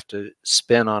going to have to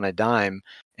spin on a dime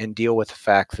and deal with the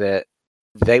fact that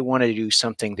they want to do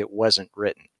something that wasn't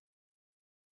written.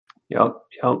 Yep.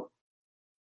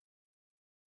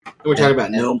 We're talking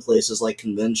about known places like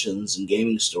conventions and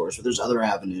gaming stores, but there's other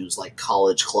avenues like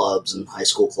college clubs and high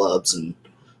school clubs and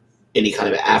any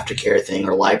kind of aftercare thing,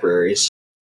 or libraries.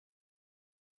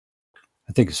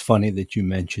 I think it's funny that you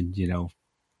mentioned,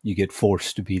 you get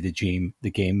forced to be the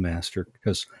game master,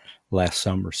 because last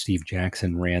summer Steve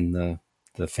Jackson ran the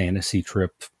Fantasy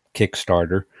Trip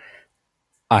Kickstarter.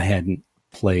 I hadn't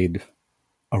played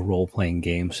a role-playing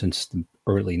game since the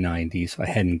early 90s. I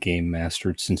hadn't game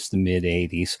mastered since the mid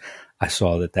 80s. I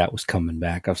saw that was coming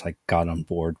back. I was like, got on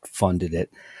board, funded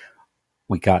it.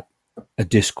 We got a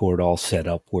Discord all set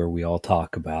up where we all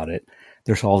talk about it.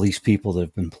 There's all these people that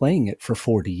have been playing it for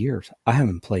 40 years. I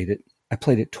haven't played it I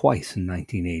played it twice in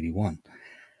 1981.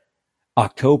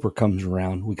 October comes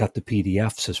around, we got the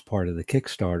PDFs as part of the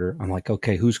Kickstarter. I'm like,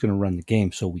 okay, who's going to run the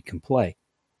game so we can play?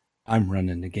 I'm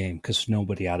running the game because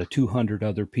nobody out of 200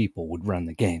 other people would run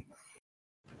the game.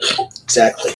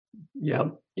 Exactly.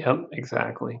 Yep,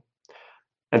 exactly.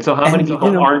 And so how many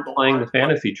people aren't playing the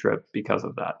fantasy trip because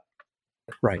of that?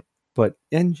 Right. But,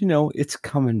 and it's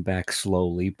coming back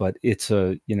slowly, but it's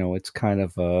it's kind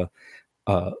of a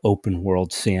open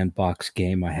world sandbox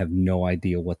game. I have no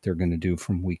idea what they're going to do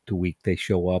from week to week. They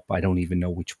show up. I don't even know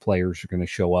which players are going to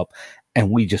show up, and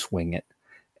we just wing it.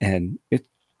 And it,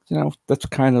 that's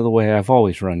kind of the way I've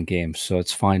always run games. So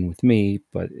it's fine with me,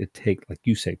 but it takes, like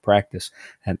you say, practice.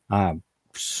 And I'm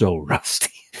so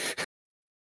rusty.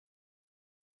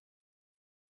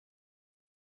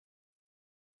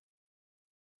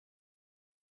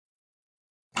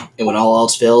 And when all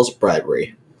else fails,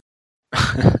 bribery.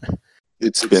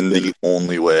 It's been the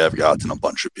only way I've gotten a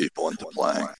bunch of people into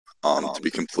playing. To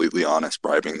be completely honest,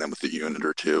 bribing them with a unit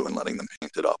or two and letting them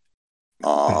paint it up.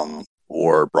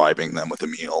 Or bribing them with a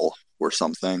meal or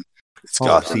something. It's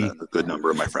gotten a good number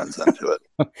of my friends into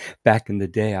it. Back in the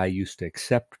day, I used to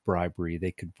accept bribery.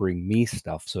 They could bring me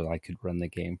stuff so I could run the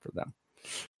game for them.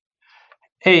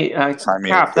 Hey,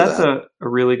 Cap, that's a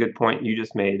really good point you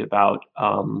just made about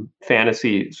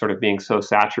fantasy sort of being so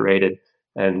saturated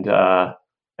and are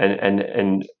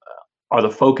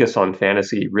the focus on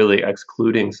fantasy really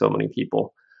excluding so many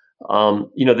people.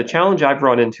 The challenge I've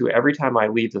run into every time I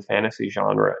leave the fantasy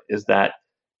genre is that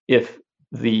if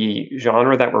the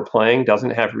genre that we're playing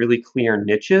doesn't have really clear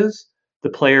niches, the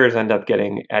players end up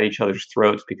getting at each other's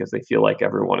throats because they feel like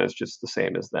everyone is just the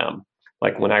same as them.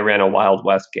 Like when I ran a Wild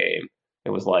West game, it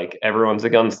was like everyone's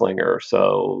a gunslinger,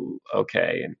 so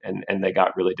okay, and they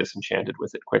got really disenchanted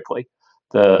with it quickly.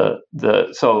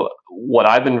 So what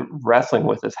I've been wrestling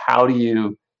with is how do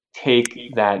you take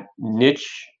that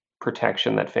niche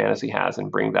protection that fantasy has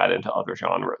and bring that into other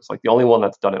genres? Like the only one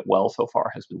that's done it well so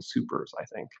far has been supers, I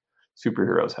think.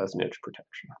 Superheroes has niche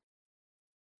protection.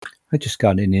 I just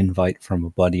got an invite from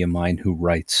a buddy of mine who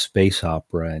writes space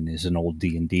opera and is an old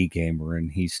D&D gamer,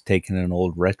 and he's taken an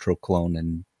old retro clone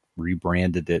and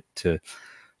rebranded it to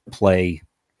play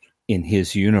in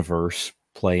his universe,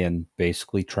 playing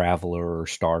basically Traveler or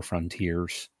Star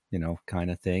Frontiers, kind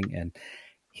of thing. And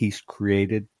he's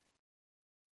created,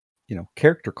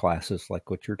 character classes like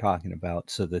what you're talking about,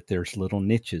 so that there's little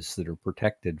niches that are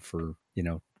protected for,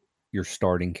 your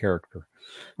starting character.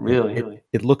 Really?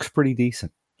 It looks pretty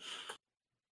decent.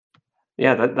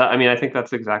 Yeah, I think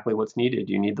that's exactly what's needed.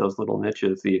 You need those little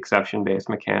niches, the exception-based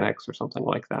mechanics or something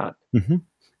like that. Mm-hmm.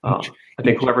 I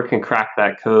think whoever can crack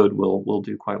that code will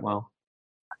do quite well.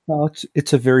 Well,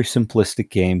 it's a very simplistic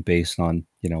game based on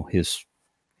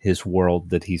his world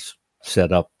that he's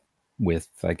set up with.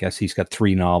 I guess he's got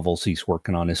 3 novels. He's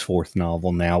working on his 4th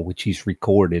novel now, which he's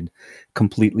recorded,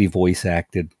 completely voice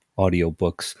acted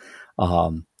audiobooks,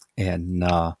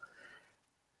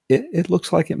 It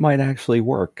looks like it might actually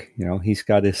work. He's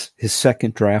got his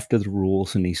second draft of the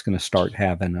rules, and he's going to start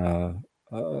having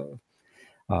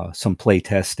some play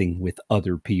testing with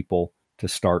other people to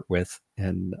start with,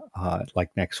 and like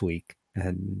next week,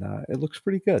 and it looks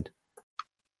pretty good.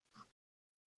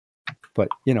 But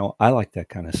I like that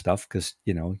kind of stuff because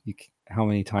how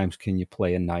many times can you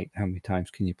play a knight? How many times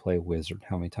can you play a wizard?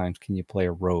 How many times can you play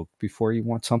a rogue before you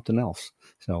want something else?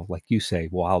 So, like you say,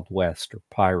 Wild West or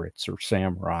pirates or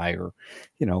samurai or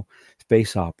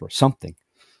space opera, something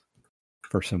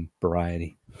for some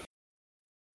variety.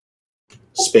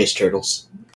 Space turtles.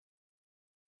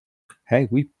 Hey,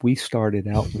 we started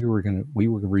out. We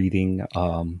were reading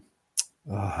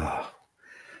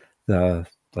the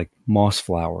like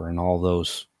Mossflower and all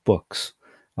those books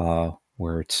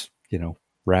where it's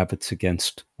rabbits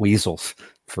against weasels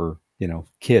for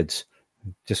kids.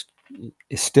 Just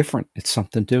it's different. It's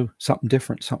something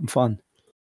different, something fun.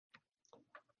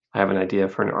 I have an idea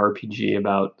for an RPG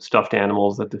about stuffed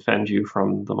animals that defend you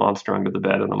from the monster under the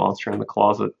bed and the monster in the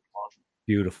closet.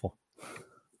 Beautiful.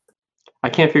 I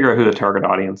can't figure out who the target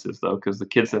audience is, though, because the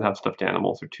kids that have stuffed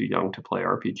animals are too young to play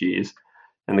RPGs,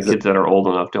 and the kids that are old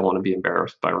enough don't want to be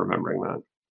embarrassed by remembering that.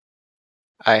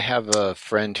 I have a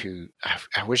friend who,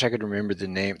 I wish I could remember the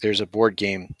name. There's a board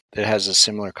game that has a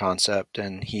similar concept,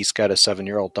 and he's got a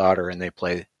 7-year-old daughter, and they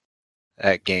play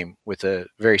that game with a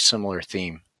very similar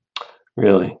theme.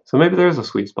 Really? So maybe there's a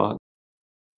sweet spot.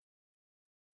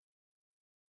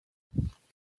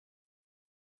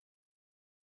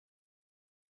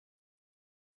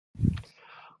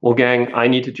 Well, gang, I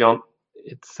need to jump.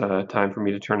 It's time for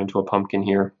me to turn into a pumpkin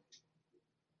here.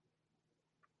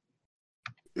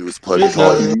 It was a pleasure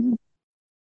talking to you.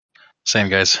 Same,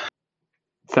 guys.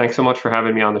 Thanks so much for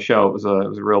having me on the show. It was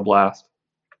a real blast.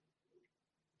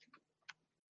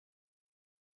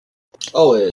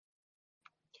 Always.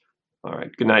 All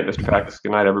right. Good night, Mr. Pex.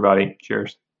 Good night, everybody.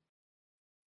 Cheers.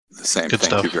 The same. Good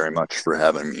Thank stuff. you very much for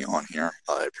having me on here.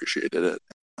 I appreciated it.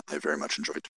 I very much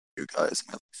enjoyed talking to you guys,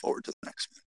 and I look forward to the next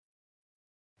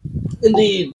one.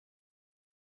 Indeed.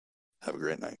 Have a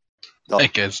great night.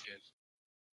 Thank you, guys.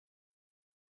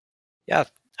 Yeah,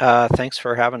 thanks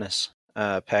for having us,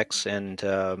 Pex, and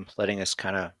letting us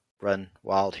kind of run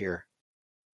wild here.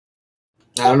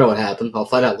 I don't know what happened. I'll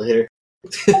find out later.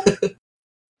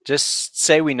 Just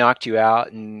say we knocked you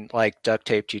out and like duct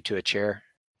taped you to a chair,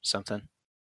 something.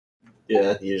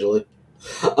 Yeah, usually.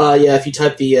 Yeah, if you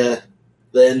type the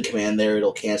end command there,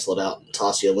 it'll cancel it out and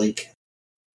toss you a link.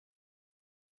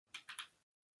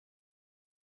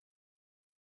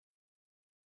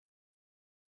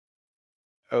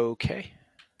 Okay.